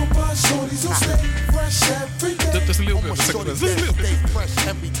me. All my shorties will stay fresh every day. Just a little bit. Just a little bit. Stay fresh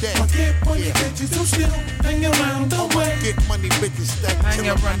every day. My get money bitches who still hang around the way. Get money bitches that Hang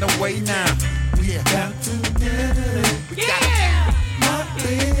around the way now. Yeah. Got to get it. We got it. My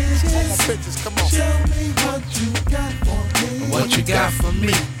bitches. All my bitches, come on. Show me what you got for me. What you got for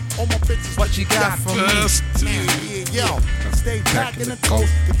me? All my bitches, What you got for me? Yeah, yo, stay back in the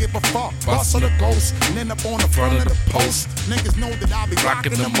coast to give a fuck. Bust on the ghost, and end up on the front of the post. Niggas know that I'll be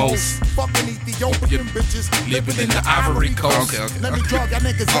rocking the most. Fucking Ethiopian bitches, living in the Ivory Coast. Okay. Let me drug y'all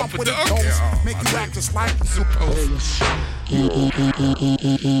niggas up with a dose. Make you act just like you supposed.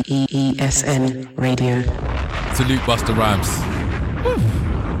 ESN Radio. Salute Busta Rhymes.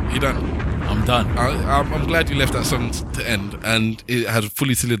 You done? I'm done. I'm glad you left that song to end, and it has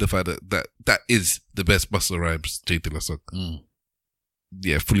fully solidified that is the best Busta Rhymes J Dilla song.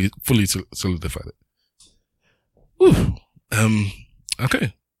 Yeah, fully solidified it. Ooh.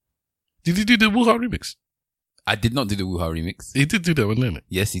 Okay. Did you do the Wuha remix? I did not do the Wuha remix. He did do that one, didn't it?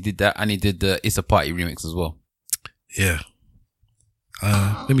 Yes, he did that, and he did the It's a Party remix as well. Yeah.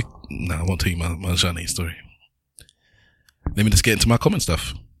 I won't tell you my Shani story. Let me just get into my comment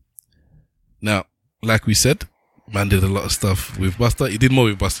stuff. Now, like we said, man did a lot of stuff with Busta. He did more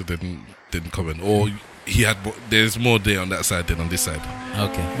with Busta than Common, or he had. There's more there on that side than on this side.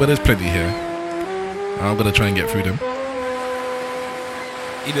 Okay, but there's plenty here. I'm gonna try and get through them.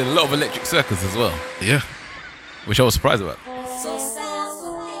 He did a lot of Electric Circus as well. Yeah, which I was surprised about.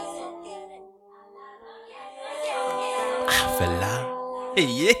 Fella, hey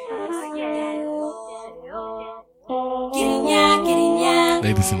yeah.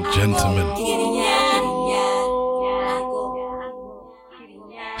 Ladies and gentlemen.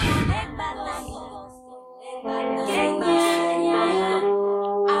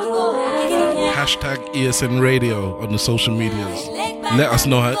 Hashtag ESN Radio on the social medias. Let us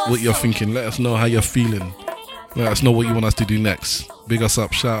know what you're thinking. Let us know how you're feeling. Let us know what you want us to do next. Big us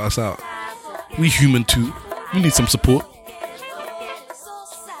up, shout us out. We human too. We need some support.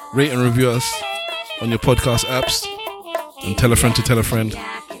 Rate and review us on your podcast apps. And tell a friend to tell a friend.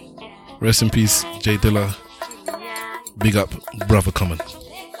 Rest in peace, J Dilla. Big up, brother Common.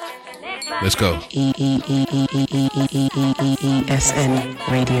 Let's go. ESN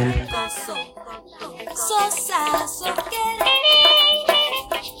Radio.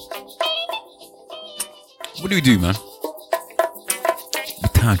 What do we do, man? We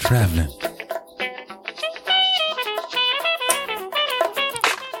time traveling.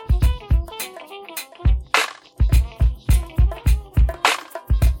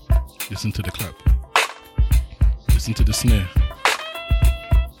 Listen to the clap. Listen to the snare.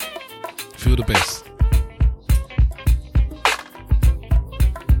 Feel the bass.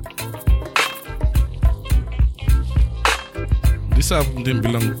 This album didn't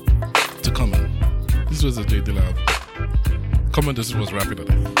belong to Common. This was a J Dilla album. Common just was rapping on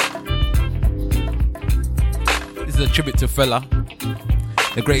it. This is a tribute to Fella,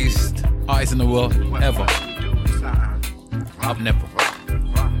 the greatest artist in the world ever. I've never.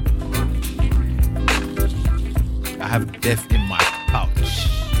 I have death in my pouch.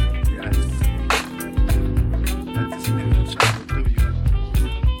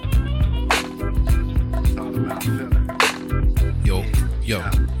 Yo, yo,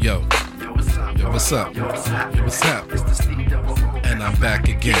 yo. Yo, what's up? Yo, what's up? And I'm back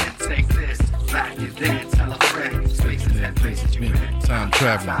again. Time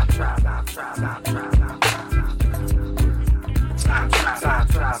traveling.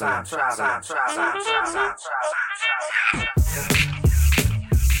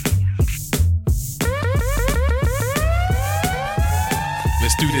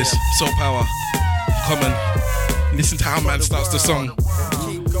 Let's do this. Soul Power. Common. Listen to how man starts the song.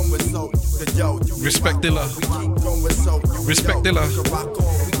 Respect Dilla. Respect Dilla.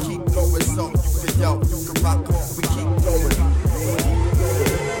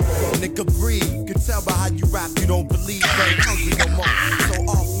 Nigga breathe, can tell by how you rap you don't believe. Ain't hungry no more, so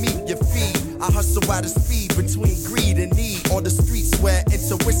off me you feed. I hustle at a speed between greed and need. On the streets where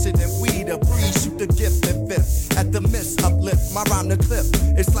intuition and weed a breeze. Shoot the gift and fifth. At the miss, uplift my rhyme the clip.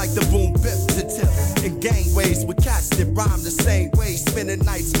 It's like the boom bip to tip. In gangways with cats that rhyme the same way. Spending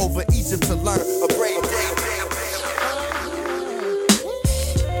nights over Egypt to learn a brave day.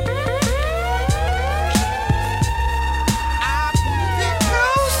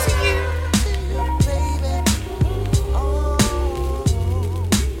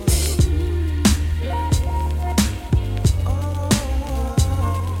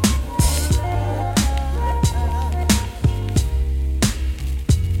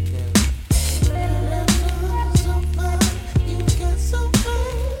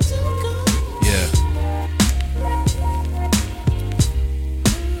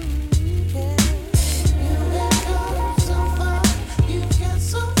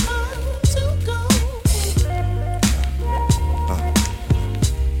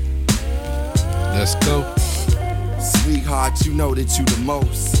 Let's go. Sweetheart, you know that you the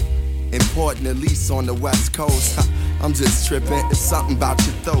most important, at least on the West Coast. I'm just tripping, it's something about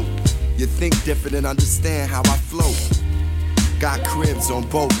your throat. You think different and understand how I float. Got cribs on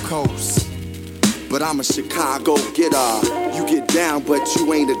both coasts, but I'm a Chicago getter. You get down, but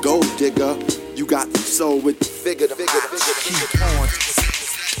you ain't a gold digger. You got the soul with the figure. Keep on.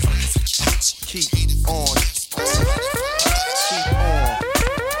 Keep on.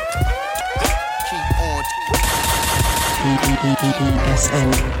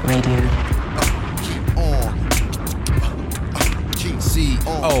 ESN Radio.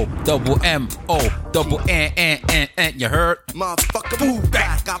 C-O-double-M-O-double-N, you heard? Motherfucker, move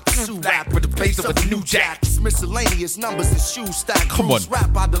back. I pursue rap with the pace of a new jack. It's miscellaneous numbers and shoes stack. Come on.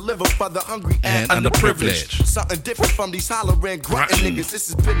 Rap I deliver for the hungry and underprivileged. Something different from these hollering, grunting niggas. This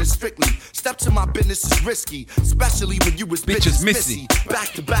is business strictly. Step to my business is risky, especially when you was bitches missy.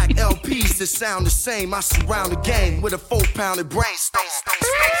 Back to back LPs that sound the same. I surround the game with a 4-pounded brain stone.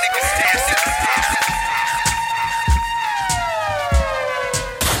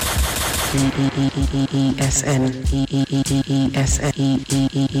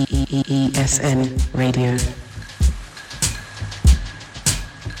 ESN Radio.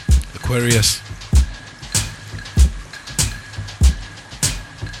 Aquarius.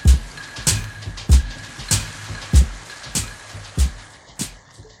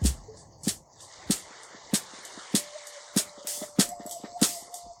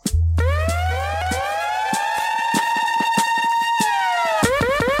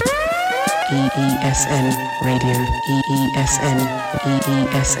 ESN Radio. ESN.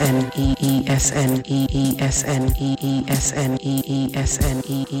 ESN. ESN. ESN. ESN.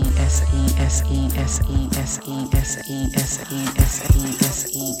 ESN.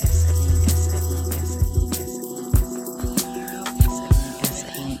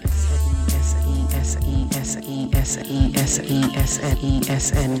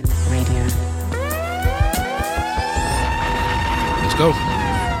 ESN Radio. Let's go.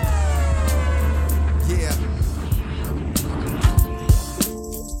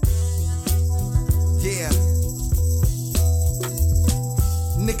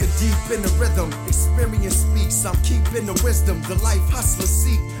 Nigga deep in the rhythm, experience speaks. I'm keeping the wisdom, the life hustler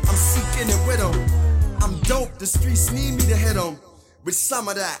seek. I'm seeking it with them. I'm dope, the streets need me to hit them. with some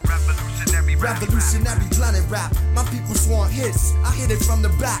of that revolutionary planet rap. My people want hits, I hit it from the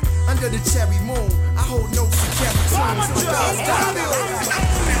back, under the cherry moon. I hold notes and carry tunes.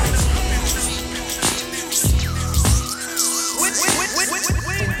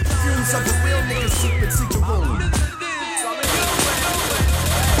 Fumes of the real niggas, secret room.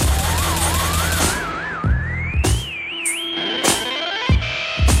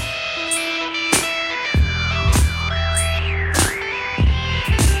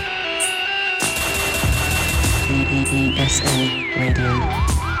 ESN Radio.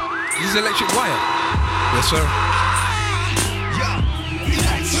 This is Electric Wire. Yes, sir.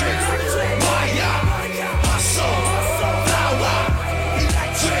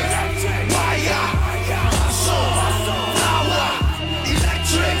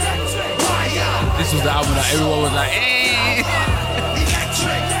 This was the album that everyone was like, eh.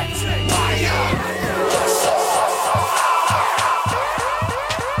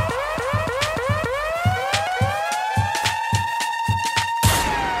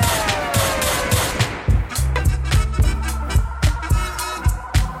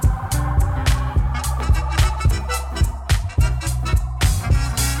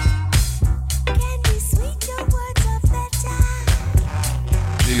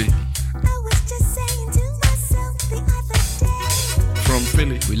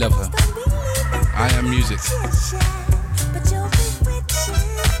 We love her. I Am Music.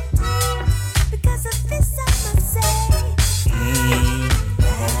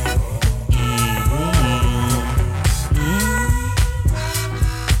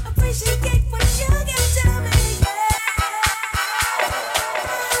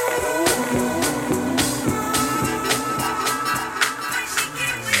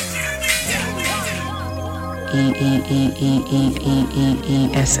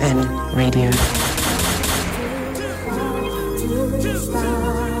 ESN Radio.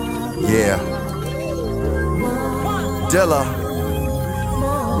 Yeah. Dilla.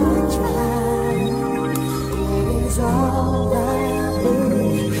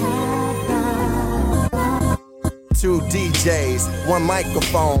 Two DJs, one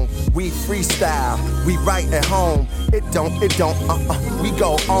microphone. We freestyle, we write at home. It don't, we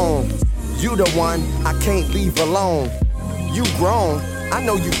go on. You the one I can't leave alone. You grown, I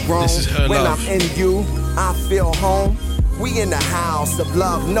know you grown. This is her when love. I'm in you, I feel home. We in the house of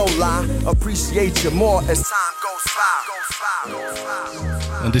love, no lie. Appreciate you more as time goes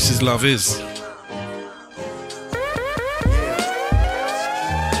by. And this is Love Is.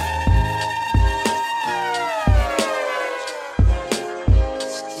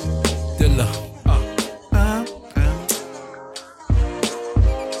 Dilla.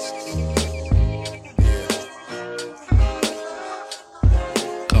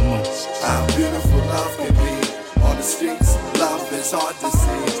 How beautiful love can be on the streets. Love is hard to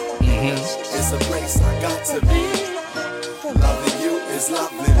see. It's a place I got to be. Loving you is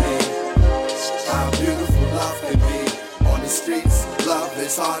loving me. How beautiful love can be on the streets. Love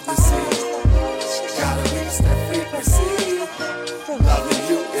is hard to see. Gotta reach that frequency. Loving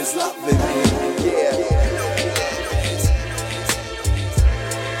you is loving me. Yeah.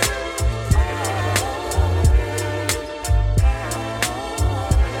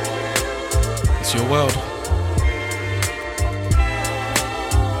 It's your world.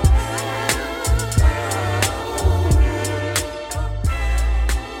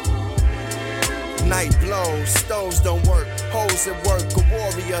 Night blows, stoves don't work, hoes at work, a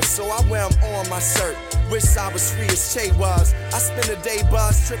warrior, so I wear them on my shirt. Wish I was free as Che was. I spend a day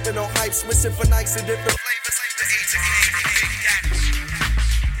buzz, tripping on hypes, wishing for nights in different flavors like the age of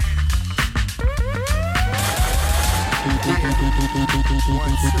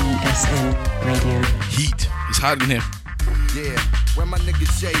ESN Radio. Heat. He's hiding here. Yeah, where my nigga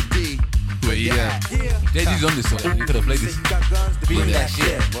JD? Where he at? JD's on this song. You could have played this. Bring that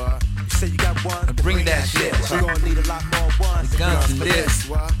shit. Say you got one, Bring that shit. You gon' need a lot more ones. The guns and this.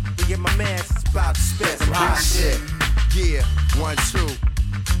 We get my man's about to spit some Hot shit. Yeah, 1, 2.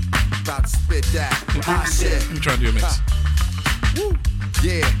 About to spit that. Hot shit. Let me try and do a mix. Woo.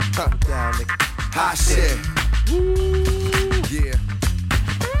 Yeah. down, nigga. Hot shit. Woo. Yeah.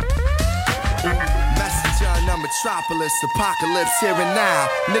 Messenger in the metropolis, apocalypse here and now.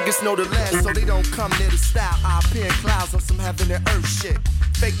 Niggas know the last, so they don't come near the style. I appear in clouds on some heaven and earth shit.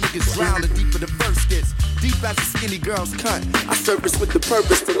 Fake niggas drown the deeper the verse gets. Deep as a skinny girl's cunt. I surface with the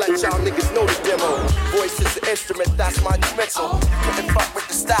purpose to let y'all niggas know the demo. Voice is the instrument, that's my new mental. Couldn't fuck with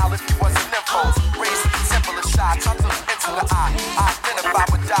the style if you wasn't nymphos. Raised with the simplest shots, I look into the eye. I identify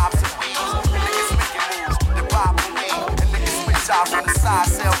with jobs and weeds. Niggas making moves, the bob and weed. And niggas switch jobs on the side,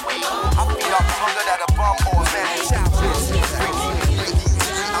 sell weed. I feed off the hunger that a bum or man and child is. Freaky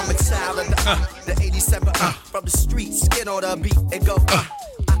order a beat, it go. I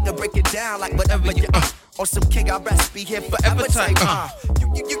can break it down like whatever you on some king, I recipe here forever type.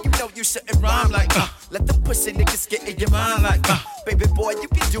 You know you shouldn't rhyme like let the pussy niggas get in your mind like baby boy, you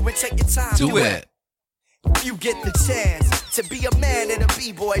can do it, take your time. Do it. You get the chance to be a man in a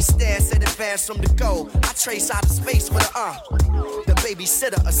b-boy stance and advance from the goal. I trace out of space with a the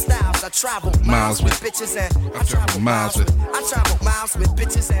babysitter of styles. I travel miles with bitches and I travel miles with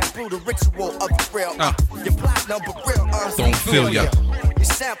bitches and brew the ritual of the real. Your platinum but real don't feel ya. You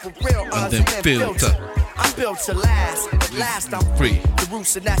sample real and then filter. I'm built to last. At last I'm free. The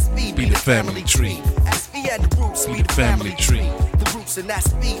roots and that's me be the family tree. SV and the roots be the family tree. The roots and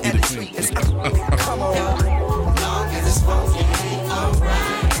that's me and the tree. Come on. Long as it's funky,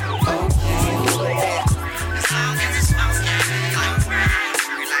 alright. Okay. As long as it's funky, alright.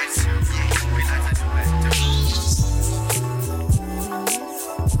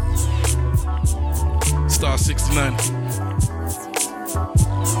 Star 69.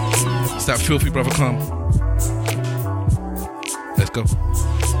 It's that filthy brother come. Let's go.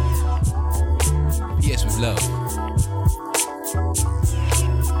 Yes, with love.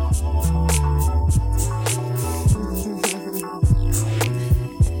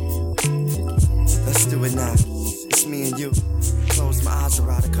 Let's do it now. It's me and you. Close my eyes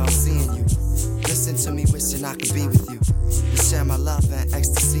around and come seeing you. Listen to me, wishing I could be with you. And share my love and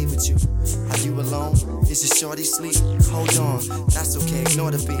ecstasy with you. Are you alone? Is your shorty sleep? Hold on, that's okay,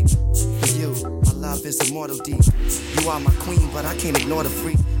 ignore the beat. For you, my love is immortal deep. You are my queen, but I can't ignore the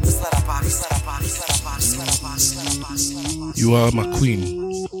freak. Just let our bodies, let our bodies, let our bodies, let our bodies, let our bodies, let our bodies. You are my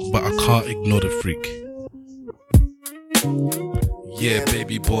queen, but I can't ignore the freak. Yeah,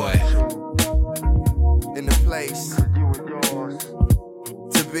 baby boy. In the place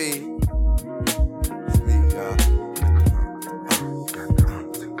to be.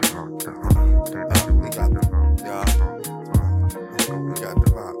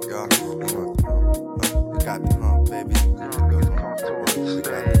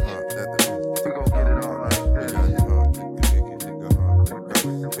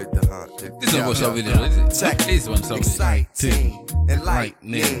 This one goes over there, is it? This one's so exciting,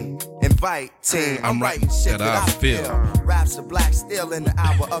 enlightening, inviting. I'm writing shit that I feel. Raps are black still in the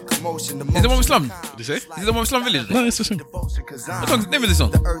hour of commotion. Is the one with Slum? Did you say? Is the one with Slum Village? No, it's the same. What song's the name of this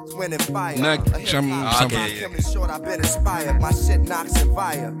song? The earth, wind, and fire. Okay. Short, I've been inspired. My shit knocks and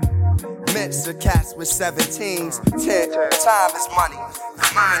fire. Mix of cats with 17s. 10 time is money.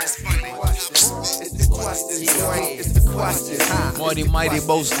 Mine is funny. It's the questions, boy. It's the questions. Mighty, mighty,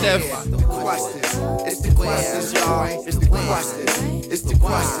 Bo Steph. It's the questions, y'all. It's the questions. It's the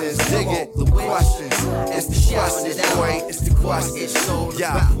questions. Dig it. The questions. It's the questions, boy. It's the questions.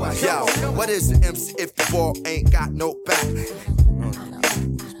 Yo, what is the MC if the ball ain't got no back?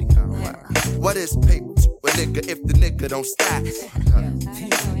 What is paper to a nigga if the nigga don't stack?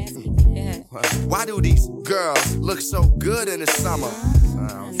 Why do these girls look so good in the summer?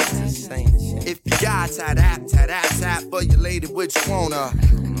 If you got tap for your lady, which wanna?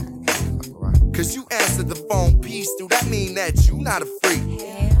 Cause you answer the phone piece, do that mean that you not a freak?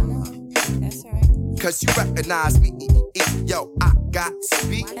 That's right. Cause you recognize me, yo, I got to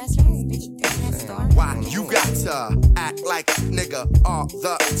speak. That's right. Why you got to act like a nigga all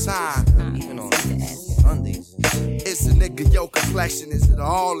the time? It's a nigga, your complexion, is it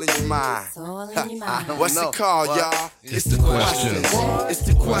all in your mind? What's it called, y'all? It's the questions. It's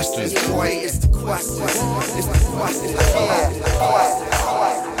the questions, boy. It's the questions. It's the questions.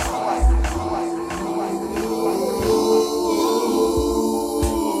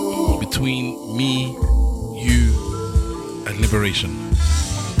 Between me, you, and Liberation.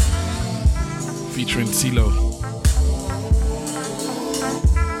 Featuring CeeLo.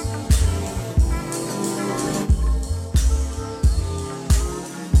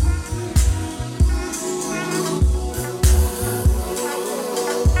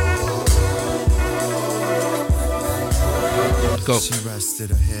 Go. She rested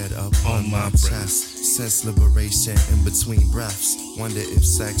her head up on my chest. Since liberation in between breaths. Wonder if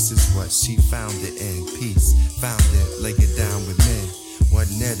sex is what she found it in. Peace, found it, lay it down with men.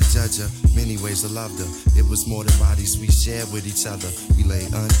 Wasn't there to judge her, many ways I loved her. It was more than bodies we shared with each other. We lay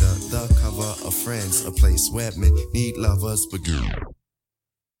under the cover of friends, a place where men need lovers begin.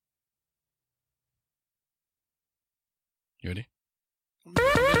 You ready?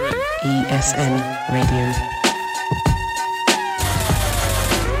 ESN Radio.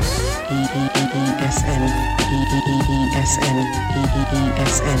 ESN.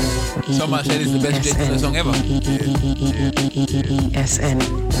 Somebody said it's the best J song ever. ESN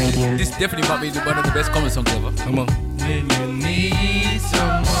Radio. This definitely might be one of the best common songs ever. Come on. When you need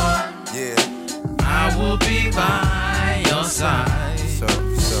someone, yeah, I will be by your side.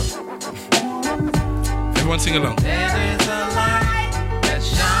 Everyone sing along. There is a light that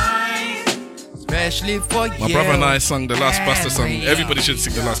shines, especially for you. My brother and I sung the last Buster song. Everybody should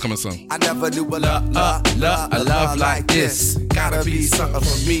sing the last Common song. I never knew a love like this. Gotta be something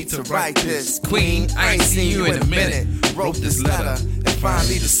for me to write this. Queen, I ain't seen you in a minute. Wrote this letter and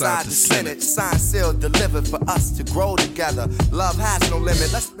finally decided to send it. Signed, sealed, delivered for us to grow together. Love has no limit.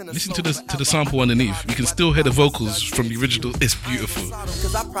 Let's spin a Listen to the sample underneath. You can still hear the vocals from the original. It's beautiful.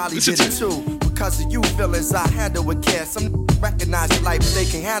 Cause I probably did it too. Because of you feelings I handle with care. Some recognize your life, but they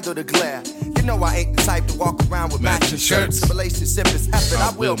can't handle the glare. You know I ain't the type to walk around with matching shirts. Relationship is effort,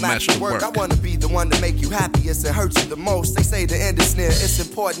 I will match the work. I wanna be the one to make you happiest and hurt you the most. They say the end is near, it's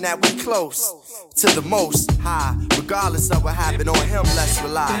important that we close to the most high. Regardless of what happened on him, let's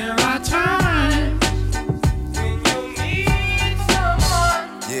rely. There are times when you need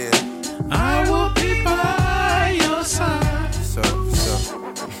someone. Yeah. I will be by your side.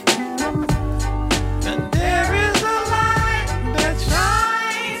 And there is a light that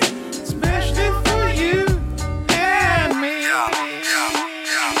shines, especially for you and me.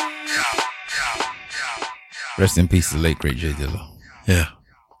 Rest in peace to the late great J Dilla. Yeah.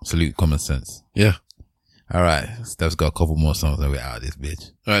 Salute common sense. Yeah. All right. Steph's got a couple more songs and we're out of this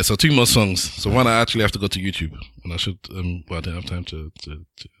bitch. All right, so 2 more songs. So one, I actually have to go to YouTube, and I should. Well, I didn't have time to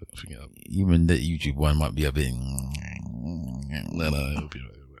figure it out. Even the YouTube one might be a bit. No, it'll be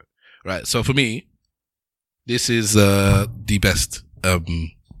right. Right. So for me, this is the best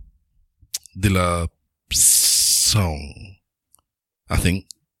Dilla song, I think,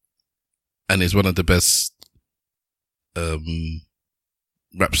 and it's one of the best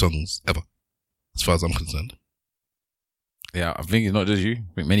rap songs ever, as far as I'm concerned. Yeah, I think it's not just you.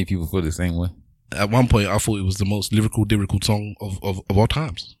 I think many people feel the same way. At one point, I thought it was the most lyrical song of all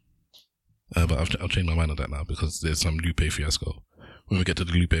times. But I've changed my mind on that now because there's some Lupe fiasco. When we get to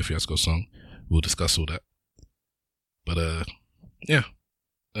the Lupe fiasco song, we'll discuss all that. But yeah,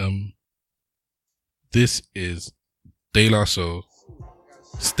 this is De La Soul.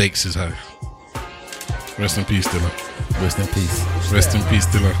 Stakes is high. Rest in peace, Dilla. Rest in peace. Rest in peace,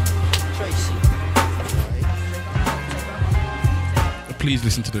 Dilla. Please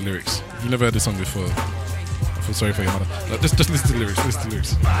listen to the lyrics. You never heard this song before. I feel sorry for your mother. No, just listen to the lyrics. Listen to the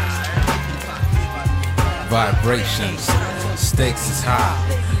lyrics. Vibrations, stakes is high.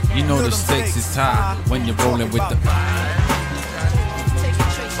 You know the stakes is high when you're rolling with the.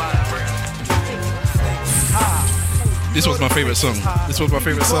 This was my favorite song.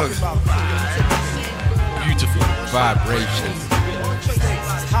 Beautiful. Vibrations.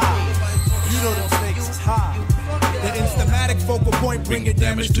 You know the stakes is high. The instamatic focal point bringing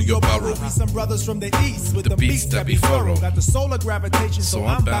damage to your burrow. Be some brothers from the east with the beats that be thorough. Got the solar gravitation, so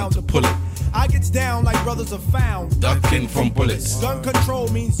I'm bound to pull it. I gets down like brothers are found, ducking from bullets. Gun control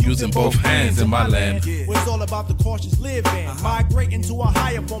means using both hands in my land. Where it's all about the cautious living, migrating to a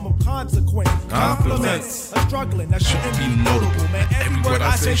higher form of consequence. Compliments, a struggling that shouldn't be notable, man. Every word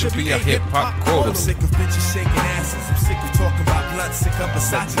I say should be a hip-hop quote. I'm sick of bitches shaking asses. I'm sick of talking about blood. Sick of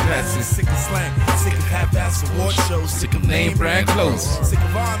Versace glasses. Sick of slang. Sick of half-ass award shows. Sick of name brand clothes. Sick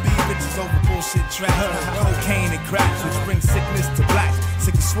of R&B bitches over bullshit tracks. Cocaine and cracks, which brings sickness to blacks.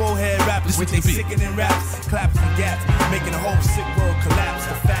 Sick of swole head rappers with they sickening raps, claps and gaps, making the whole sick world collapse.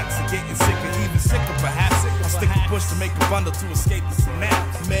 The facts are getting sicker, even sicker perhaps. I stick a push to make a bundle to escape the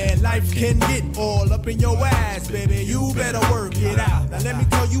synapse. Man, life can get all up in your ass, baby. You better work it out. Now let me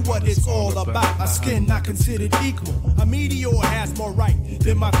tell you what it's all about. A skin not considered equal. A meteor has more right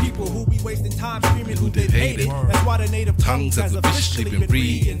than my people who be wasting time screaming who they hate it. That's why the native tongues has officially been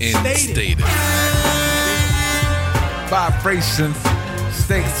reinstated. Vibrations.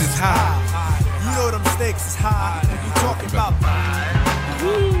 Stakes is high. You know them stakes is high. You talking about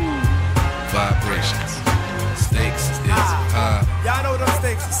vibrations. Stakes is high. Y'all know them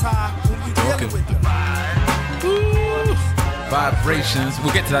stakes is high. When you dealing with them. Vibrations.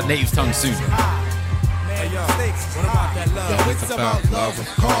 We'll get to that native tongue soon. Man, stakes is high. Yo, it's about love of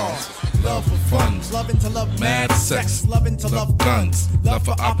cause. Love for fun, loving to love mad sex, loving to love guns, love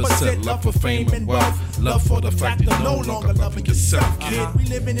for opposite, love for fame and wealth, love for the fact of no longer loving yourself. Kid, we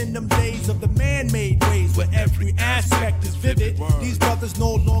living in them days of the man-made ways where every aspect is vivid. These brothers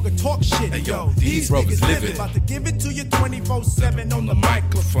no longer talk shit, yo. These brothers live it. About to give it to you 24/7 on the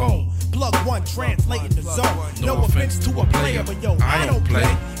microphone. Plug one, translating the zone. No offense to a player, but yo, I don't play.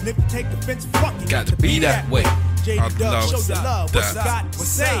 And if you take offense, fuck it. Got to be that way. J Dub, show your love. What's got to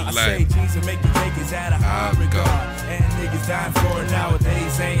say? I say G's and make you take it out of high regard. And niggas dying for it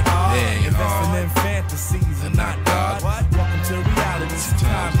nowadays ain't hard. Investing in fantasies and not God. Welcome to reality. harder.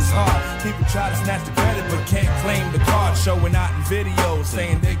 Times is hard. People try to snatch the credit but can't claim the card. Showing out in videos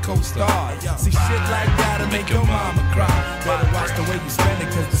saying they co-stars. See shit like that'll make your mama cry. Better watch the way you spend it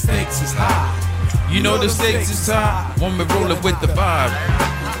cause the stakes is high. You know the stakes is high when we're rolling with the vibe.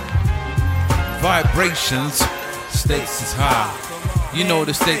 Vibrations, stakes is high. You know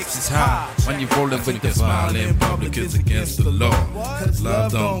the stakes is high when you're rolling with the Smile vibe. in public is against the law. Cause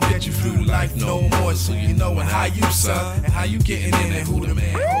love don't get you through life no more. So you know and how you son and how you getting in and who the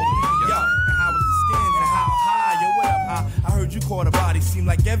man holding you. Yo, and how was the skins and how high? Yo, what up, high? I heard you caught a body. Seem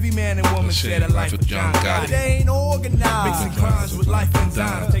like every man and woman shared a life with John Gotti. They ain't organized. Mixing crimes with life and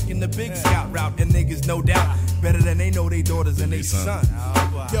dimes. Taking the big scout route. And niggas, no doubt, better than they know they daughters and they son.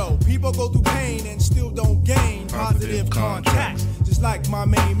 Yo, people go through pain and still don't gain positive contact. Just like my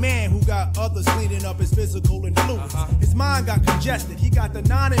main man who got others cleaning up his physical influence. His mind got congested. He got the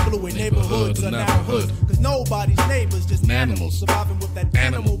 9 and blue and neighborhoods are now hood. Cause nobody's neighbors, just animals surviving with that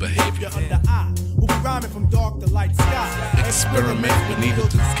animal behavior under eye. Who be rhyming from dark to light sky. Experiment with needle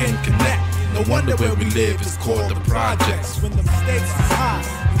to skin connect. No wonder where we live is called the projects. When the stakes is high,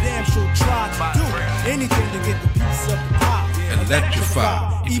 you damn sure try to do anything to get the piece of the pie.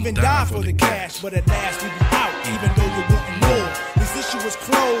 Electrify, even die for the cash, but at last we be out, even though you want more. This issue was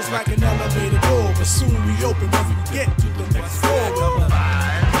closed like an elevator door, but soon we open once we get to the next floor.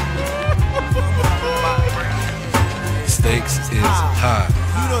 Stakes is high.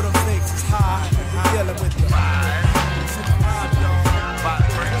 You know them stakes is high. We're dealing with the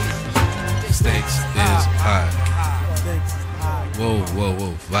Stakes is high. Whoa, whoa,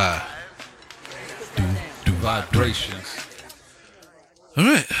 whoa, vibe. Do vibrations. All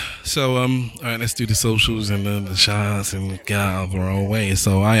right, so all right, let's do the socials and then the shots and get out of our own way.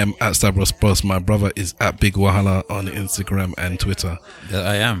 So I am at Stavros Boss. My brother is at Big Wahala on Instagram and Twitter. That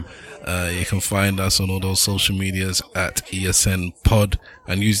I am. You can find us on all those social medias at ESN Pod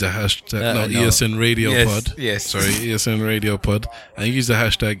and use the hashtag ESN Radio Pod. Yes. Sorry, ESN Radio Pod, and use the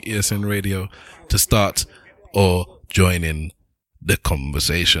hashtag ESN Radio to start or join in the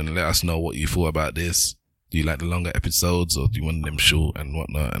conversation. Let us know what you thought about this. Do you like the longer episodes or do you want them short and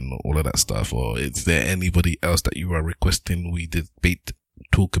whatnot and all of that stuff? Or is there anybody else that you are requesting we debate,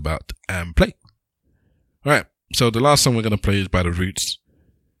 talk about and play? All right. So the last song we're going to play is by The Roots.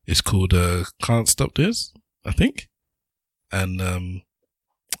 It's called Can't Stop This, I think. And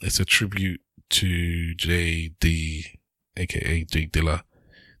it's a tribute to JD, aka J Dilla.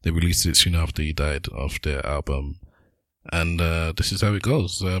 They released it soon after he died of their album. And this is how it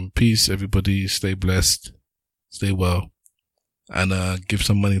goes. Peace, everybody. Stay blessed. Stay well. And give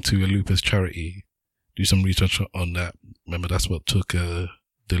some money to a lupus charity. Do some research on that. Remember, that's what took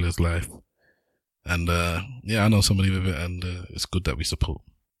Dilla's life. And yeah, I know somebody with it, and it's good that we support.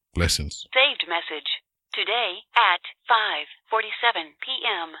 Blessings. Saved message. Today at 5:47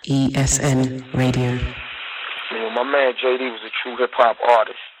 p.m. ESN Radio. My man JD was a true hip-hop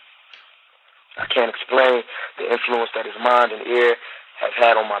artist. I can't explain the influence that his mind and ear have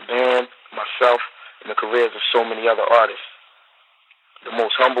had on my band, myself, and the careers of so many other artists. The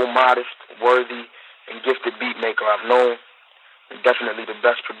most humble, modest, worthy, and gifted beat maker I've known, and definitely the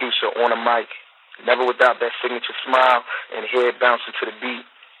best producer on a mic, never without that signature smile and head bouncing to the beat.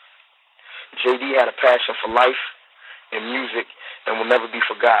 JD had a passion for life and music and will never be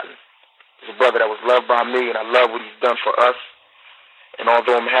forgotten. He's a brother that was loved by me, and I love what he's done for us. And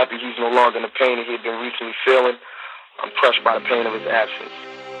although I'm happy he's no longer in the pain that he had been recently feeling, I'm crushed by the pain of his absence.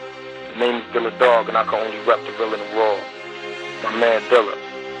 His name is Dilla Dog, and I can only rep the real and the raw. My man Dilla,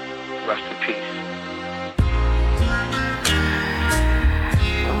 rest in peace.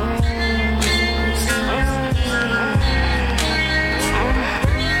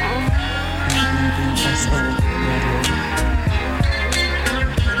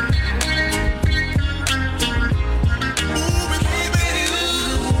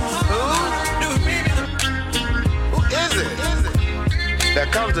 There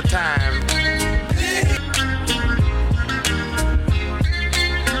comes a time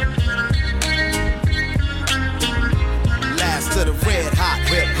last of the red hot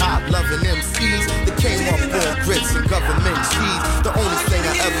hip hop loving MCs that came up on grits and government cheese. The only thing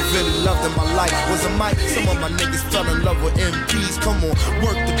I ever really loved in my life was a mic. Some of my niggas fell in love with MPs. Come on,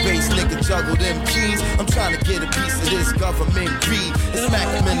 work the bass, nigga, juggle them keys. I'm trying to get a piece of this government greed. Smack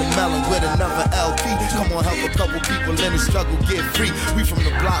him in the melon with another LP. Come gonna help a couple people in the struggle get free. We from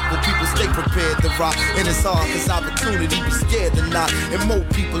the block where people stay prepared to rock. And it's hard cause opportunity be scared to knock. And more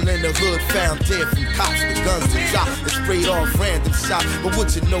people in the hood found dead from cops with guns to drop and sprayed off random shot. But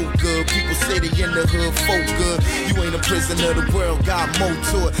what you know good, people say they in the hood folk good. You ain't a prisoner, the world got more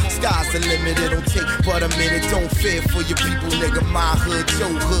to it. Sky's the limit, it don't take but a minute. Don't fear for your people, nigga, my hood,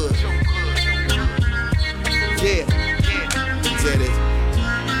 your hood. Yeah, did it.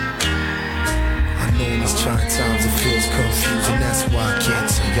 I know in these trying times it feels confusing. That's why I can't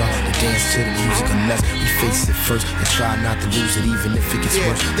tell y'all to dance to the music unless we face it first and try not to lose it, even if it gets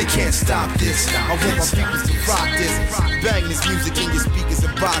worse. They can't stop this. I want my people to rock this. Bang this music in your speakers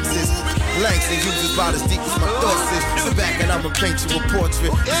and boxes. Langston uses about as deep as my thoughts is. Sit back and I'ma paint you a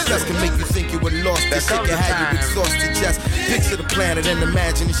portrait. This just can make you think you were lost. This shit can have you exhausted. Just picture the planet and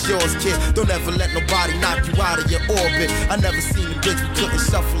imagine it's yours, kid. Don't ever let nobody knock you out of your orbit. I never seen a bitch we couldn't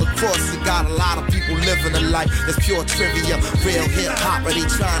shuffle across it. Got a lot of people living a life that's pure trivia. Real hip hop, but they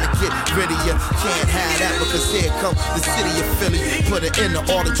trying to get rid of you. Can't have that because here come the city of Philly. Put it into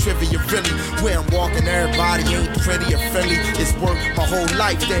all the trivia, really. Where I'm walking, everybody ain't pretty or friendly. It's work my whole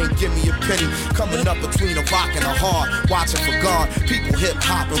life, they ain't give me a penny. Coming up between a rock and a hard, watching for God. People hip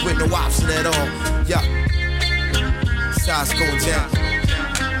hopping with no option at all. Yeah, sides going down.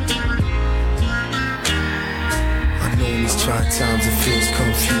 I know in these trying times it feels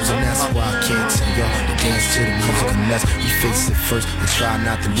confusing. That's why I can't tell y'all to dance to the music unless we face it first and try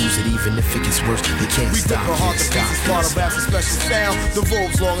not to lose it, even if it gets worse. They can't stop. We hard to pieces, part of rap's a special sound. The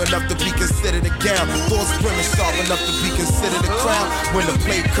robe's long enough to be considered a gown. Thoughts brimming sharp enough to be considered a crown. When the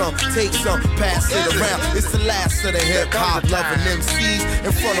plate come, take some, pass it around. It's the last of the hip hop loving MCs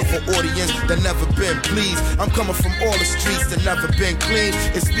in front of an audience that never been pleased. I'm coming from all the streets that never been clean.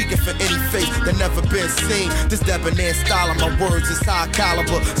 And speaking for any face that never been seen. This debonair style of my words is high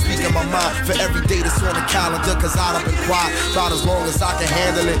caliber. Speaking my mind for every day that's on the calendar. Cause I done been quiet about as long as I can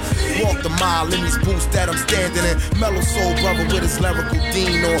handle it. Walk the mile in these boots that I'm standing in. Mellow soul brother with his lyrical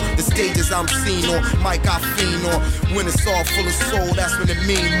dean on. The stages I'm seen on, mic I fiend on. When it's all full of soul, that's when it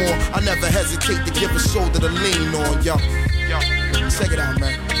mean more. I never hesitate to give a shoulder to lean on, yo. Check it out,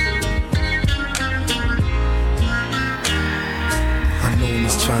 man. I know in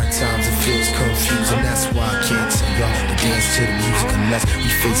these trying times it feels confusing. That's why I can't tell y'all to dance to the music unless we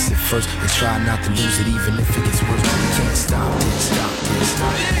face it first and try not to lose it, even if it gets worse. We can't stop this, stop this,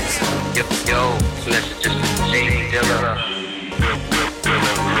 stop this. Yo, message is J.D. Dilla.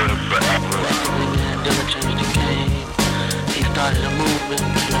 Dilla changed the game. He started a movement, you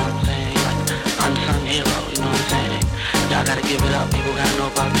know what I'm saying? Like unsung hero, you know what I'm saying? Y'all gotta give it up. People gotta know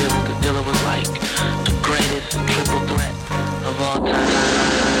about Dilla, cause Dilla was like the greatest triple threat of all time.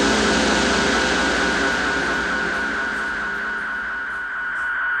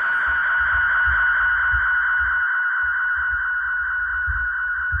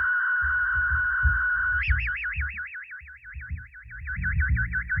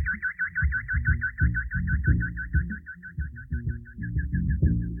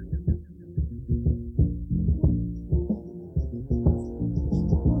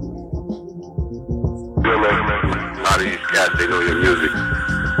 A lot of these cats, they know your music,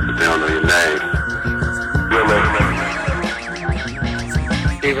 but they don't know your name.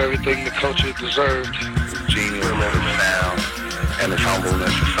 Gave everything the culture deserved. Genius of the sound and his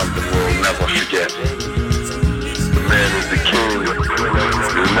humbleness is something we'll never forget. The man is the king.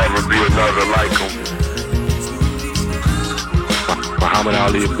 There'll never be another like him. Muhammad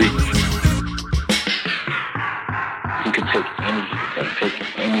Ali beat. You can take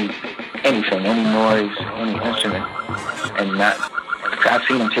anything, any noise, any instrument, and not. I've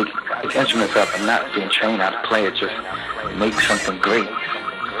seen him take instruments up and not being trained how to play it, just make something great,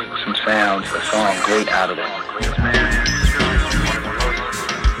 some sounds, a song great out of it.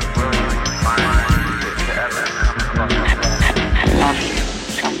 I love you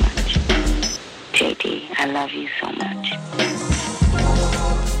so much, JD. I love you so much.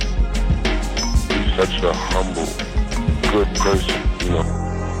 He's such a humble, good person, you know.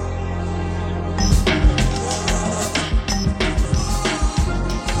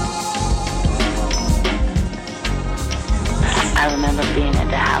 I remember being at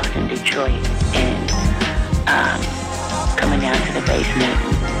the house in Detroit and coming down to the basement.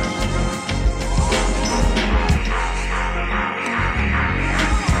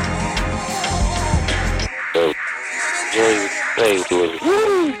 So, Jerry would say to us,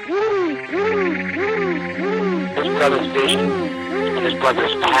 His brother's vision and his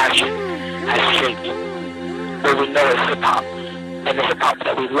brother's passion has shaped what we know as hip-hop and the hip-hop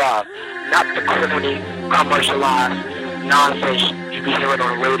that we love, not the corny, commercialized nonsense you be hearing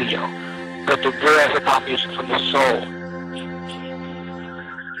on the radio. but the real hip-hop music from the soul.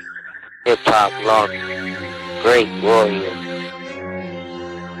 Hip-hop lost great warrior.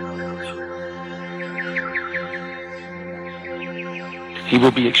 He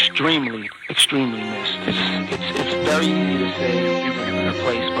will be extremely, extremely missed. It's very easy to say you put him in a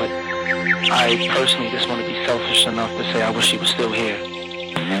place, but I personally just want to be selfish enough to say I wish he was still here.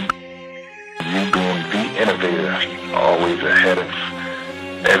 You going the innovator, always ahead of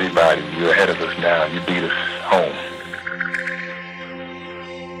everybody. You're ahead of us now. You beat us home.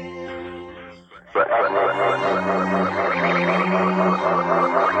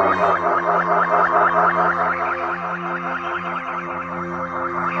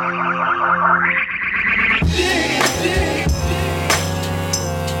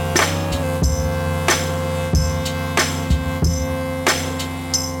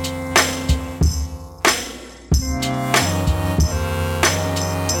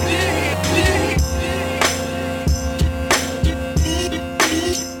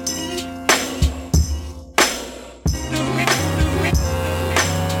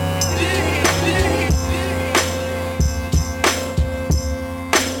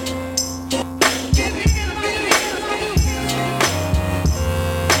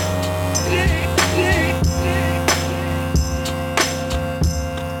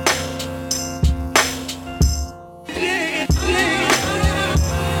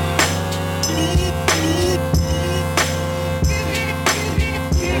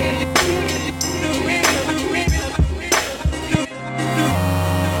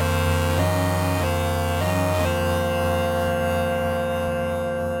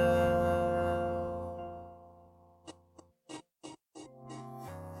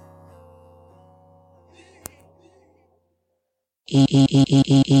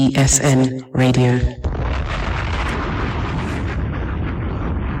 ESN Radio.